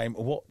the time.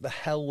 What the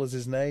hell was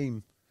his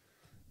name?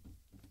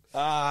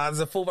 There's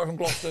a fullback from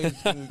Gloucester.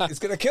 It's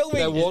going to kill me.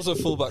 There was a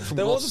fullback from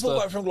There Gloucester. was a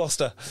fullback from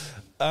Gloucester,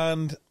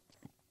 and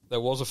There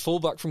was a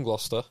fullback from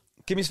Gloucester.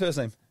 give me his first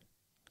name.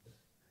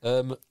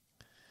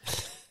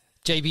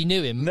 JB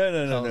knew him.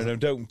 No.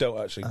 Don't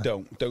actually.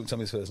 Don't tell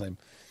me his first name.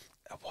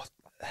 What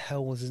the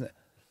hell was his name?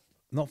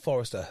 Not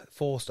Forrester.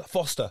 Foster.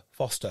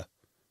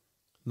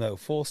 No,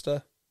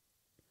 Forster.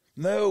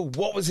 No,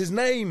 what was his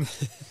name?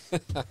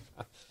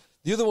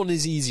 The other one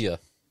is easier.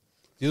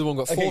 The other one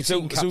got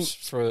 14 caps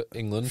for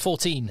England.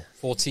 14.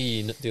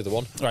 14, the other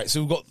one. Right,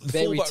 so we've got the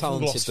Very fullback from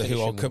talented Gloucester who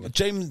I'll finishing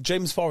come. winger.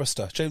 James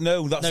Forrester.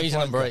 No, that's No, the he's flanker.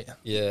 number 8.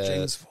 Yeah.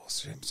 James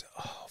Forrester.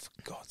 Oh, for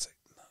God's sake.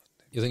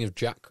 You're thinking of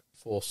Jack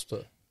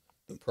Forster,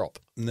 the prop.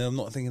 No, I'm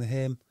not thinking of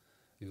him.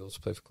 He also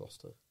played for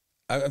Gloucester.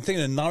 I'm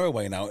thinking of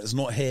Narroway now. It's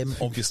not him,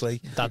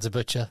 obviously. Dad's a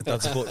butcher.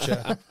 That's a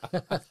butcher.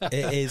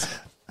 It is.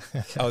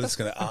 Oh, it's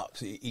going to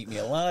absolutely eat me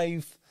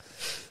alive.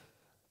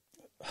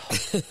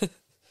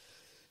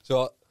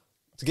 So,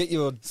 to get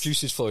your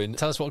juices flowing,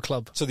 Tell us what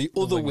club. so the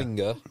other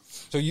winger,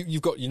 so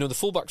you've got, the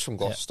fullbacks from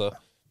Gloucester,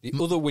 the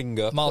other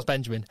winger Miles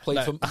Benjamin. played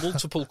No. for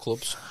multiple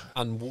clubs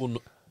and won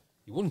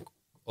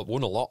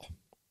a lot.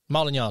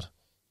 Marlon Yard.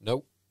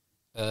 No.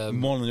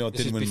 Moreland Yard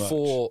This didn't is win much.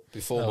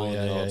 before Oh, Moreland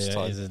yeah, Yard's yeah,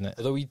 time. it is, isn't it?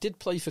 Although he did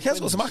play for He has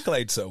got Quins. some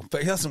accolades, though,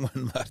 but he hasn't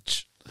won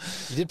much.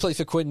 He did play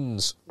for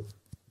Quins.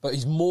 But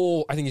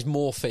I think he's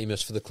more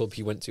famous for the club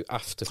he went to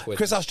after Quins.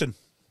 Chris Ashton.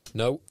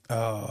 No.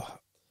 Oh.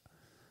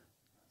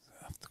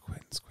 After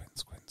Quins.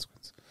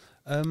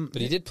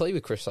 But he did play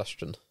with Chris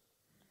Ashton.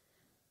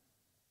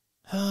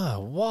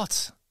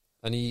 What?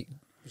 And he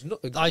was not...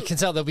 I can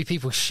tell there'll be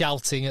people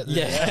shouting at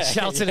the, at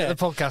the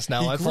podcast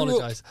now. He I grew up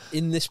apologise.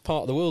 in this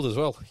part of the world as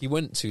well. He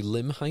went to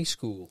Lim High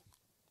School.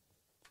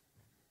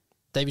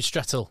 David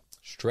Strettle.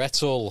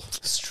 Strat.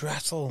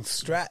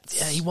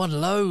 Yeah, he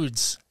won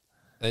loads.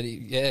 And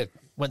he,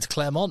 Went to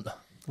Claremont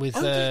with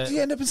Did he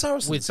end up in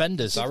Saracens? with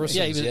Benders. Saracens.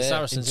 Yeah, he was at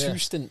Saracens. In Yeah. 2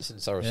 stints in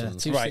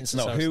Saracens. Yeah, 2 Right, stints at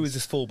no, Saracens. who is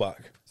this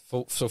fullback?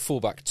 So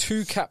fullback,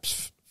 2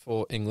 caps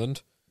for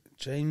England.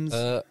 James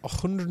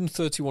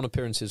 131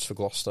 appearances for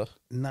Gloucester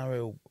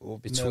Narrow.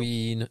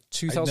 between I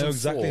 2004 know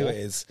exactly who it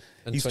is.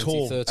 and He's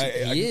tall.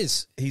 2013. He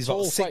is. He's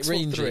tall, about quite 6'3".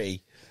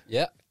 rangy.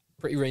 Yeah,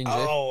 pretty rangy.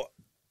 Oh,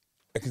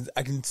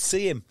 I can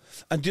see him.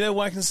 And do you know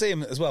why I can see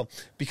him as well?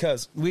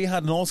 Because we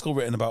had an article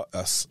written about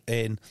us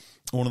in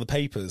one of the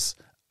papers,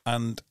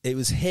 and it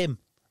was him.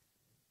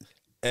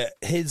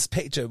 His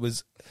picture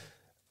was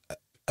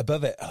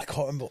above it, and I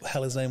can't remember what the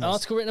hell his name An was.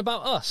 article written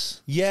about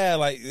us. Yeah,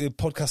 like a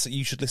podcast that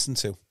you should listen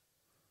to.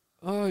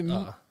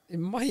 Oh, it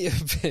might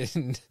have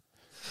been.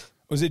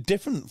 Was it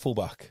different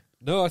fullback?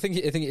 No, I think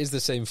it is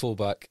the same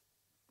fullback.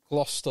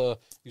 Gloucester.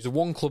 He was a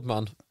one-club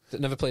man that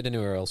never played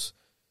anywhere else.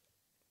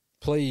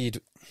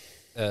 Played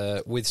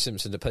with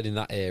Simpson. That played in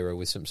that era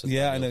with Simpson.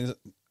 Yeah, I know.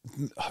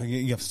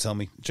 You have to tell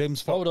me,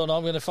 James. Hold on,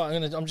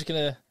 I'm just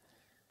gonna.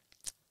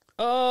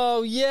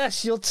 Oh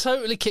yes, you'll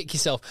totally kick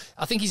yourself.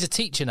 I think he's a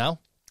teacher now.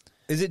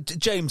 Is it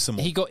James?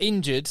 Someone? He got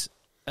injured.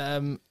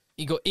 And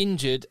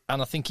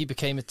I think he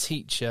became a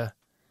teacher.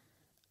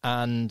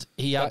 And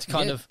he had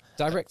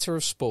director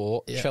of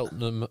sport, Yeah.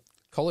 Cheltenham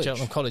College.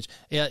 Cheltenham College.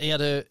 He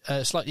had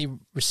a slightly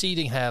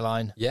receding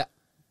hairline. Yeah,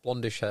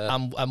 blondish hair.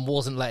 And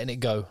wasn't letting it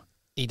go.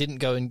 He didn't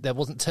go in. There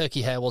wasn't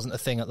turkey hair. Wasn't a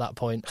thing at that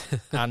point,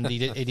 and he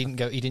didn't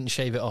go. He didn't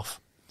shave it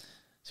off.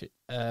 So,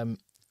 I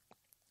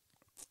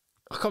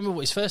can't remember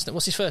what his first name.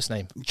 What's his first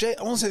name? I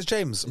want to say it's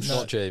James. It's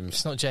not James.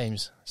 It's not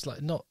James. It's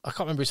like not. I can't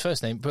remember his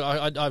first name, but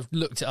I've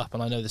looked it up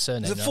and I know the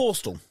surname. Is it now.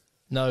 Forstall?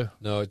 No.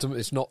 No,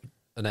 it's not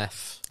an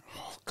F.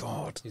 Oh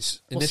God!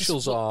 His What's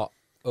initials his- are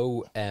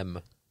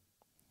OM.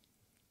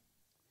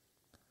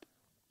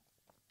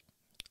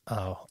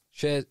 Oh,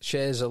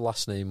 Shares a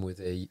last name with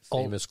a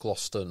famous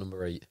Gloucester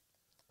number 8.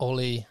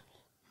 Ollie.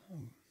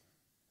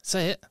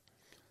 Say it.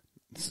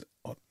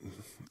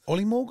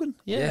 Ollie Morgan?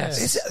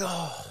 Yes. Is it?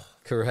 Oh.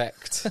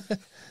 Correct.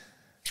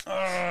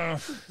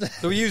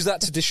 So we use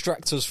that to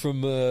distract us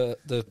from the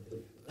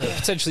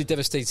potentially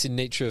devastating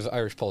nature of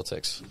Irish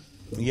politics.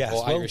 Yes,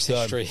 Or well Irish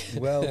done. history.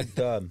 Well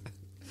done.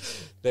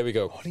 There we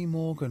go. Ollie Um,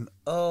 Morgan.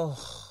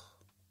 Oh,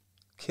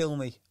 kill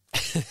me.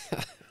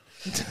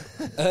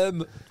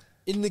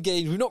 in the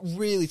game, we've not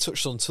really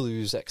touched on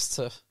Toulouse,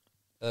 Exeter.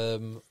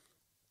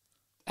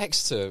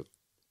 Exeter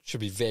should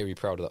be very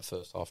proud of that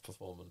first half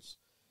performance.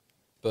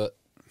 But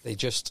they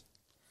just,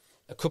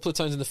 a couple of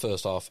times in the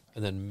first half,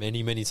 and then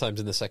many, many times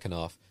in the second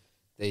half,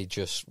 they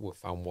just were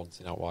found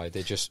wanting out wide.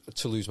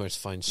 Toulouse managed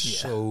to find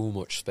so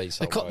much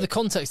space out wide. The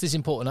context is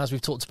important, as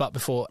we've talked about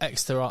before.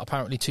 Exeter are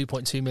apparently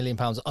 £2.2 million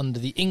under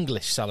the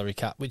English salary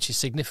cap, which is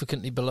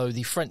significantly below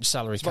the French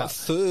salary cap. About a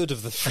third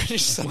of the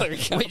French salary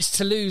cap. Which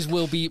Toulouse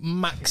will be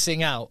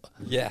maxing out.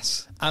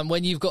 Yes. And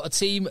when you've got a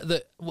team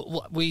that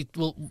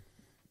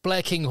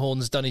Blair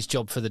Kinghorn's done his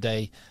job for the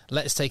day,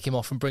 let's take him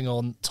off and bring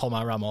on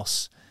Thomas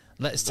Ramos.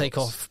 Let's take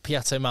off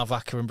Piato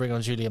Malvaca and bring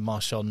on Julien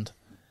Marchand.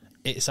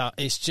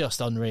 It's just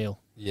unreal.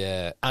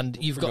 Yeah,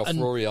 and you've bring got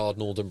off Rory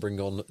Arnold and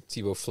bring on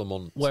Thibaut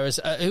Flamont. Whereas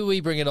who are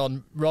we bringing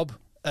on, Rob?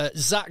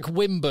 Zach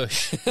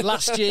Wimbush,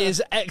 last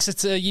year's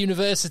Exeter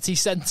University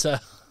centre.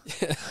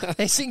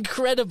 It's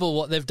incredible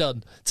what they've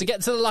done. To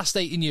get to the last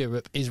 8 in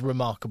Europe is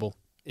remarkable.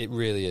 It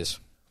really is.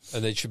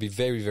 And they should be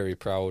very, very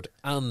proud.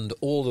 And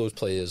all those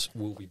players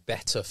will be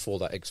better for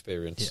that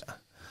experience. Yeah.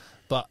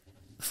 But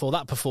for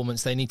that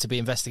performance, they need to be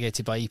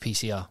investigated by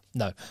EPCR.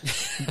 No,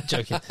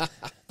 joking.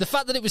 The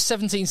fact that it was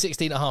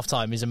 17-16 at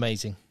half-time is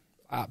amazing.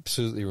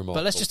 Absolutely remarkable.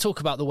 But let's just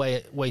talk about the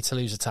way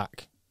Toulouse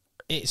attack.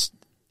 It's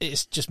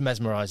just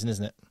mesmerising,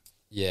 isn't it?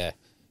 Yeah.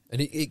 And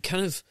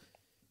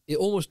it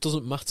almost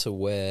doesn't matter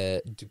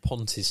where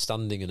Dupont is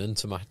standing and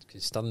Intermac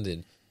is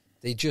standing.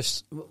 They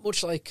just,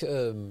 much like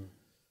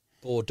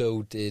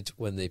Bordeaux did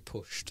when they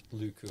pushed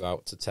Luku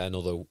out to 10,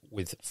 although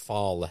with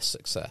far less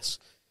success,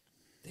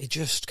 they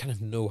just kind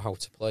of know how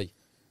to play.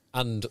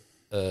 And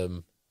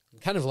kind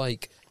of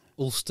like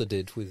Ulster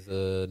did with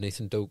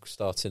Nathan Doak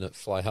starting at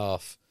fly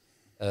half.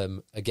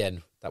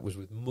 Again, that was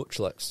with much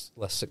less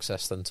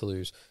success than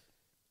Toulouse.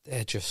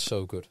 They're just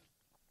so good.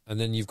 And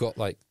then you've got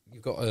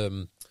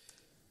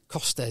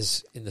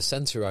Costes in the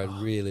centre. I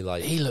really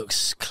like. He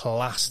looks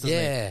class, doesn't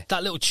he?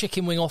 That little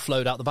chicken wing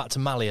offload out the back to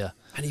Malia,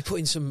 and he put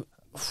in some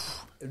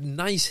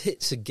nice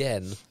hits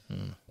again.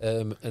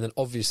 And then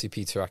obviously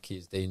Peter Aki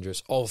is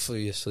dangerous.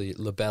 Obviously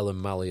Lebel and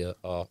Malia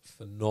are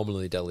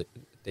phenomenally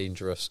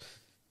dangerous.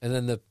 And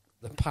then the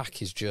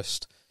pack is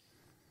just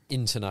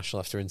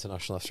international after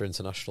international after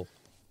international.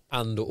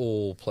 And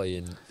all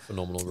playing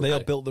phenomenal rugby. They are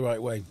built the right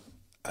way.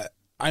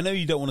 I know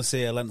you don't want to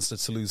see a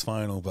Leinster-Toulouse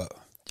final, but...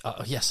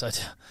 yes, I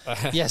do.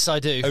 Yes, I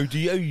do. Oh,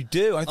 you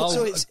do? I thought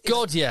so.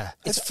 God, yeah.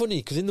 It's funny,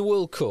 because in the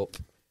World Cup,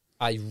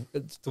 the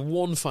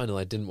one final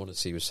I didn't want to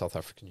see was South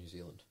Africa-New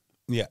Zealand.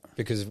 Yeah.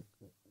 Because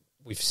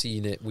we've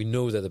seen it. We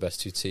know they're the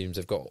best two teams.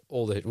 They've got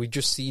all the... We've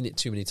just seen it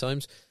too many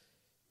times.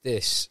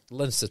 This,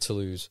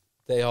 Leinster-Toulouse,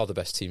 they are the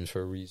best teams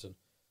for a reason.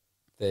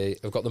 They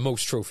have got the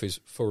most trophies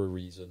for a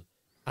reason.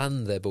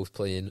 And they're both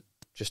playing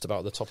just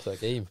about the top of their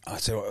game. I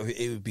tell you what,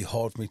 it would be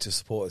hard for me to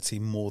support a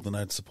team more than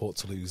I'd support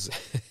Toulouse.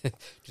 Do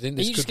you think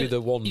this could be the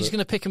one? You're just going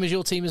to pick them as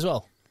your team as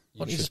well?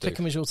 Why don't you just pick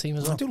them as your team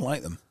as well? I don't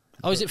like them.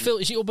 Oh, is it Phil?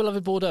 Is it your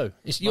beloved Bordeaux?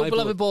 It's your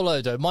beloved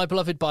Bordeaux, my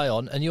beloved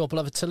Bayonne, and your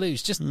beloved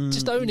Toulouse. Just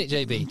own it,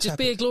 JB. Just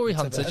be a glory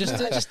hunter.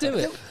 Just do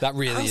it. That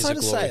really is a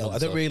glory hunter. I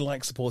don't really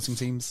like supporting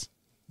teams.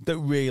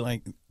 Don't really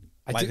like.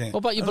 What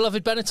about your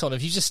beloved Benetton?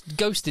 Have you just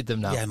ghosted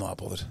them now? Yeah, I'm not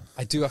bothered.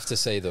 I do have to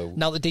say though,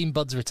 now that Dean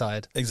Budd's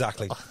retired,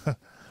 exactly.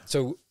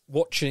 So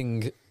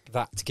watching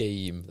that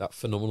game, that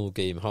phenomenal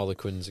game,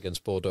 Harlequins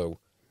against Bordeaux,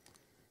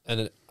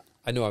 and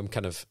I know I'm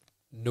kind of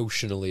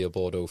notionally a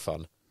Bordeaux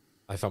fan.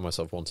 I found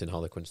myself wanting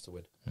Harlequins to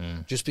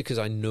win, just because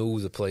I know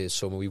the players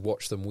so much. We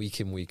watch them week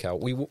in, week out.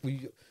 We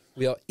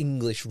are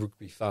English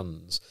rugby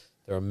fans.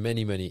 There are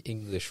many, many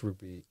English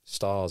rugby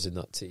stars in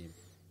that team.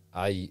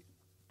 I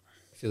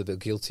feel a bit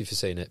guilty for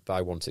saying it, but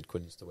I wanted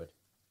QUINS to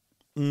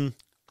win.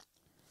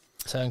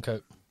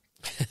 Turncoat.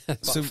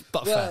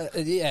 but fair.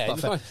 Yeah. But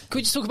fair. Could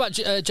we just talk about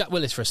Jack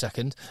Willis for a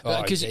second?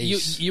 Because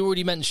you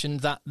already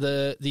mentioned that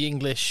the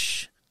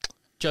English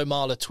Joe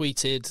Marler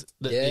tweeted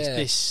that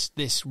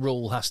this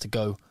rule has to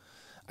go.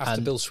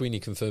 After Bill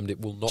Sweeney confirmed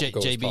it will not go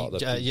as part of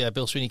the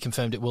Bill Sweeney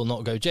confirmed it will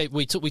not go.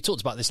 We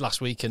talked about this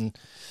last week and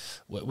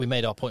we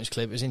made our points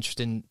clear. It was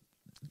interesting,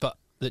 but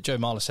that Joe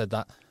Marler said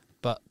that.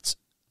 But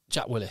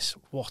Jack Willis,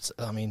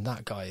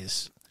 that guy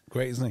is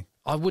great, isn't he?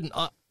 I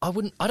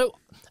don't.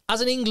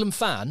 As an England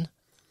fan,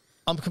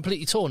 I'm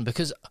completely torn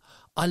because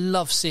I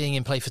love seeing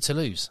him play for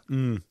Toulouse.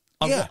 I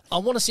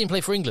want to see him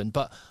play for England,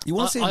 but I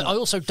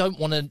also don't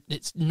want to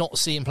not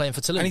see him playing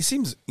for Toulouse. And he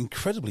seems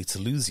incredibly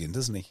Toulousian,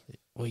 doesn't he?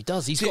 Well, he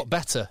does. He has got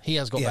better.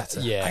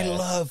 Yeah. I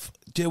love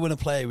when a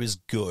player is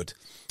good,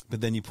 but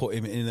then you put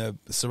him in a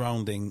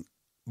surrounding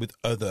with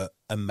other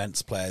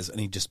immense players and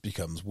he just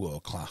becomes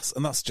world class.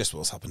 And that's just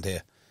what's happened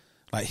here.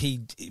 Like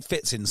he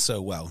fits in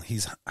so well.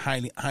 He's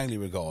highly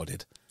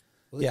regarded.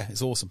 Well, yeah,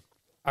 it's awesome.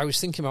 I was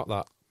thinking about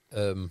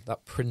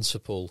that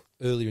principle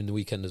earlier in the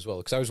weekend as well,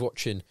 because I was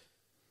watching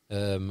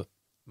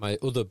my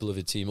other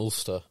beloved team,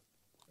 Ulster,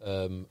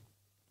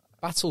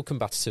 battle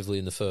combatively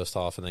in the first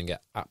half and then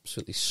get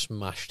absolutely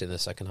smashed in the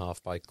second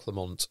half by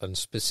Clermont, and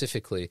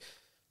specifically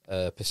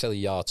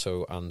Peseli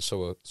Yato and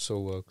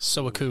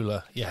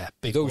Sowakula. Yeah,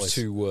 big Those boys.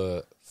 two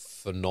were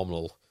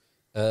phenomenal.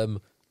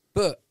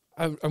 But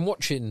I'm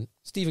watching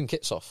Stephen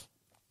Kitsoff,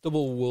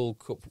 double World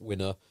Cup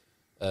winner,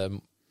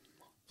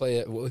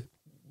 player,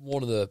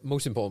 one of the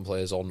most important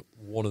players on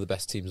one of the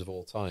best teams of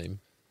all time,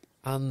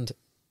 and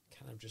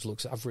kind of just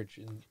looks average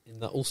in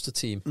that Ulster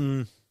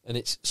team.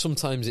 And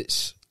sometimes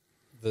it's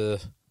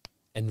the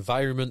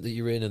environment that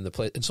you're in and the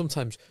play, and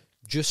sometimes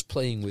just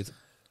playing with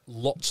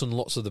lots and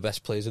lots of the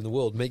best players in the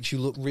world makes you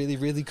look really,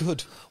 really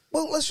good.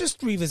 Well, let's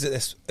just revisit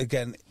this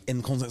again in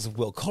the context of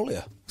Will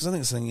Collier, because I think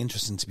there's something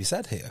interesting to be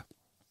said here,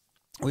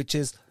 which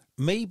is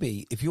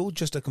maybe if you're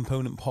just a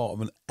component part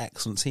of an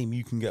excellent team,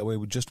 you can get away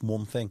with just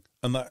one thing.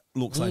 And that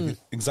looks like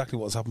exactly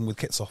what's happened with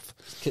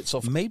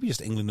Kitsoff. Maybe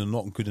just England are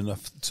not good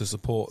enough to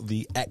support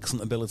the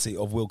excellent ability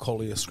of Will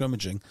Collier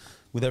scrimmaging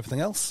with everything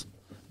else.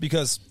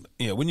 Because,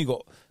 when you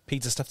got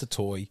Peter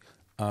Steph-Toy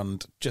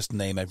and just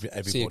name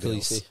everybody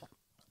else.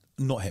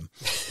 Not him.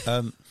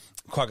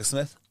 Quagga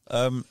Smith.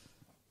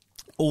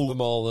 All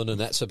Marlon and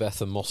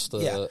Etzebeth and Moster.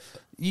 Yeah.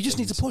 You just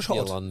need to push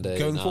hard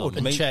going forward.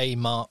 And Che,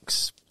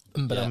 Marks,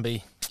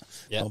 Mbadambi.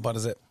 Yeah. Not bad,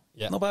 is it?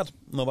 Yeah. Not bad.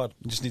 You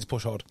just need to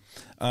push hard.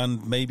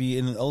 And maybe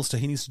in Ulster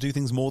he needs to do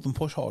things more than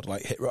push hard,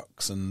 like hit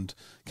rucks and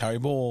carry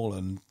ball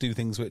and do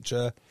things which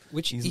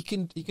he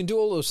can do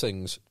all those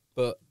things,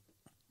 but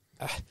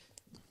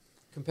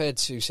compared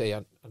to, say,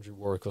 Andrew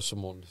Warwick or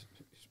someone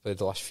who's played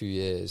the last few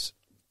years,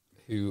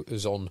 who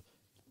is on,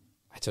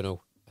 I don't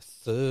know, a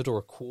third or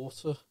a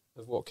quarter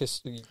of what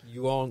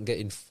you aren't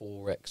getting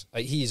 4x.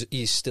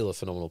 He's still a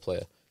phenomenal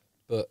player,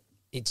 but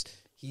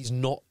he's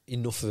not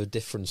enough of a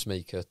difference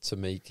maker to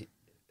make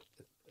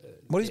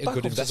he's a back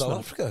good off to South investment.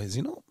 Africa, is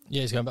he not?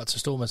 Yeah, he's going back to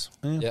Stormers.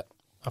 Yeah.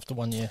 After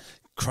 1 year.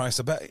 Christ,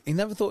 I bet he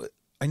never thought.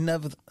 I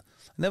never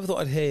thought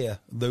I'd hear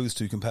those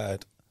two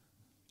compared.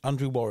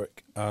 Andrew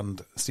Warwick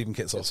and Stephen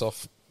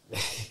Kitsoff.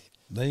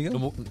 There you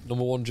go.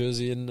 Number one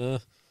jersey in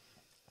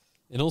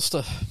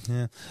Ulster.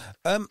 Yeah.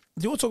 Do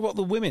you want to talk about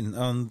the women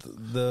and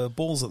the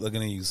balls that they're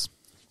going to use?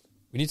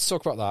 We need to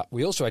talk about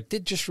that. I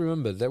did just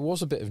remember there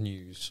was a bit of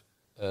news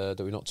that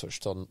we not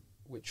touched on,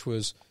 which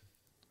was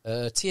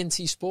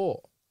TNT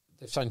Sport.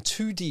 They've signed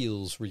 2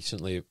 deals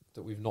recently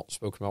that we've not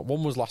spoken about.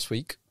 One was last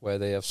week, where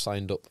they have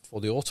signed up for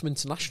the Autumn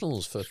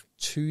Internationals for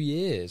 2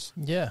 years.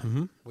 Yeah.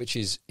 Which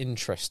is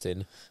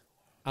interesting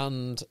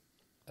and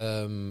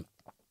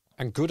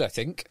good, I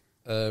think.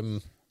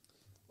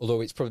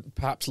 Although it's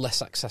perhaps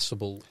less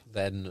accessible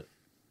than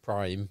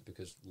Prime,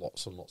 because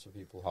lots and lots of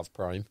people have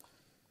Prime.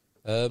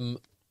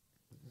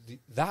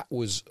 That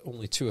was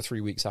only 2 or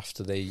 3 weeks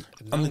after they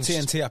announced. And the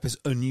TNT app is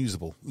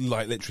unusable.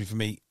 Like, literally, for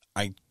me,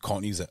 I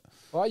can't use it.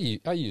 Well,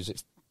 I use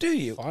it. Do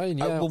you? Fine,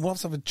 yeah. We'll have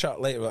to have a chat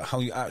later about how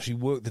you actually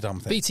work the damn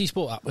thing. BT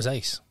Sport app was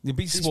ace. The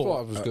BT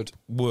Sport app was good.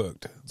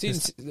 Worked.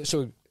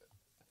 So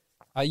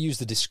I use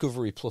the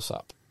Discovery Plus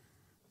app.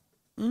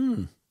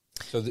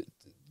 So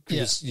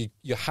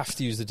you have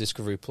to use the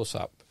Discovery Plus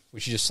app,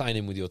 which you just sign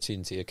in with your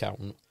TNT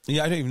account.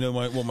 Yeah, I don't even know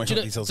what my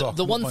details are.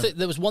 There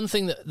was one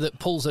thing that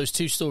pulls those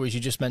 2 stories you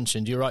just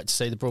mentioned. You're right to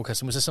say the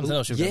broadcasting. Was there something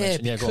else you were going to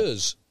mention? Yeah,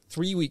 because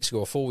 3 weeks ago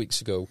or 4 weeks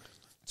ago,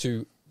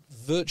 to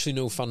virtually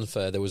no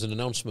fanfare, there was an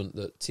announcement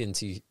that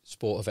TNT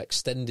Sport have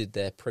extended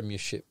their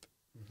Premiership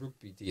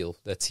Rugby deal,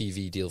 their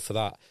TV deal for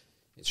that.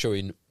 It's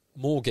showing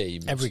more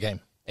games. Every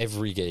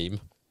game.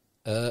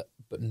 But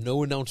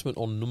no announcement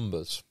on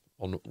numbers,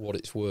 on what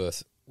it's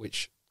worth,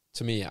 which,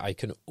 to me, I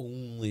can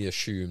only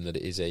assume that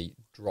it is a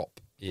drop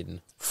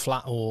in...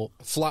 Flat or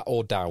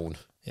down.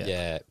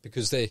 Yeah,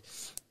 because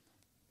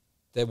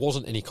there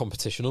wasn't any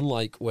competition,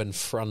 unlike when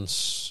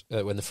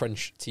the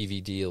French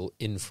TV deal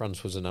in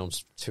France was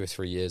announced 2 or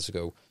 3 years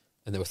ago,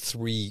 and there were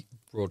 3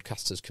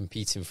 broadcasters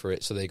competing for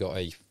it, so they got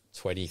a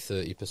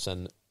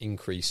 20-30%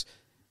 increase.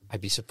 I'd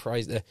be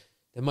surprised. There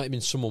might have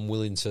been someone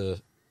willing to,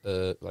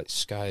 like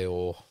Sky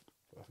or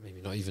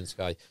maybe not even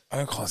Sky.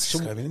 I can't see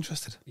Sky being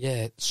interested.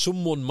 Yeah,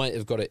 someone might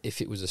have got it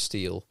if it was a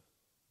steal,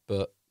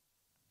 but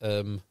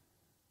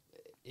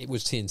it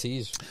was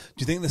TNT's. Do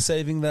you think they're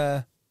saving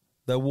their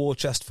war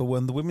chest for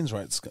when the women's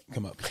rights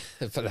come up?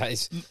 But that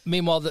is,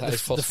 meanwhile, the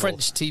possible.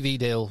 French TV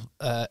deal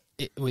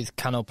with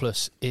Canal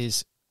Plus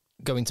is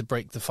going to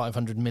break the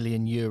 €500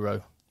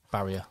 million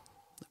barrier.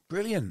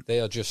 Brilliant.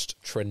 They are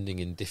just trending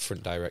in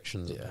different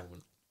directions at the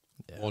moment.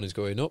 Yeah. One is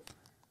going up.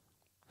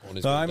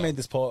 I made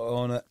this part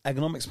on an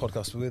economics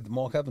podcast with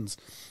Mark Evans,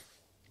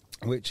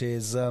 which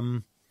is...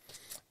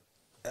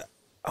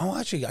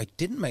 actually, I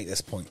didn't make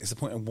this point. It's the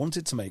point I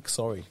wanted to make,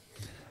 sorry.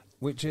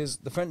 Which is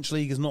the French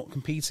league is not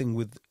competing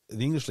with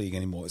the English league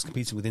anymore. It's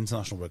competing with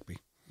international rugby.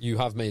 You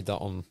have made that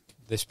on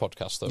this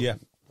podcast, though. Yeah.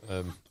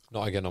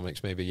 Not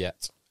economics, maybe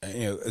yet.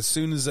 As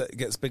soon as it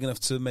gets big enough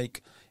to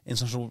make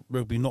international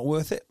rugby not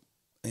worth it,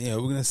 we're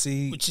going to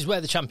see... Which is where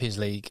the Champions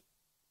League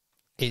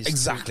is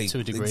exactly to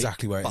a degree.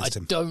 Exactly where it is,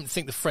 Tim. I don't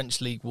think the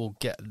French league will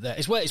get there.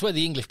 It's where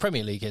the English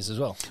Premier League is as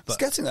well. It's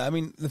getting there. I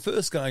mean, the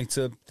first guy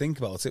to think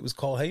about it was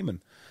Carl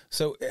Heyman.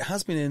 So it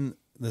has been in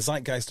the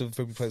zeitgeist of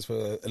rugby players for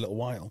a little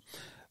while.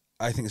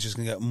 I think it's just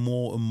going to get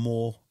more and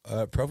more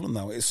prevalent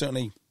now. It's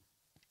certainly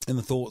in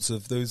the thoughts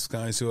of those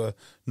guys who are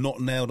not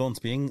nailed on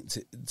to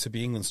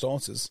be England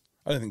starters.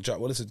 I don't think Jack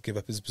Willis would give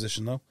up his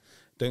position, though.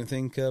 Don't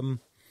think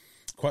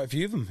quite a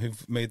few of them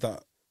who've made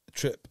that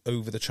trip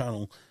over the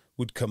channel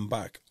would come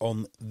back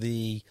on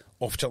the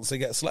off chance they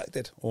get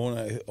selected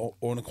or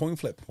on a coin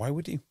flip. Why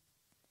would you?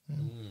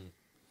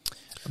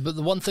 But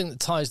the one thing that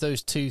ties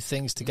those two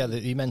things together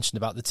that you mentioned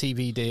about the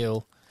TV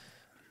deal,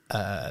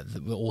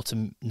 the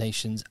Autumn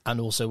Nations, and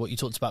also what you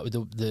talked about with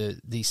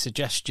the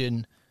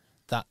suggestion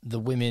that the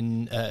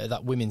women,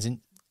 that women's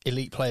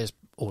elite players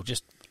or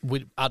just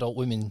adult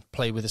women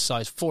play with a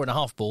size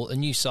 4.5 ball, a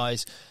new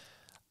size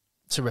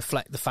to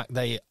reflect the fact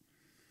they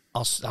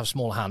have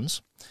smaller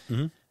hands.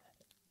 Mm-hmm.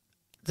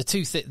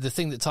 The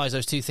thing that ties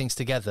those two things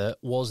together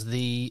was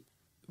the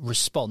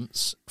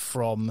response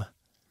from,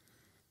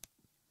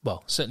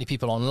 well, certainly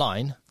people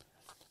online,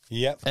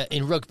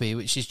 in rugby,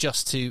 which is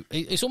just to...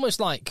 It's almost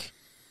like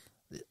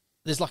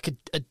there's like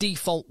a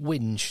default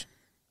whinge.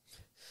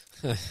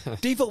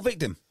 Default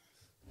victim.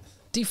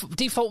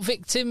 Default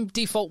victim,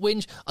 default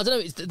whinge. I don't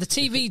know, it's the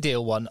TV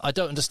deal one. I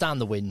don't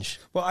understand the whinge.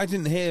 Well, I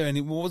didn't hear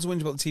any... What was the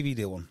whinge about the TV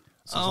deal one?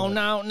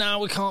 Now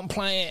we can't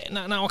play it.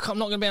 Now I'm not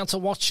going to be able to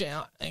watch it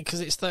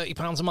because it's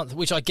 £30 a month,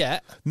 which I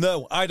get.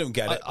 No, I don't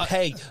get it.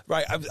 Hey,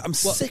 right, I'm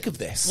sick of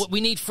this. We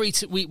need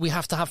we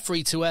have to have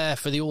free to air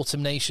for the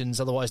Autumn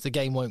Nations, otherwise the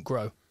game won't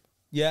grow.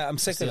 Yeah, I'm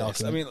sick of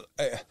this. Argument.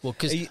 I mean,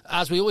 because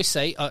as we always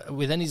say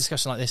with any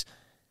discussion like this,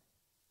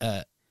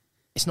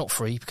 it's not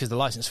free because the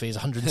licence fee is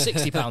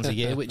 £160 a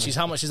year, which is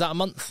how much is that a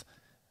month?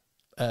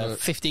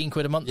 15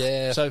 quid a month.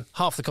 Yeah. So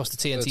half the cost of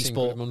TNT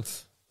Sport. A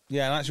month.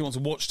 Yeah, and I actually want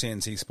to watch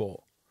TNT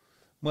Sport.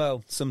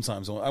 Well,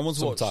 sometimes I want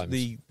to watch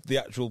the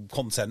actual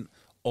content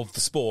of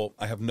the sport.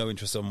 I have no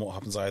interest in what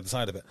happens either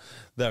side of it.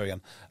 There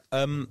again.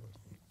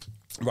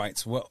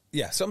 Right, well,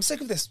 yeah, so I'm sick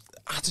of this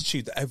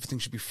attitude that everything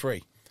should be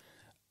free,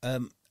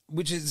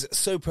 which is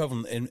so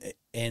prevalent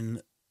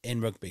in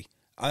rugby.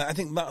 I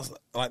think that's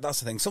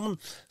the thing. Someone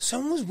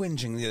was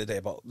whinging the other day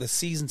about the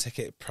season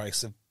ticket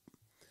price of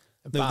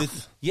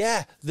Bath.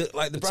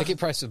 The ticket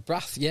price of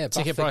Bath. Yeah,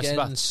 ticket Bath price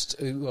against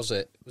who was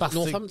it? Was it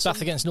Northampton?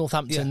 Bath against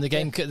Northampton.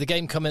 Yeah. The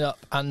game coming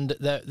up, and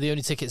the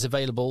only tickets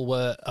available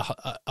were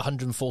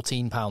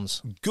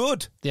 £114.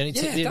 Good.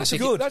 That's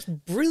good. That's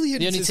brilliant.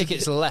 The only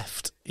tickets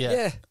left.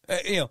 Yeah.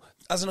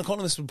 As an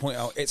economist would point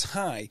out, it's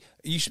high.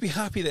 You should be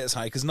happy that it's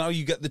high because now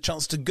you get the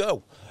chance to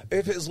go.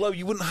 If it was low,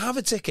 you wouldn't have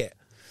a ticket.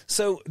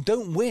 So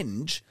don't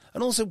whinge.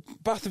 And also,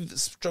 Bath have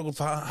struggled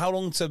for how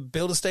long to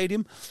build a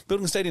stadium?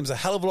 Building a stadium is a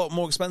hell of a lot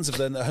more expensive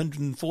than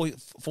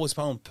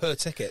 £140 per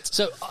ticket.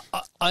 So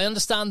I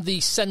understand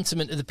the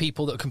sentiment of the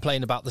people that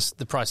complain about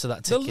the price of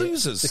that ticket. They're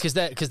losers. Because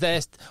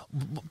they're...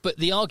 But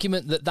the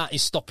argument that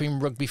is stopping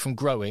rugby from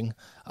growing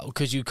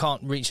because you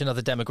can't reach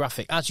another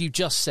demographic, as you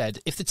just said,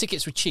 if the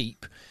tickets were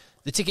cheap,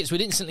 the tickets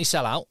would instantly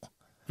sell out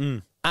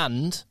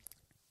and...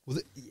 Well,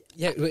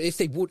 if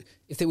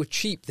they were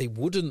cheap, they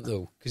wouldn't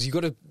though, because you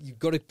got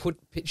to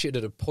pitch it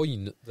at a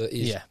point that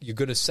is you're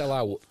going to sell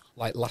out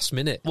like last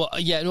minute. Well,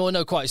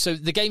 no, quite. So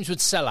the games would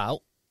sell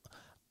out,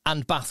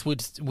 and Bath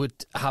would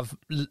have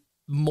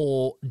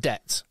more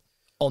debt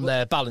on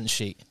their balance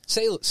sheet.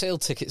 Sale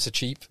tickets are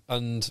cheap,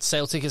 and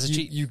sale tickets are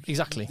cheap.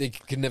 Exactly, they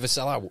can never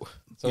sell out.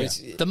 So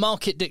the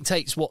market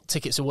dictates what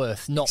tickets are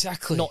worth, not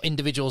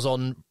individuals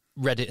on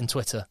Reddit and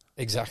Twitter.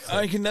 Exactly.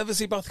 I can never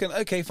see Bath again.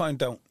 Okay, fine,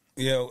 don't.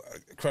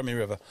 Crimea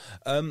River.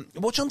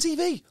 Watch on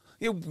TV.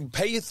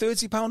 Pay your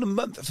 £30 a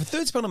month. For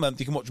 £30 a month,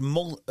 you can watch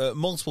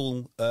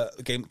multiple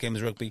games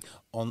of rugby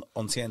on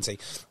TNT.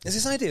 There's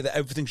this idea that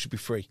everything should be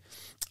free,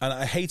 and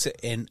I hate it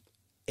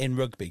in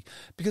rugby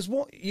because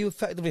what you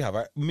effectively have.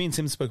 Me and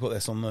Tim spoke about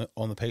this on the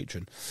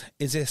Patreon.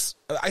 Is this?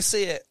 I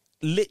see it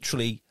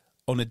literally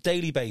on a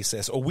daily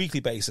basis or weekly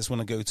basis when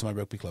I go to my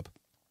rugby club.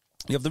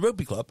 You have the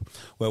rugby club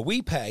where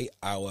we pay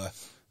our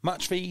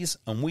match fees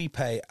and we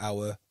pay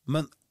our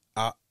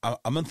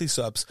monthly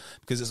subs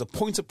because it's a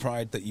point of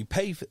pride that you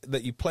pay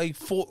that you play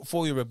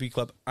for your rugby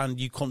club and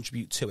you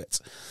contribute to it.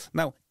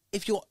 Now,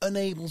 if you're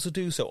unable to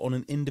do so on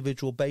an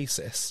individual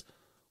basis,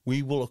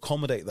 we will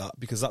accommodate that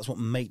because that's what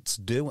mates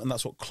do and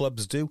that's what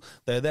clubs do.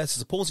 They're there to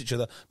support each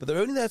other, but they're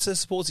only there to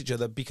support each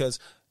other because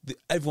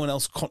everyone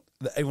else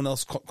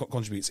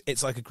contributes.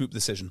 It's like a group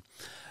decision.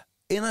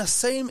 In the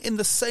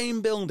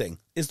same building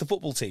is the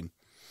football team,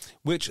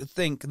 which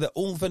think that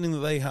all the funding that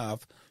they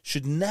have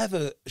should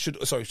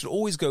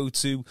always go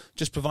to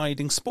just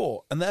providing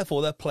sport, and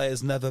therefore their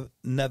players never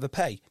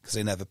pay because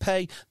they never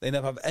pay. They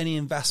never have any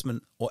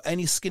investment or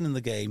any skin in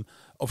the game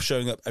of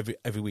showing up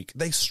every week.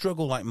 They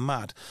struggle like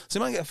mad. So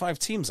you might get 5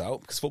 teams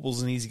out because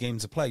football's an easy game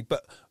to play,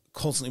 but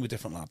constantly with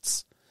different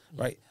lads,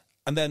 right?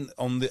 And then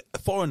on the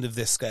far end of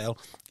this scale,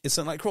 it's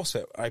something like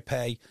CrossFit. I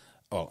pay.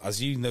 Oh,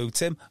 as you know,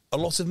 Tim, a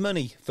lot of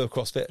money for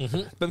CrossFit.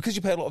 Mm-hmm. But because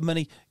you pay a lot of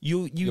money,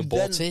 you're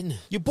bought in.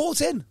 You're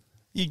bought in.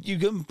 You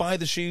go and buy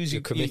the shoes.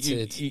 You're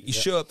committed. You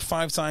show up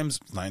 9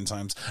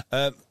 times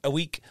a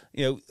week.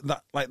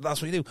 That's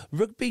what you do.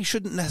 Rugby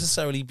shouldn't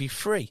necessarily be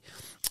free.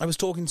 I was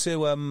talking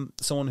to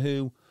someone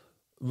who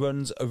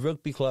runs a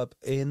rugby club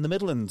in the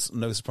Midlands.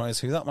 No surprise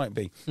who that might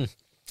be.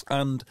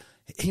 And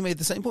he made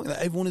the same point that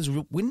everyone is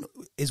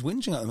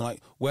whinging at them,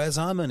 like, where's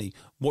our money?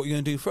 What are you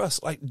going to do for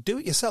us? Like, do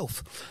it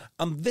yourself.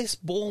 And this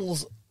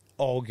balls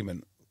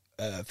argument...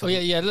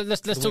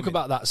 Let's talk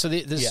about that. So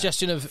the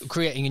suggestion of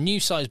creating a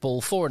new size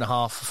ball,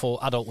 4.5, for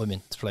adult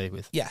women to play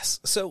with. Yes.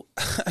 So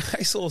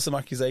I saw some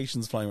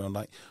accusations flying around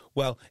like,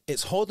 well,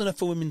 it's hard enough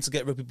for women to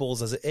get rugby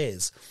balls as it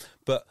is,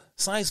 but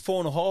size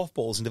 4.5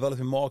 balls in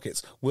developing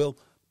markets will,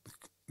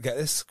 get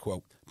this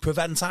quote,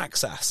 prevent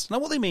access. Now,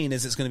 what they mean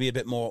is it's going to be a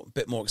bit more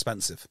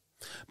expensive.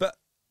 But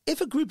if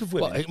a group of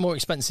women... Well, more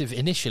expensive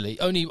initially,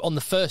 only on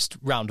the first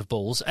round of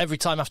balls. Every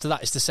time after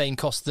that, it's the same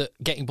cost that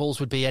getting balls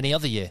would be any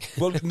other year.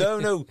 Well,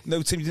 no,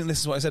 Tim, you didn't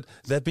listen to what I said.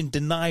 They've been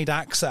denied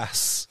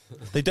access.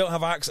 They don't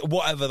have access,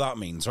 whatever that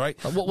means,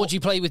 right? What do you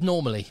play with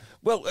normally?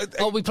 Well,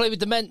 we play with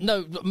the men.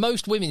 No,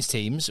 most women's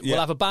teams will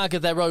have a bag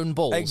of their own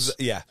balls.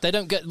 They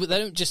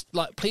don't just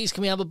like, please,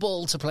 can we have a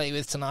ball to play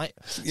with tonight?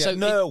 Yeah,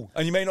 so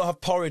and you may not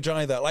have porridge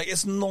either. Like,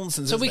 it's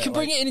nonsense. So we can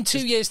bring it in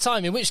 2 years'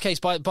 time. In which case,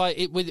 or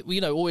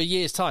a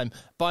year's time,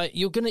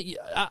 you're gonna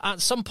at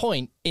some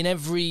point in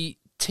every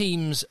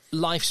team's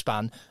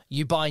lifespan,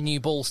 you buy new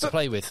balls to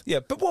play with.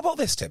 Yeah, but what about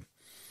this, Tim?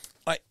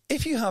 Like,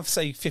 if you have,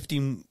 say,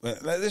 15,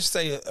 let's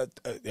say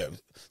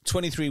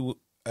 23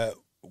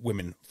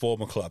 women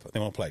form a club, they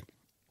want to play,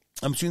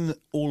 and between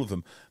all of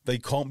them, they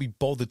can't be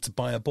bothered to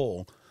buy a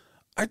ball,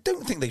 I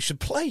don't think they should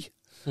play,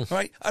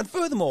 right? And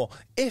furthermore,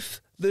 if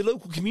the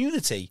local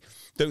community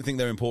don't think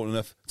they're important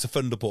enough to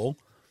fund a ball,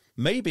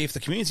 maybe if the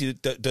community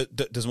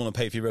doesn't want to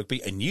pay for your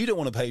rugby and you don't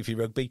want to pay for your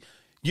rugby,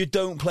 you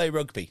don't play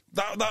rugby.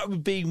 That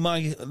would be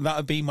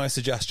my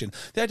suggestion.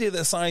 The idea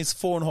that a size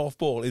 4.5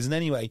 ball is in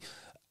any way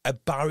a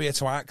barrier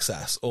to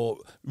access or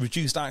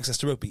reduced access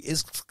to rugby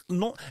is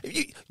not.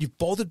 You've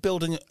bothered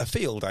building a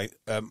field,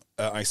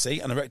 I see,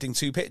 and erecting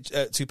two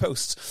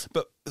posts,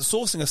 but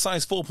sourcing a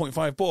size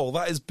 4.5 ball,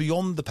 that is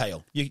beyond the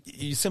pale.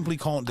 You simply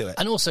can't do it.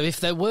 And also, if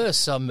there were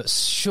some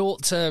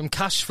short-term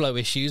cash flow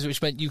issues,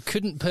 which meant you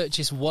couldn't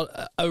purchase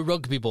a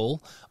rugby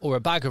ball or a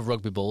bag of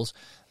rugby balls,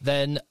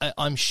 then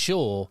I'm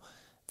sure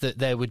that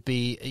there would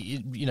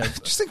be,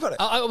 just think about it.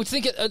 I would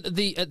think at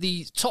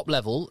the top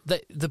level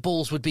that the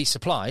balls would be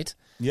supplied.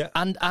 Yeah.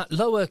 And at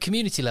lower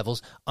community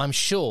levels, I'm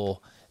sure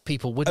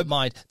people wouldn't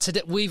mind.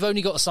 Today, we've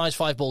only got a size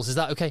 5 balls. Is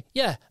that okay?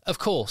 Yeah, of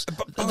course.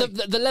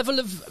 The level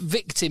of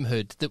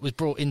victimhood that was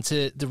brought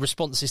into the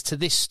responses to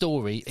this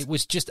story, it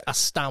was just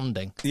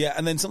astounding. Yeah,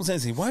 and then someone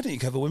says, why don't you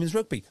cover women's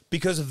rugby?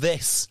 Because of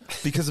this.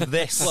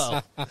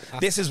 Well,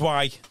 this is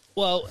why.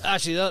 Well,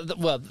 actually,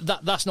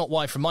 that's not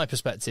why from my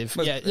perspective.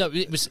 But,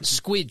 it was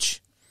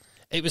Squidge.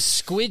 It was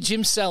Squidge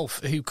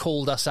himself who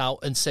called us out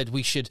and said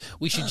we should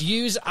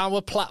use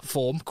our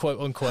platform, quote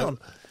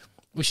unquote.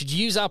 We should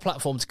use our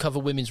platform to cover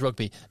women's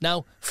rugby.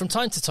 Now, from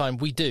time to time,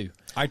 we do.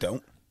 I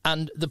don't.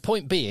 And the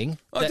point being,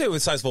 I do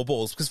with size 4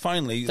 balls because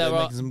finally they're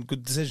making some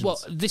good decisions. Well,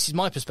 this is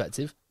my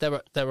perspective.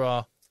 There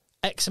are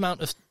X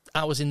amount of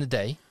hours in the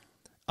day.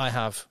 I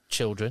have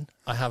children.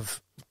 I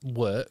have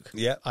work.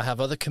 Yeah. I have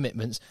other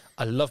commitments.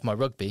 I love my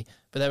rugby,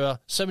 but there are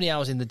so many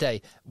hours in the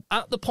day.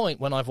 At the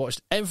point when I've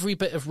watched every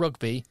bit of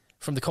rugby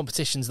from the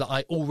competitions that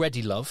I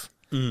already love,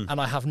 and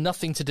I have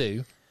nothing to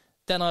do,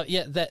 then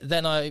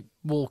I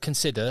will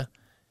consider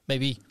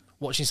maybe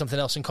watching something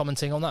else and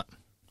commenting on that.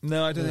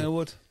 No, I don't think I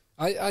would.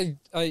 I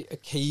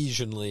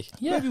occasionally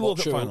maybe World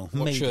Cup final.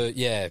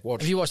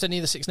 Have you watched any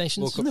of the Six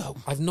Nations? No,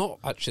 I've not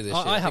actually this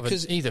year. I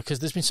haven't either because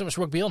there's been so much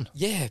rugby on.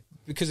 Yeah,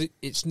 because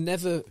it's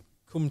never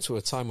come to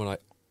a time when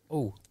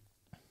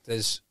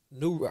there's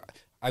no.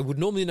 I would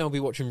normally now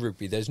be watching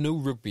rugby. There's no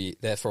rugby,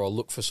 therefore I'll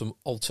look for some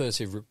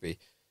alternative rugby.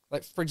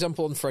 Like, for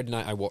example, on Friday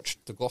night I watched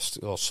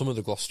some of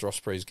the Gloucester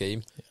Ospreys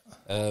game.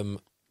 Yeah.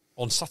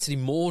 On Saturday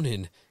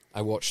morning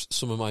I watched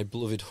some of my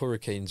beloved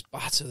Hurricanes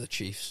batter the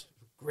Chiefs.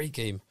 Great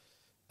game.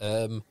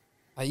 I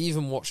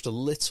even watched a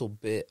little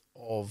bit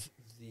of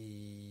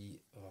the...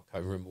 I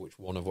can't remember which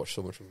one I've watched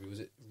so much rugby.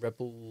 Was it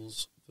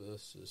Rebels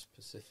versus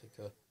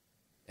Pacifica?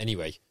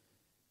 Anyway,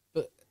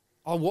 but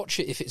I'll watch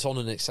it if it's on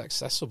and it's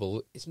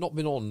accessible. It's not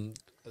been on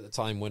at the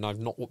time when I've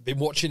not been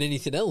watching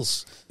anything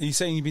else. Are you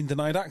saying you've been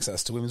denied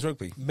access to women's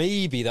rugby?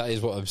 Maybe that is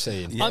what I'm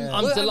saying. Yeah.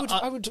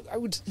 I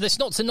would. That's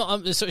not to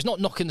not. So it's not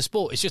knocking the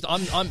sport. It's just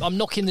I'm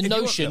knocking the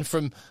notion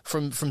from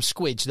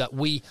Squidge that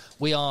we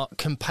are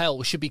compelled.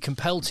 We should be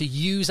compelled to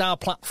use our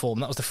platform.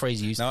 That was the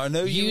phrase used. Now I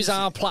know use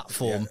our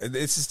platform. Yeah,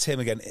 this is Tim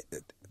again.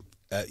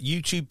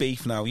 YouTube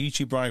beef now,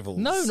 YouTube rivals.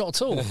 No, not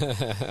at all.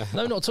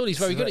 No, not at all. He's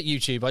very good at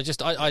YouTube.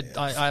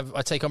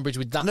 I take umbrage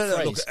with that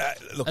phrase.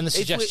 Look, and the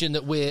suggestion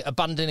that we're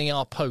abandoning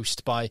our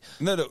post by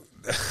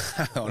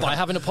by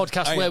having a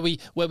podcast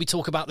where we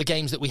talk about the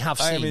games that we have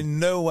seen. I am in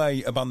no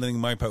way abandoning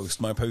my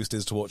post. My post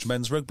is to watch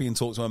men's rugby and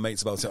talk to my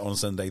mates about it on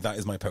Sunday. That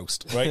is my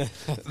post, right?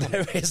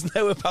 There is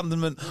no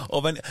abandonment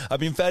of any. I've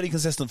been fairly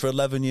consistent for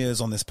 11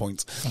 years on this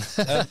point.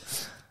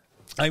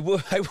 I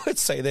would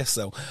say this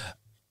though.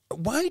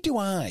 Why do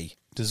I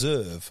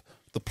deserve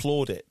the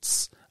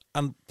plaudits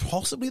and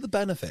possibly the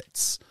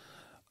benefits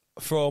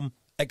from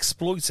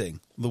exploiting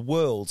the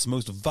world's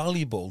most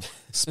valuable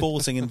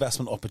sporting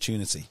investment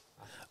opportunity?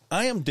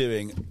 I am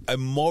doing a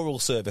moral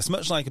service,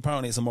 much like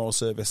apparently it's a moral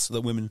service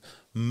that women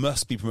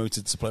must be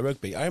promoted to play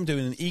rugby. I am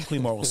doing an equally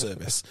moral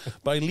service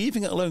by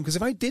leaving it alone, because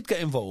if I did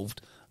get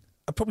involved,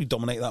 I'd probably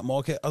dominate that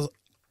market as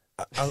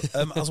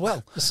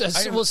well.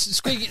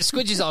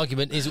 Squidgy's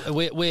argument is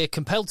we're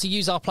compelled to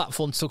use our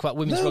platform to talk about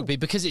women's rugby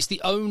because it's the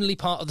only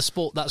part of the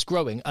sport that's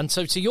growing. And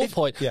so, to your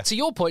point,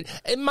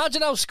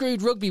 imagine how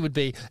screwed rugby would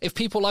be if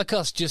people like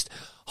us just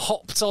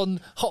hopped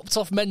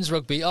off men's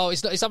rugby. Oh,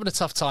 it's having a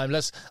tough time.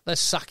 Let's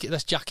sack it.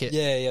 Let's jack it.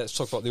 Yeah. Let's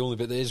talk about the only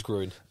bit that is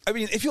growing. I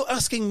mean, if you're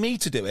asking me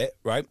to do it,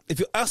 right? If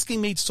you're asking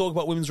me to talk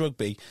about women's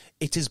rugby,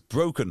 it is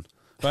broken,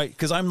 right?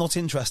 Because I'm not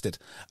interested.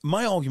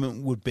 My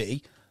argument would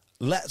be,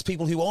 let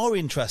people who are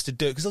interested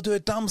do it, because they'll do a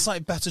damn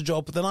sight better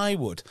job than I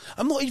would.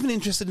 I'm not even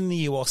interested in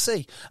the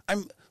URC.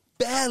 I'm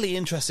barely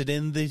interested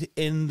in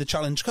the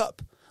Challenge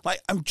Cup.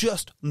 Like, I'm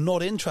just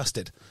not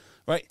interested,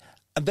 right?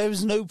 And there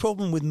is no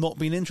problem with not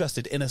being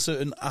interested in a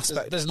certain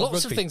aspect. There's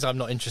lots of things I'm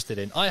not interested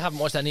in. I haven't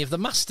watched any of the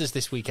Masters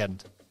this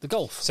weekend. The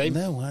golf. Same.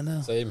 No, I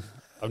know. Same.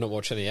 I've not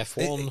watched any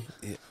F1.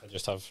 I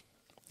just have.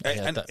 Do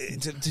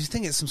you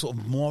think it's some sort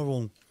of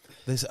moral?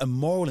 There's a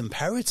moral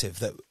imperative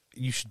that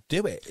you should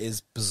do it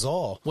is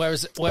bizarre.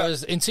 Whereas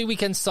in 2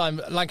 weekends'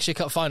 time, Lancashire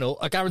Cup final,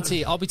 I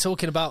guarantee I'll be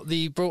talking about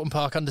the Broughton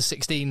Park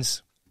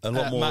under-16s a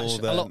lot more match.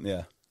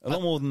 A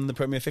lot more than the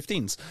Premier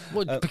 15s.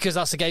 Well, because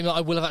that's a game that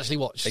I will have actually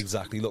watched.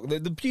 Exactly. Look, the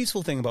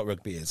beautiful thing about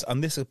rugby is,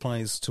 and this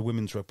applies to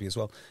women's rugby as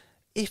well,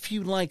 if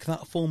you like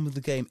that form of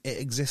the game, it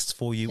exists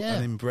for you,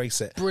 and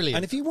embrace it. Brilliant.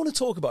 And if you want to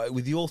talk about it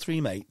with your three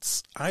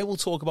mates, I will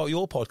talk about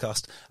your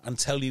podcast and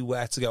tell you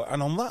where to go.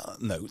 And on that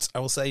note, I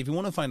will say, if you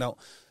want to find out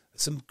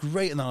some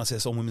great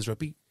analysis on women's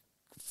rugby,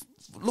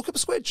 look up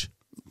Squidge.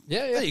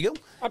 Yeah. There you go.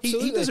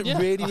 Absolutely. He does it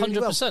really, really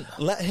 100%.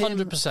 well.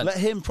 100%. Let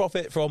him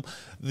profit from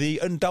the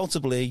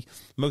undoubtedly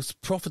most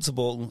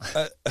profitable...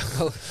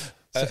 what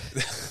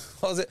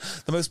was it?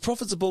 The most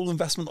profitable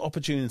investment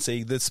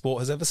opportunity the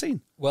sport has ever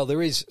seen. Well,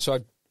 there is. So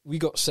we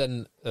got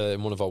sent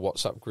in one of our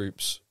WhatsApp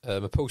groups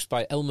a post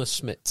by Elmer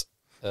Smith,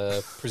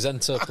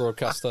 presenter,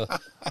 broadcaster.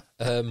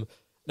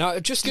 Now,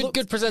 just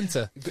good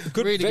presenter.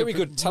 Very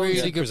good, talented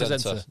really good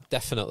presenter.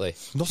 Definitely.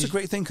 Not a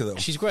great thinker, though.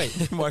 She's great.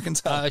 From what I can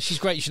tell. She's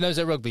great. She knows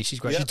her rugby. She's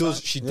great. She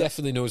does. She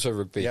definitely knows her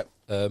rugby. Yep.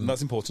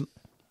 That's important.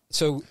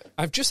 So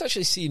I've just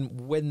actually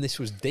seen when this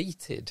was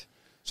dated.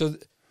 So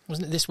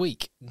wasn't it this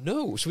week?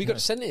 No. So we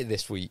got sent it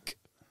this week.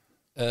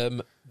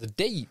 The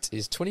date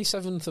is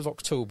 27th of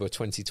October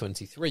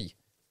 2023,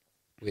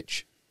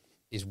 which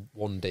is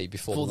one day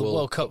before the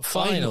World Cup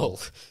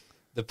final.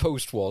 The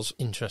post was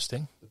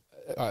interesting.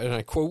 And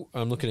I quote,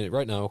 I'm looking at it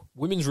right now,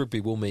 women's rugby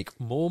will make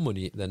more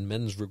money than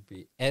men's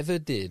rugby ever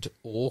did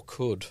or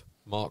could.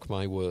 Mark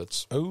my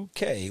words.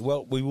 Okay,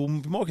 well, we will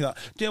be marking that.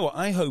 Do you know what?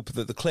 I hope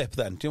that the clip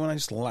then, do you know when I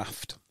just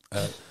laughed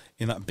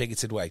in that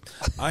bigoted way?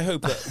 I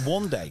hope that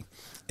one day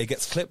it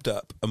gets clipped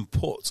up and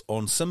put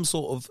on some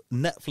sort of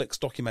Netflix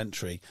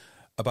documentary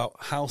about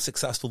how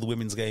successful the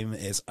women's game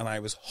is, and I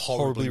was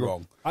horribly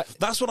wrong.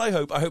 That's what I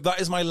hope. I hope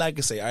that is my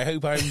legacy. I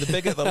hope I'm the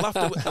bigot that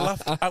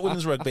laughed at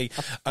women's rugby,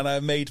 and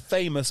I'm made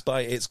famous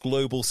by its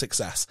global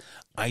success.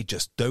 I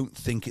just don't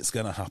think it's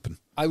going to happen.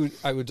 I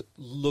would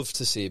love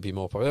to see it be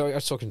more popular. I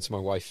was talking to my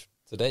wife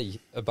today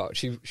about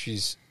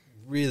she's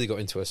really got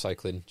into her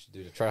cycling. She's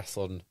doing a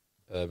triathlon,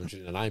 she's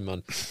doing an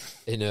Ironman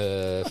in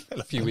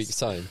a few weeks'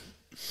 time,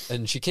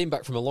 and she came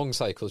back from a long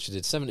cycle. She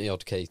did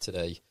 70-odd K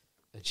today,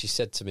 and she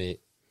said to me,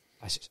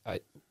 I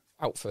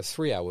out for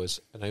 3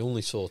 hours and I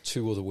only saw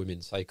 2 other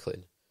women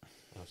cycling.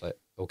 And I was like,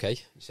 okay.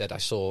 He said, I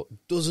saw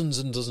dozens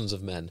and dozens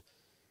of men. And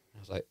I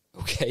was like,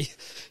 okay. He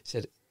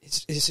said,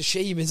 it's a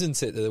shame,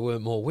 isn't it, that there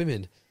weren't more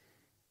women?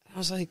 And I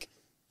was like,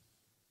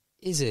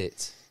 is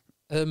it?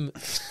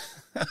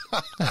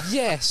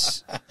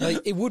 Yes.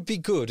 Like, it would be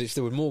good if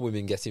there were more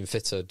women getting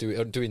fitter,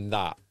 doing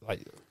that.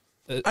 Like,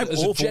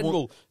 as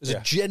a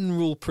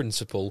general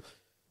principle.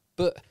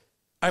 But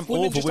I'm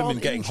all for women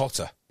getting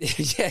hotter.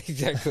 Yeah,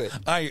 exactly.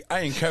 I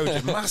encourage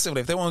it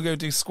massively. If they want to go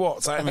do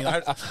squats, I mean,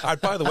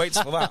 I'd buy the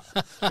weights for that.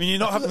 I mean, you're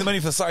not having the money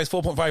for the size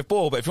 4.5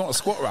 ball, but if you want a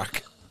squat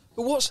rack.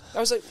 But I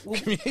was like, well,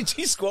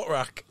 community squat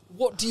rack.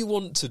 What do you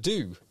want to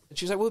do? And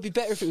she was like, well, it'd be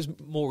better if it was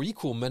more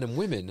equal, men and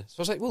women. So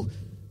I was like, well,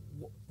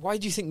 why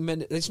do you think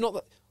men... It's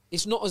not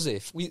as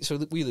if... We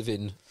live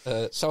in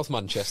South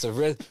Manchester,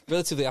 a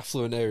relatively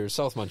affluent area of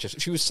South Manchester.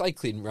 She was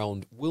cycling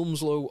around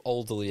Wilmslow,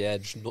 Alderley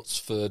Edge,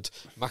 Knutsford,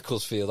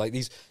 Macclesfield, like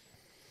these...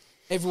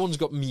 Everyone's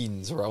got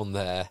means around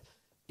there.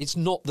 It's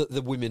not that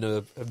the women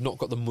have not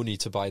got the money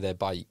to buy their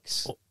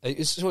bikes.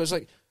 So it's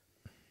like,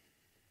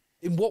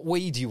 in what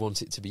way do you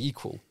want it to be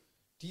equal?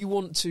 Do you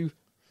want to,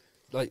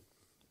 like,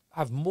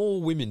 have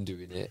more women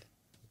doing it,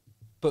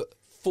 but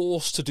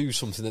forced to do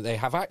something that they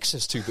have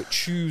access to but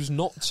choose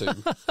not to?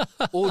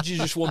 Or do you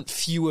just want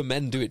fewer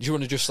men do it? Do you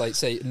want to just like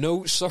say,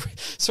 no,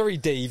 sorry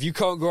Dave, you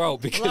can't go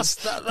out because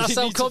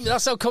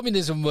that's how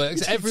communism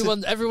works.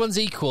 Everyone's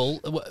equal.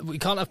 We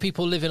can't have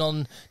people living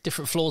on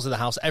different floors of the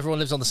house. Everyone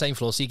lives on the same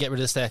floor, so you get rid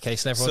of the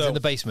staircase and everyone's in the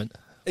basement.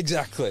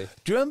 Exactly.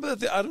 Do you remember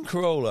the Adam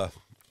Carolla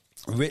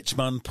rich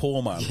man,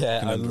 poor man?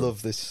 Yeah, I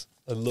love this.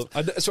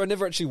 So I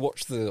never actually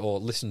watched or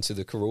listened to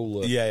the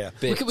Corolla.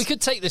 Bit. We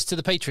could take this to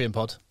the Patreon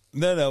pod.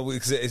 No,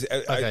 because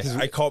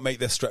I can't make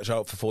this stretch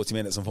out for 40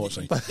 minutes,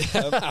 unfortunately.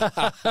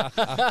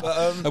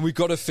 And we've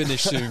got to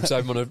finish soon because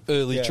I'm on an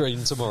early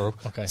train tomorrow.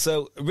 Okay.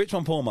 So, rich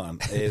man, poor man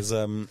is,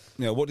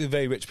 what do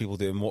very rich people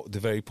do and what do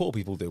very poor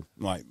people do?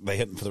 Like, they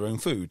hunt for their own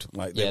food.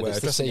 Like, they wear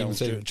dressing gowns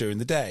during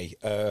the day.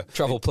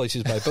 Travel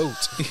places by boat.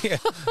 Yeah.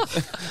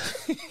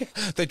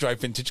 They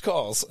drive vintage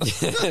cars.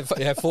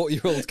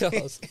 40-year-old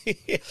cars.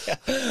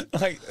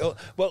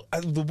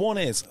 The one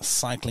is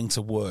cycling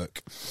to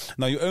work.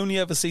 Now, you only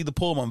ever see the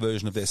poor man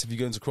version of this if you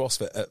go into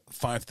CrossFit at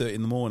 5:30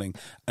 in the morning.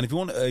 And if you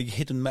want a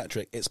hidden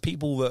metric, it's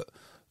people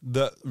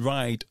that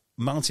ride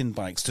mountain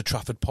bikes to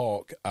Trafford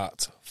Park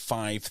at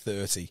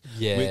 5:30,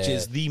 which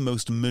is the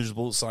most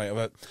miserable sight of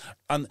it.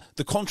 And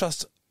the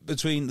contrast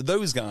between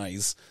those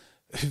guys,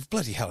 who,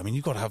 bloody hell, I mean,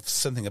 you've got to have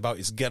something about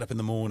you to get up in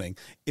the morning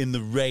in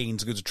the rain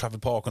to go to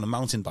Trafford Park on a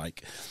mountain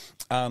bike,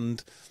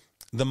 and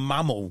the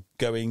mammal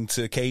going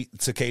to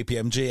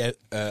KPMG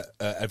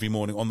every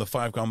morning on the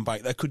 5 grand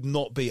bike. There could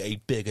not be a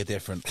bigger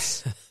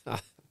difference.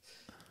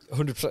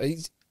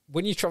 100%.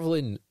 When you travel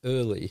in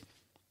early,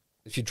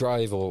 if you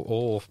drive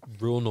or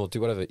run or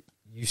do whatever,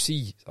 you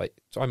see, like,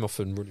 so I'm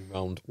often running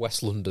around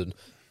West London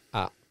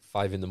at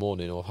 5 in the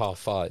morning or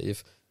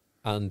 5:30,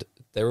 and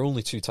there are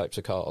only 2 types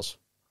of cars.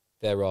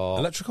 There are...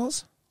 Electric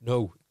cars?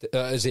 No,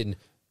 as in,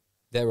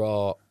 there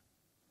are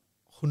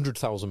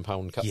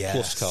 £100,000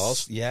 plus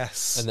cars.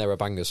 Yes. And there are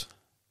bangers.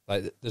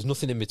 Like, there's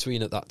nothing in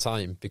between at that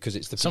time because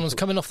it's someone's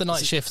coming off the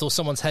night shift or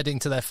someone's heading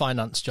to their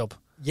finance job.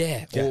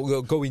 Yeah,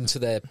 or go into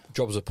their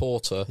job as a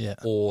porter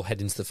or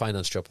head into the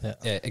finance job.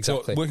 Yeah,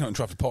 exactly. So working on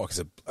Trafford Park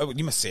is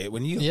you must see it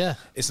when you... Yeah.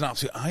 It's an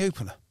absolute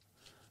eye-opener.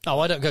 Oh,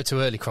 I don't go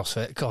to early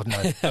CrossFit. God, no.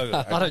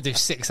 I don't do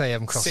 6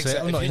 a.m. CrossFit.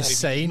 I'm not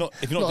insane.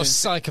 If you're not a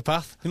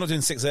psychopath. If you're not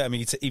doing 6 a.m,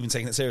 you're even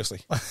taking it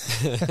seriously. I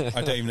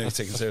don't even know if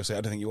you're taking it seriously.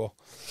 I don't think you are.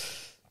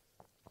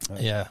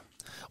 Yeah.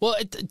 Well,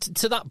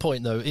 to that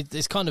point, though,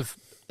 it's kind of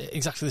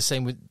exactly the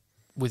same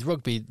with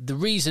rugby. The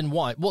reason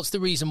why... What's the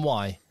reason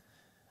why?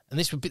 And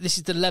this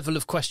is the level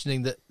of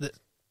questioning that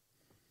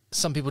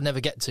some people never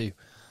get to.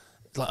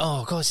 Like,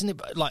 oh, God, isn't it...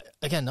 Like,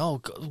 again, oh,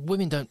 God,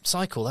 women don't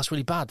cycle. That's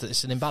really bad.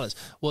 It's an imbalance.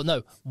 Well,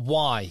 no.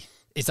 Why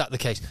is that the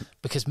case?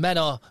 Because men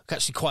are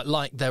actually quite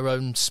like their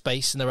own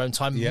space and their own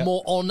time. Yeah.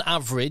 More on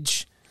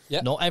average...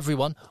 Yep. Not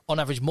everyone, on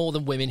average, more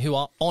than women who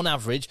are, on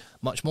average,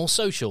 much more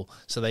social.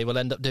 So they will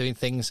end up doing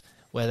things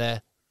where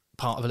they're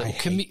part of a little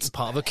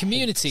part of a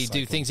community,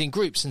 do things in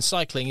groups, and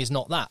cycling is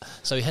not that.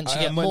 So hence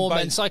you get more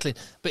men cycling.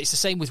 But it's the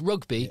same with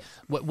rugby.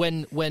 Yeah.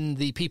 When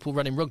the people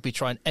running rugby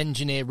try and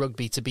engineer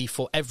rugby to be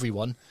for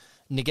everyone,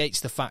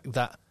 negates the fact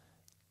that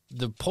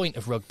the point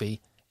of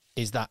rugby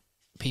is that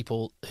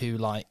people who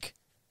like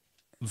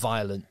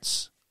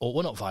violence... Or,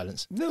 well, not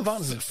violence. No,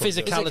 violence.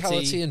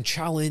 Physicality and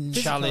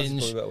challenge.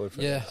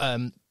 Yeah.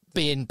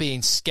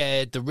 Being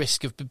scared, the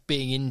risk of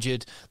being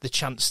injured, the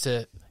chance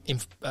to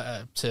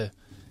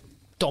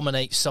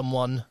dominate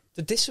someone.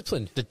 The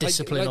discipline. The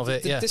discipline of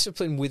it, The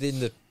discipline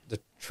within the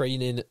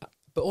training,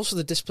 but also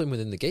the discipline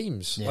within the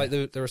games. Yeah. Like,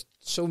 there are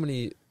so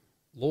many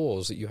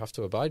laws that you have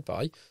to abide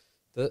by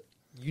that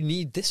you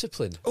need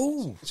discipline.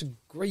 Oh, it's a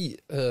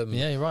great... yeah,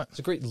 you're right. It's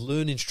a great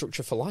learning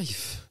structure for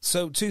life.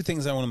 So 2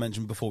 things I want to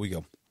mention before we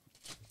go.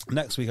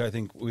 Next week, I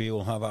think we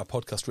will have our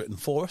podcast written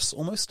for us,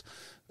 almost.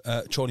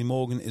 Charlie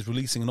Morgan is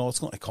releasing an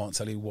article. I can't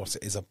tell you what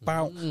it is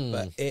about,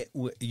 but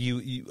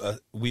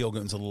we are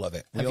going to love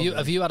it.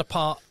 Have you had a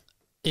part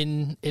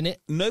in it?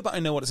 No, but I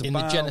know what it's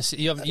about. The genesis,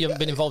 you haven't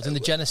been involved in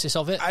the genesis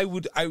of it?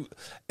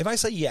 If I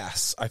say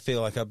yes, I feel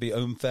like I'd be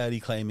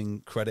unfairly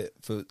claiming credit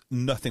for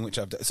nothing which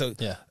I've done. So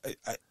yeah.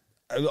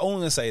 All I'm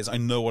going to say is I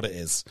know what it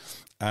is,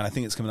 and I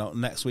think it's coming out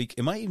next week.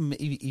 It might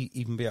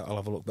even be out. I'll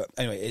have a look. But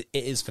anyway,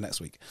 it is for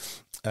next week.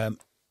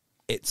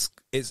 It's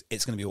going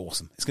to be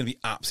awesome. It's going to be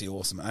absolutely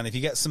awesome. And if you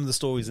get some of the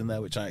stories in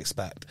there, which I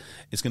expect,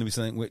 it's going to be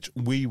something which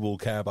we will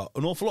care about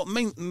an awful lot.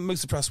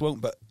 Most of the press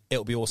won't, but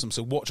it'll be awesome.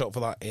 So watch out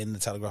for that in the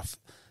Telegraph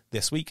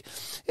this week.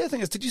 The other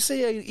thing is, did you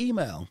see an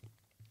email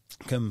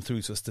come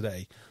through to us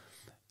today?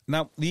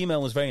 Now, the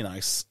email was very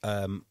nice.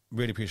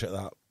 Really appreciate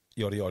that.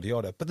 Yada, yada,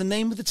 yada. But the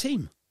name of the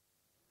team?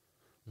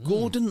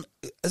 Gordon,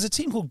 there's a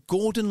team called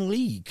Gordon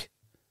League.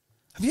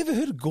 Have you ever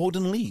heard of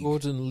Gordon League?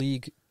 Gordon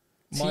League.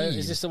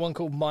 Is this the one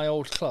called My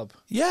Old Club?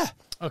 Yeah.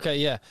 Okay,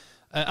 yeah.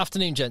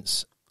 Afternoon,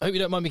 gents. I hope you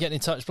don't mind me getting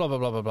in touch, blah, blah,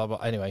 blah, blah, blah, blah.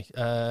 Anyway,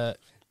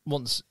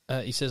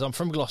 he says, I'm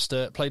from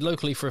Gloucester, played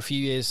locally for a few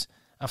years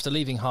after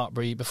leaving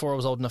Hartbury. Before I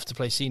was old enough to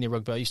play senior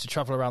rugby, I used to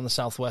travel around the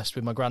southwest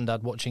with my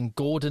granddad watching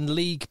Gordon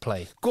League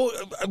play.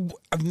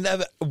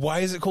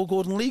 Why is it called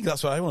Gordon League?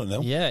 That's what I want to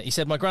know. Yeah, he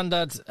said, my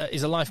granddad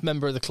is a life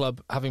member of the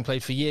club, having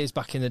played for years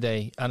back in the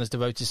day, and has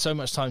devoted so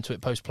much time to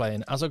it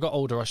post-playing. As I got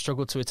older, I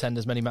struggled to attend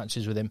as many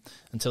matches with him.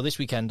 Until this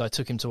weekend, I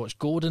took him to watch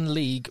Gordon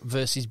League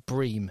versus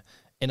Bream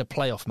in a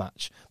playoff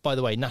match. By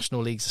the way,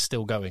 national leagues are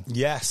still going.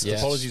 Yes.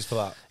 Apologies for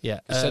that.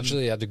 Yeah,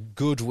 essentially had a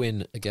good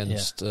win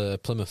against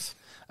Plymouth.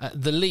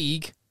 The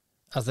league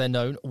as they're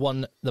known,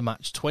 won the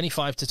match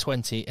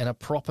 25-20 in a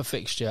proper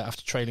fixture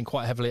after trailing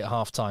quite heavily at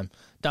half-time,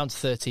 down to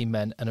 13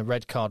 men and a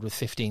red card with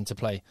 15 to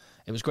play.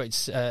 It was great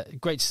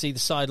to see the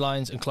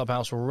sidelines and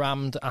clubhouse were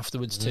rammed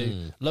afterwards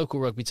too. Local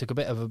rugby took a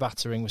bit of a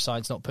battering with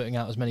sides not putting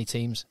out as many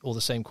teams or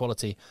the same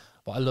quality,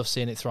 but I love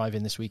seeing it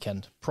thriving this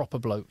weekend. Proper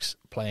blokes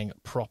playing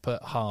proper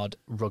hard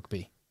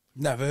rugby.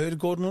 Never heard of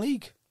Gordon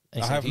League.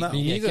 I have now.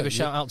 Yeah, give a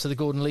shout out to the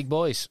Gordon League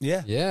boys.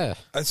 Yeah. Yeah.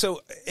 And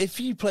so, if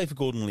you play for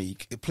Gordon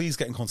League, please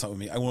get in contact with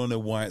me. I want to know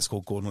why it's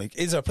called Gordon League.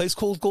 Is there a place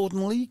called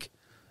Gordon League?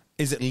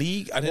 Is it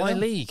League? I don't Why know.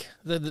 League?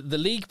 The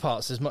league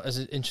part's as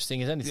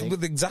interesting as anything.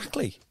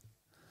 Exactly.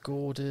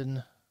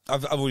 Gordon.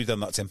 I've already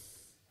done that, Tim.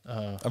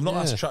 I've not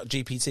asked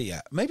ChatGPT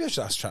yet. Maybe I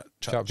should ask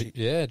ChatGPT.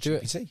 Yeah, do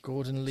it. GPT.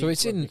 Gordon League So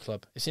it's Rugby in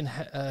Club. It's in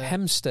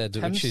Hempstead,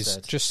 which is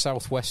Hempstead. just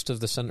southwest of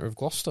the centre of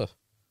Gloucester.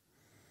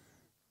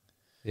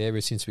 The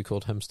area seems to be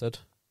called Hempstead.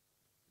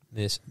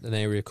 There's an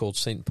area called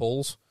St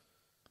Paul's.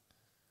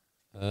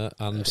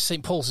 And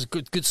St Paul's is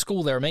good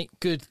school there, mate.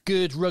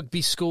 Good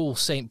rugby school,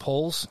 St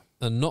Paul's.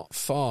 and not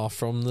far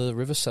from the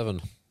River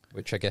Severn,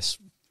 which I guess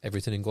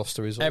everything in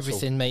Gloucester is also.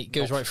 Everything, mate,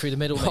 goes right through the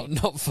middle, mate.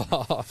 Not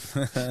far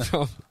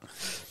from.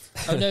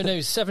 Oh,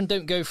 no, Severn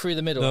don't go through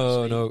the middle.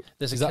 No, actually. no.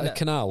 There's Is that a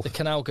canal? The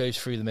canal goes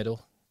through the middle.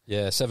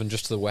 Yeah, Severn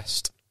just to the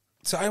west.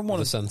 So I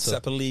want to centre. set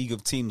up a league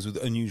of teams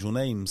with unusual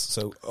names.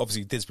 So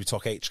obviously Didsbury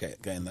Talk H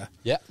get in there.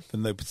 Yeah.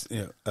 Then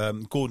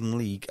Gordon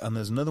League, and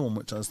there's another one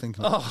which I was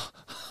thinking of.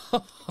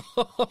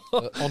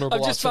 Honourable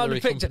I've just found a Artillery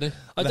picture. Company.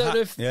 I don't know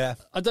if Yeah.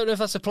 I don't know if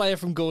that's a player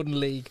from Gordon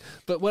League,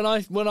 but when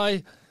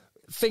I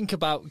think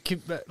about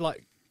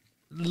like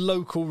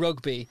local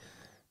rugby,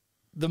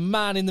 the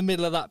man in the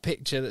middle of that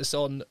picture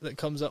that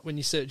comes up when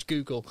you search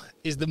Google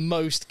is the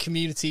most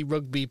community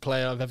rugby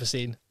player I've ever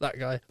seen. That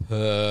guy.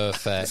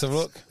 Perfect. Let's have a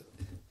look.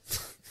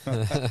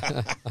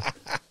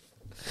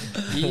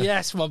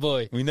 Yes, my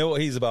boy. We know what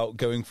he's about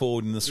going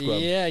forward in the scrum.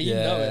 Yeah, you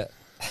Yeah. know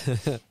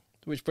it.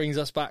 Which brings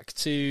us back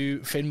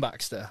to Finn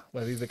Baxter,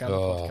 where we began the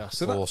podcast.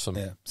 So that, Awesome.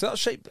 Yeah. So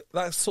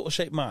that sort of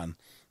shaped man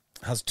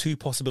has two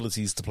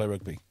possibilities to play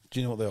rugby. Do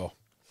you know what they are?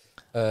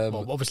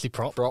 Well, obviously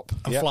prop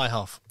and Yep. fly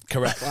half.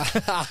 Correct.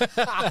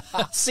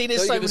 Seen it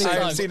Thought so you many were gonna say-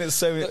 I've times. seen it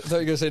so. I thought you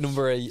were going to say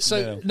number 8.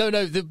 So no,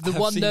 the I've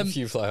one seen a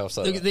few fly halves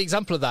like that. the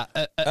example of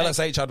that.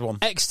 LSH had one.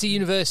 Exeter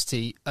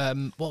University.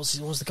 What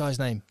was the guy's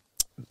name?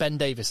 Ben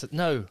Davis.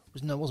 No,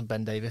 it wasn't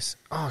Ben Davis.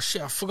 Oh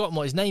shit, I've forgotten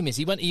what his name is.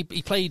 He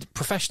played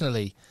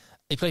professionally.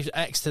 He played for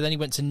Exeter, then he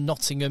went to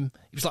Nottingham.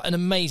 He was like an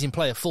amazing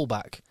player,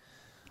 fullback.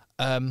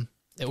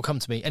 It will come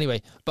to me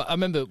anyway. But I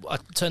remember I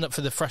turned up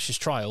for the freshers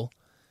trial,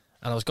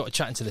 and I got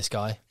chatting to this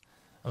guy.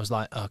 I was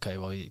like, okay,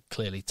 well, he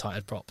clearly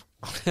tighthead prop.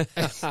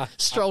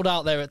 Strolled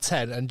out there at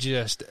 10 and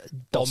just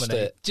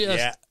dominated.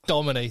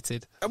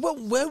 Dominated. Well,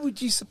 where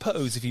would you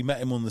suppose if you met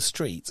him on the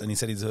street and he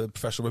said he's a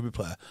professional rugby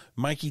player?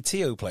 Mikey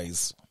Teo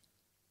plays.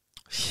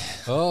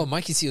 Oh,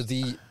 Mikey Seal,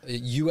 the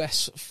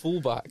US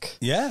fullback.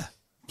 Yeah.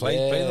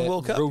 Played in the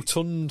World Cup.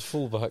 Rotund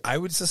fullback. I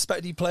would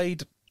suspect he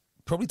played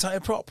probably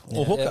tighthead prop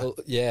or hooker.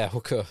 Yeah,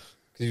 hooker.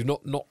 Because he's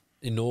not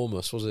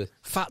enormous, was he?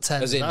 Fat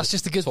 10. As in That's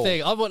just a good tall.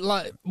 thing. I want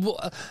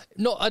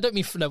I don't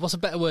mean no. What's a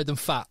better word than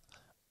fat?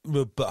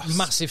 Robust.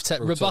 Massive,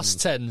 robust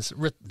 10s.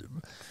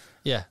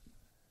 Yeah.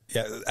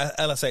 Yeah,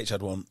 LSH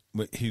had one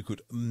who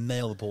could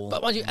nail the ball.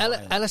 But mind you,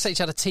 LSH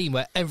had a team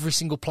where every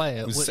single player,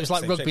 it was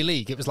like same rugby shape.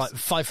 league. It was like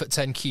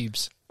 5'10"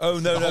 cubes. Oh,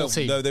 no, the no. whole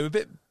team. No, they were a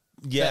bit...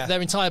 Yeah. Their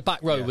entire back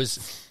row Yeah. was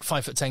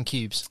 5'10"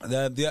 cubes.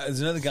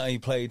 There's another guy who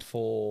played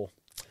for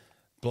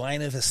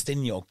Blaenau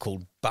Festiniog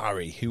called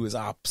Barry, who was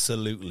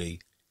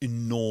absolutely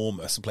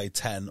enormous and played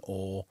 10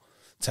 or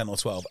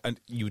 12, and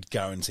you would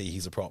guarantee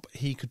he's a prop.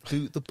 He could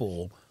boot the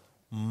ball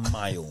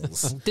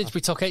miles.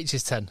 Didsbury Talk H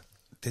is 10.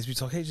 Didsbury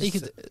Talk H? He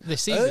could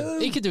this season. Oh.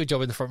 He could do a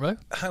job in the front row.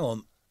 Hang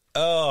on.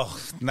 Oh,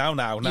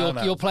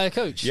 now. Your player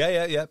coach.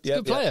 Yeah.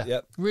 Good player.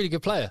 Yeah. Really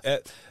good player.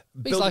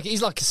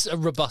 He's like a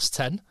robust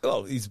 10.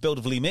 Well, he's build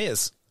of Lee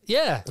Mears.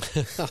 Yeah,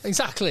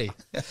 exactly.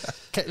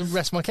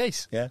 Rest my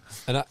case. Yeah.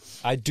 And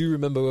I do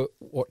remember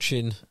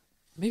watching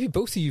maybe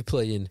both of you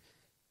playing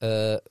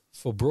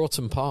for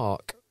Broughton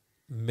Park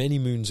many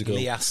moons ago.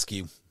 Lee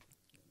Askew.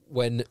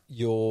 When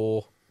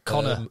your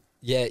Connor.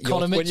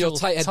 when Mitchell, your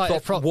tight head tight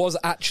head prop prop was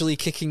actually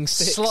kicking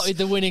six. Slotted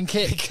the winning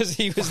kick because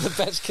he was the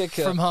best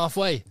kicker from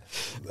halfway.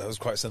 That was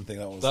quite something.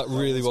 That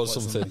really was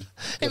quite something.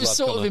 It was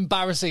sort of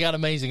embarrassing and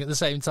amazing at the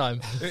same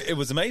time. It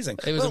was amazing.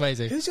 It was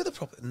amazing. Who's the other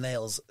prop that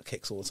nails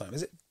kicks all the time?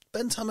 Is it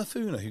Ben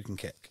Tamafuna who can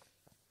kick?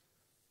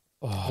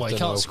 Well, he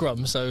can't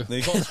scrum, so... No,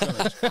 you can't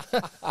scrimmage.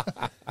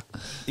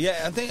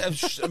 Yeah,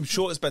 I'm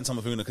sure it's Ben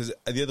Tamafuna, because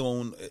the other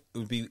one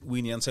would be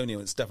Weenie Antonio.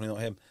 It's definitely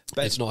not him.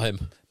 It's not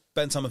him.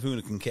 Ben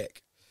Tamafuna can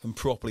kick and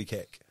properly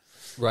kick.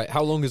 Right,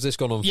 how long has this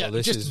gone on for? Yeah,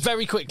 This just is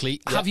very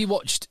quickly, have you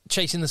watched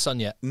Chasing the Sun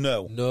yet?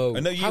 No. I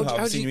know you How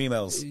have do seen you- your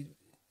emails.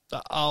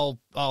 I'll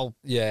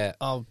Yeah.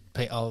 I'll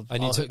I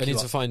need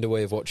to find a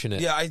way of watching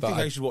it. Yeah, I think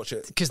I should watch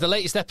it. Because the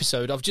latest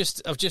episode, I've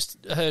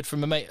just heard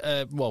from a mate,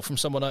 from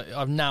someone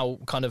I'm now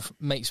kind of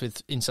mates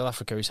with in South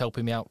Africa, who's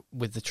helping me out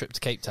with the trip to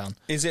Cape Town.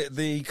 Is it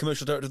the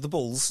commercial director of the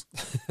Bulls?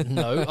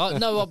 No,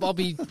 I'll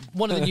be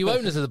one of the new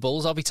owners of the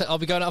Bulls. I'll be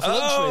going out for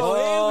lunch with.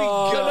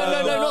 Oh, here we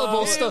go. No, not the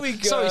Bulls. Here we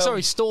go.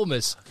 Sorry,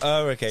 Stormers.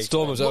 Oh, okay.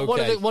 Stormers,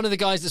 okay. One of the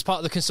guys that's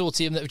part of the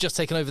consortium that have just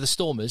taken over the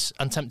Stormers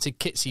and tempted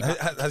Kitsy.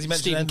 Has he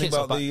mentioned anything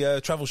about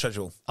the travel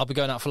schedule? I'll be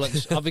going out for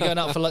lunch. I'll be going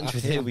out for lunch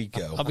with him. Here we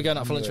go. I'll be going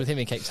out for lunch with him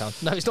in Cape Town.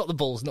 No, it's not the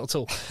Bulls, not at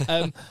all.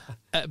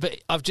 But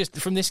I've just,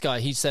 from this guy,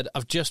 he said,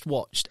 I've just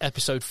watched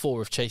episode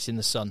 4 of Chasing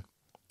the Sun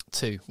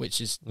 2,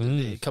 which is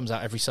it comes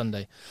out every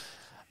Sunday.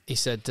 He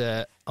said,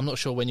 I'm not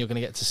sure when you're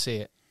going to get to see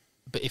it,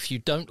 but if you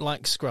don't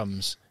like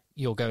scrums,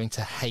 you're going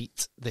to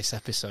hate this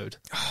episode.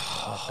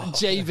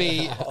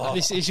 JB,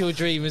 this is your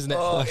dream, isn't it?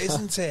 Oh,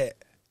 isn't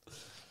it?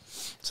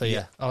 So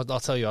yeah, I'll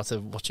tell you how to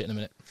watch it in a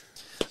minute.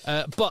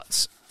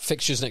 But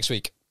fixtures next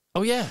week.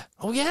 Oh yeah.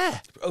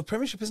 Oh,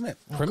 Premiership, isn't it?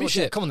 Premiership.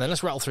 God, yeah. Come on then,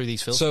 let's rattle through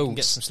these, Phil. So we can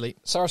get some sleep.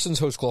 Saracens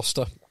host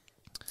Gloucester.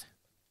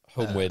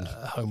 Home win.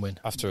 Home win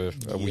after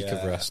a week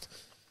of rest.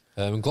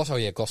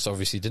 Gloucester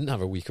obviously didn't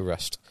have a week of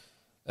rest.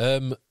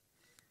 That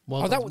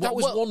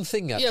was one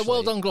thing, actually. Yeah,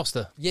 well done,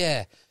 Gloucester.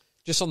 Yeah,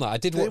 just on that, I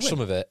did watch some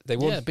of it. They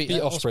won, beat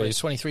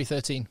Ospreys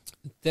 23-13.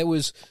 There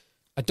was,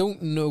 I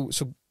don't know.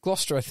 So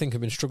Gloucester, I think,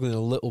 have been struggling a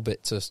little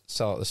bit to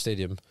sell out the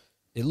stadium.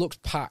 It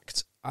looked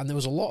packed, and there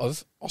was a lot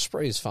of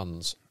Ospreys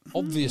fans,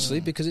 obviously,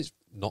 because it's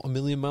not a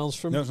million miles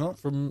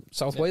from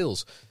South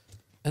Wales,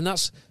 and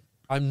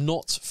I'm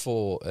not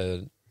for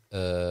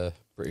a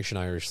British and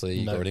Irish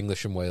league or an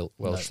English and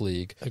Welsh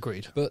league.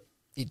 Agreed. But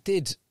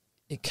it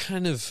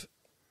kind of...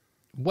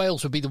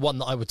 Wales would be the one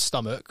that I would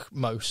stomach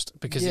most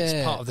because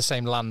it's part of the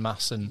same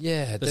landmass and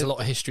there's a lot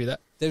of history there.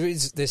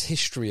 There's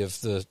history of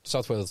the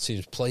South Wales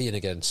teams playing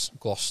against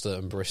Gloucester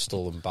and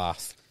Bristol and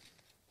Bath.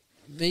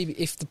 Maybe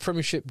if the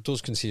Premiership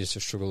does continue to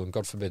struggle and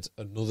God forbid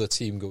another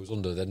team goes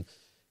under, then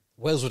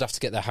Wales would have to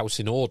get their house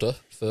in order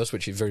first,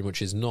 which it very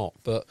much is not.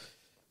 But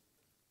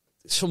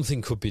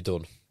something could be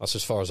done. That's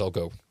as far as I'll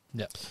go.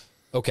 Yeah.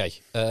 Okay,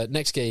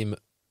 next game,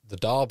 the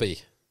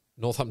derby.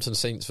 Northampton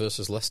Saints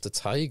versus Leicester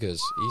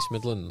Tigers, East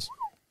Midlands.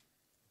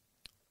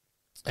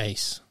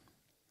 Ace.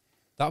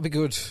 That'll be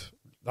good.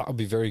 That'll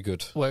be very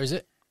good. Where is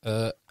it?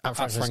 At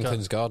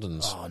Franklin's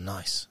Gardens. Oh,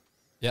 nice.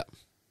 Yeah.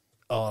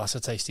 Oh, that's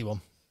a tasty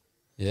one.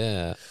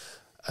 Yeah.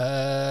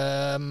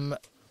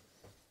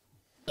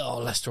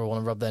 Leicester will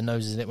want to rub their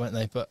noses in it, won't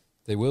they? But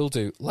they will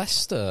do.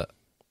 Leicester,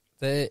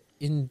 they're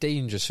in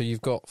danger. So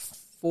you've got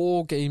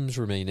 4 games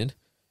remaining.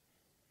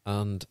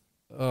 And,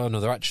 oh no,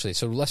 they're actually...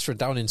 So Leicester are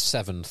down in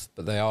 7th,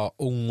 but they are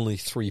only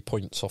 3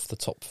 points off the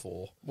top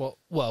 4.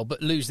 Well,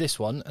 but lose this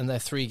one, and they're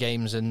 3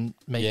 games and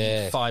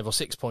maybe 5 or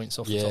 6 points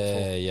off the top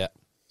 4. Yeah.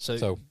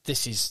 So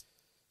this is...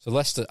 So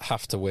Leicester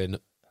have to win.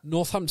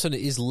 Northampton,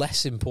 it is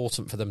less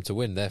important for them to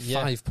win. They're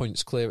 5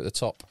 points clear at the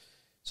top.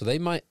 So they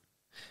might...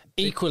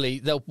 Equally,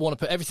 they'll want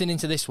to put everything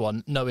into this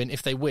one, knowing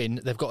if they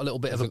win, they've got a little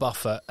bit of a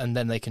buffer, and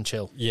then they can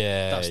chill.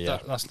 Yeah,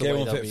 that's the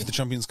way they'll be. For the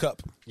Champions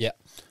Cup. Yeah.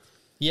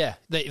 Yeah,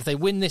 if they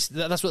win this,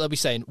 that's what they'll be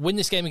saying. Win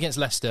this game against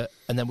Leicester,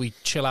 and then we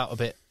chill out a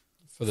bit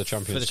for the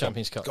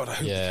Champions Cup. God, I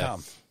hope they can.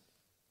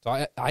 So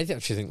I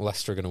actually think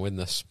Leicester are going to win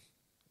this.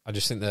 I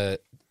just think the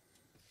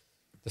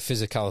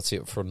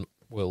physicality up front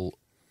will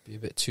be a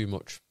bit too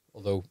much.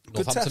 Although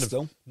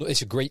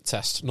it's a great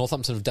test.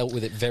 Northampton have dealt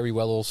with it very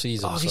well all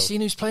season. Have you seen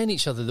who's playing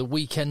each other the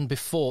weekend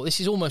before? This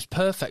is almost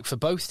perfect for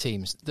both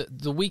teams.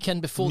 The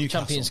weekend before the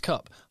Champions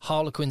Cup,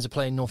 Harlequins are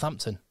playing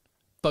Northampton.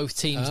 Both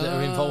teams that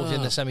are involved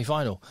in the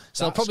semi-final.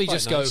 So they'll probably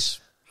just go...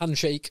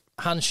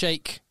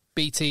 Handshake,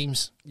 B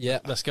teams. Yeah.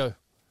 Let's go.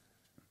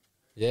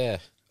 Yeah.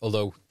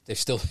 Although, it's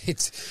still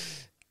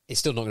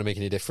not going to make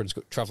any difference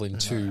travelling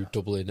to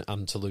Dublin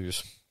and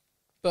Toulouse.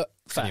 But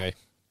anyway...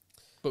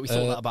 But we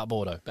thought that about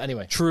Bordeaux. But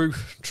anyway. True.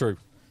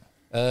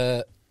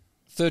 Third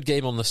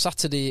game on the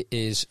Saturday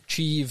is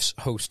Chiefs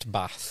host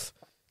Bath,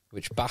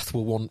 which Bath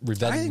will want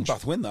revenge. I think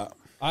Bath win that.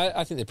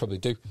 I think they probably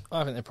do.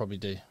 I think they probably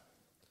do.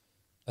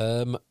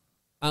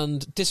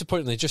 And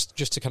disappointingly, just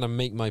to kind of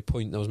make my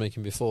point that I was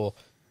making before,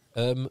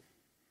 I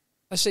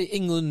say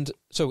England...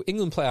 So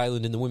England play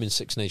Ireland in the Women's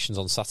Six Nations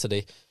on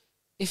Saturday.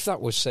 If that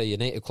was, say,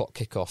 an 8 o'clock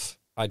kickoff,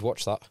 I'd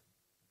watch that.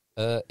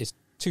 It's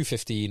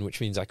 2:15,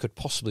 which means I could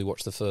possibly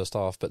watch the first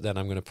half, but then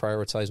I'm going to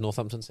prioritise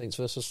Northampton Saints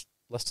versus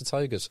Leicester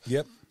Tigers.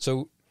 Yep.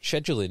 So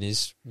scheduling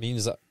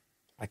means that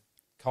I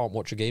can't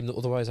watch a game that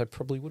otherwise I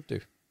probably would do.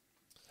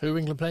 Who are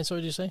England playing,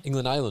 sorry, did you say?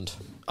 England-Ireland.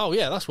 Oh,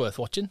 yeah, that's worth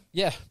watching.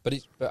 Yeah, but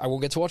I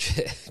won't get to watch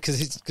it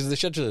because of the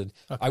scheduling.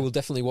 Okay. I will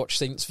definitely watch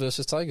Saints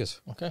versus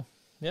Tigers. Okay,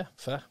 yeah,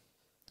 fair.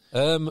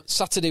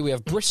 Saturday we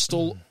have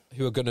Bristol,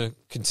 who are going to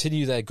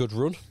continue their good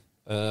run,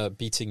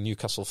 beating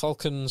Newcastle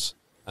Falcons,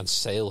 and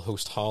Sale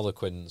host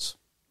Harlequins.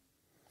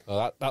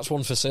 That's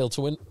one for Sale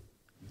to win.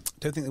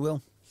 Don't think they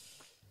will.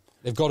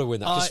 They've got to win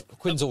that.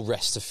 Quins will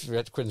rest if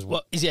Quins win.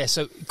 Well,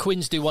 so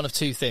Quins do one of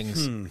two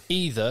things.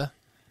 Either,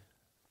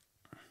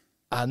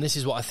 and this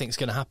is what I think is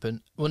going to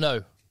happen. Well,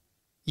 no.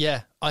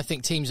 Yeah, I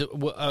think teams are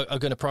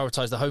going to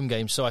prioritise the home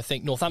games. So I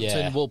think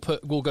Northampton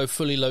will go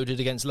fully loaded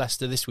against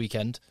Leicester this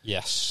weekend.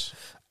 Yes.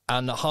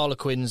 And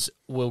Harlequins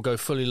will go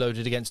fully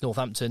loaded against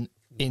Northampton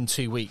in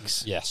 2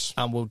 weeks. Yes.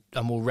 And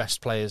we'll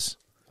rest players.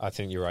 I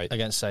think you're right.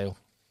 Against Sale.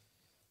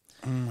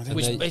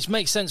 Which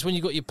makes sense when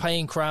you've got your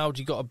paying crowd,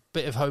 you've got a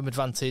bit of home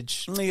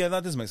advantage. Yeah,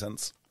 that does make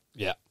sense.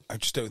 Yeah. I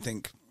just don't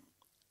think...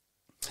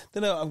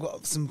 I've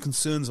got some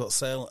concerns about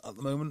Sale at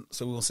the moment,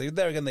 so we'll see.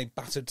 There again, they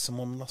battered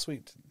someone last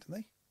week, didn't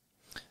they?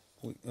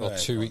 Or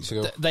 2 weeks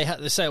ago.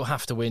 The Sale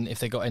have to win if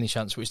they got any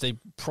chance, which they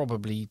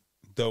probably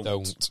don't.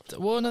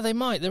 Well, no, they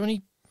might. They're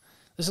only...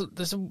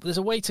 There's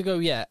a way to go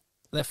yet.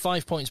 They're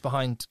 5 points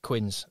behind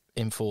Quins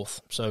in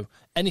fourth. So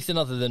anything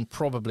other than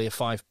probably a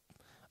 5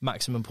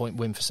 maximum point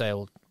win for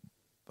Sale.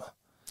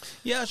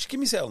 Yeah, actually,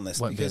 give me Sale on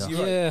this, because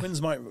you're right.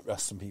 Quins might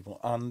rest some people,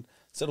 and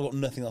Sale have got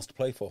nothing else to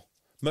play for.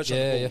 Much like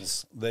the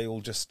Bulls, they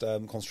will just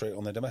concentrate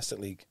on their domestic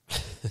league.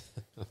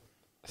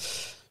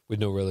 With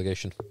no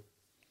relegation.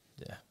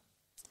 Yeah.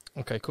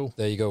 Okay, cool.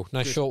 There you go.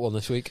 Nice short one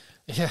this week.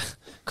 Yeah.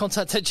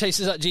 Contact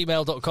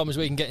eggchasers@gmail.com is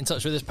where you can get in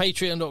touch with us.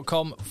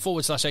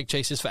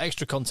 Patreon.com/eggchasers for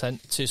extra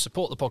content to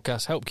support the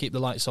podcast, help keep the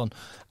lights on.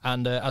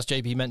 And as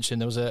JB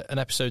mentioned, there was an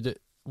episode that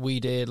we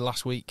did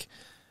last week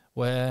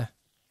where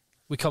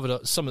we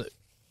covered some of the...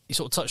 He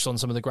sort of touched on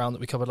some of the ground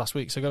that we covered last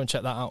week, so go and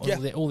check that out.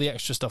 Yeah. All the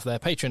extra stuff there.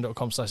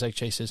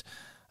 Patreon.com/eggchasers.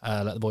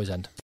 Let the boys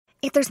end.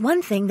 If there's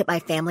one thing that my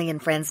family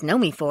and friends know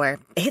me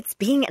for, it's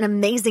being an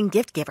amazing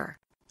gift giver.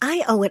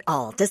 I owe it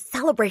all to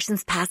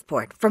Celebrations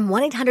Passport from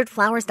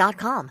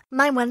 1-800-Flowers.com,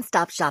 my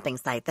one-stop shopping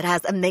site that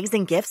has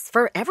amazing gifts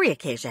for every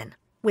occasion.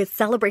 With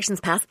Celebrations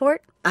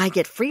Passport, I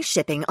get free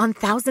shipping on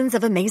thousands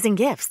of amazing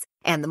gifts.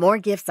 And the more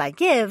gifts I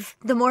give,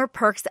 the more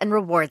perks and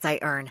rewards I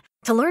earn.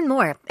 To learn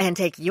more and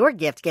take your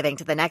gift giving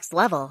to the next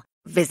level,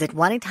 visit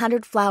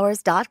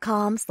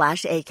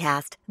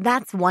 1-800-Flowers.com/ACAST.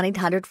 That's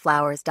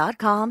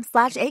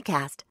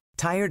 1-800-Flowers.com/ACAST.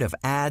 Tired of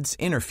ads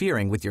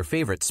interfering with your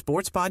favorite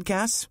sports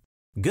podcasts?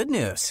 Good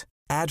news.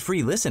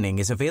 Ad-free listening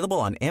is available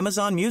on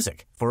Amazon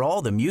Music for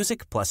all the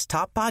music plus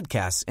top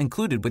podcasts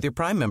included with your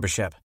Prime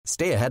membership.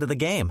 Stay ahead of the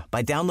game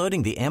by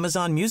downloading the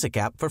Amazon Music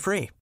app for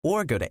free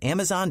or go to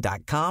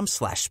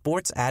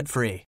amazon.com/sports ad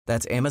free.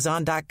 That's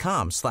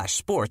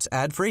amazon.com/sports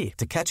ad free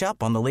to catch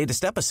up on the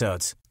latest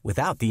episodes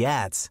without the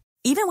ads.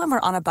 Even when we're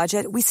on a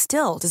budget, we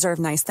still deserve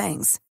nice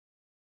things.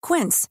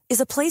 Quince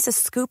is a place to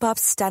scoop up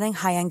stunning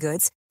high-end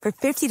goods for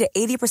 50 to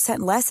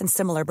 80% less than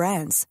similar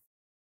brands.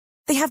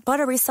 They have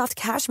buttery soft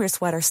cashmere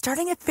sweaters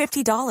starting at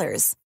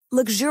 $50,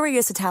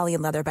 luxurious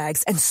Italian leather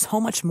bags, and so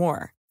much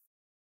more.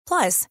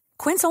 Plus,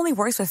 Quince only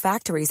works with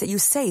factories that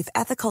use safe,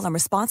 ethical, and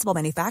responsible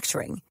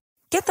manufacturing.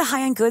 Get the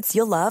high-end goods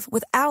you'll love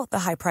without the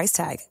high price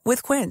tag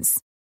with Quince.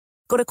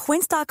 Go to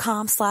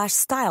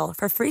quince.com/style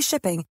for free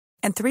shipping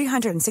and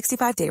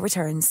 365-day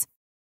returns.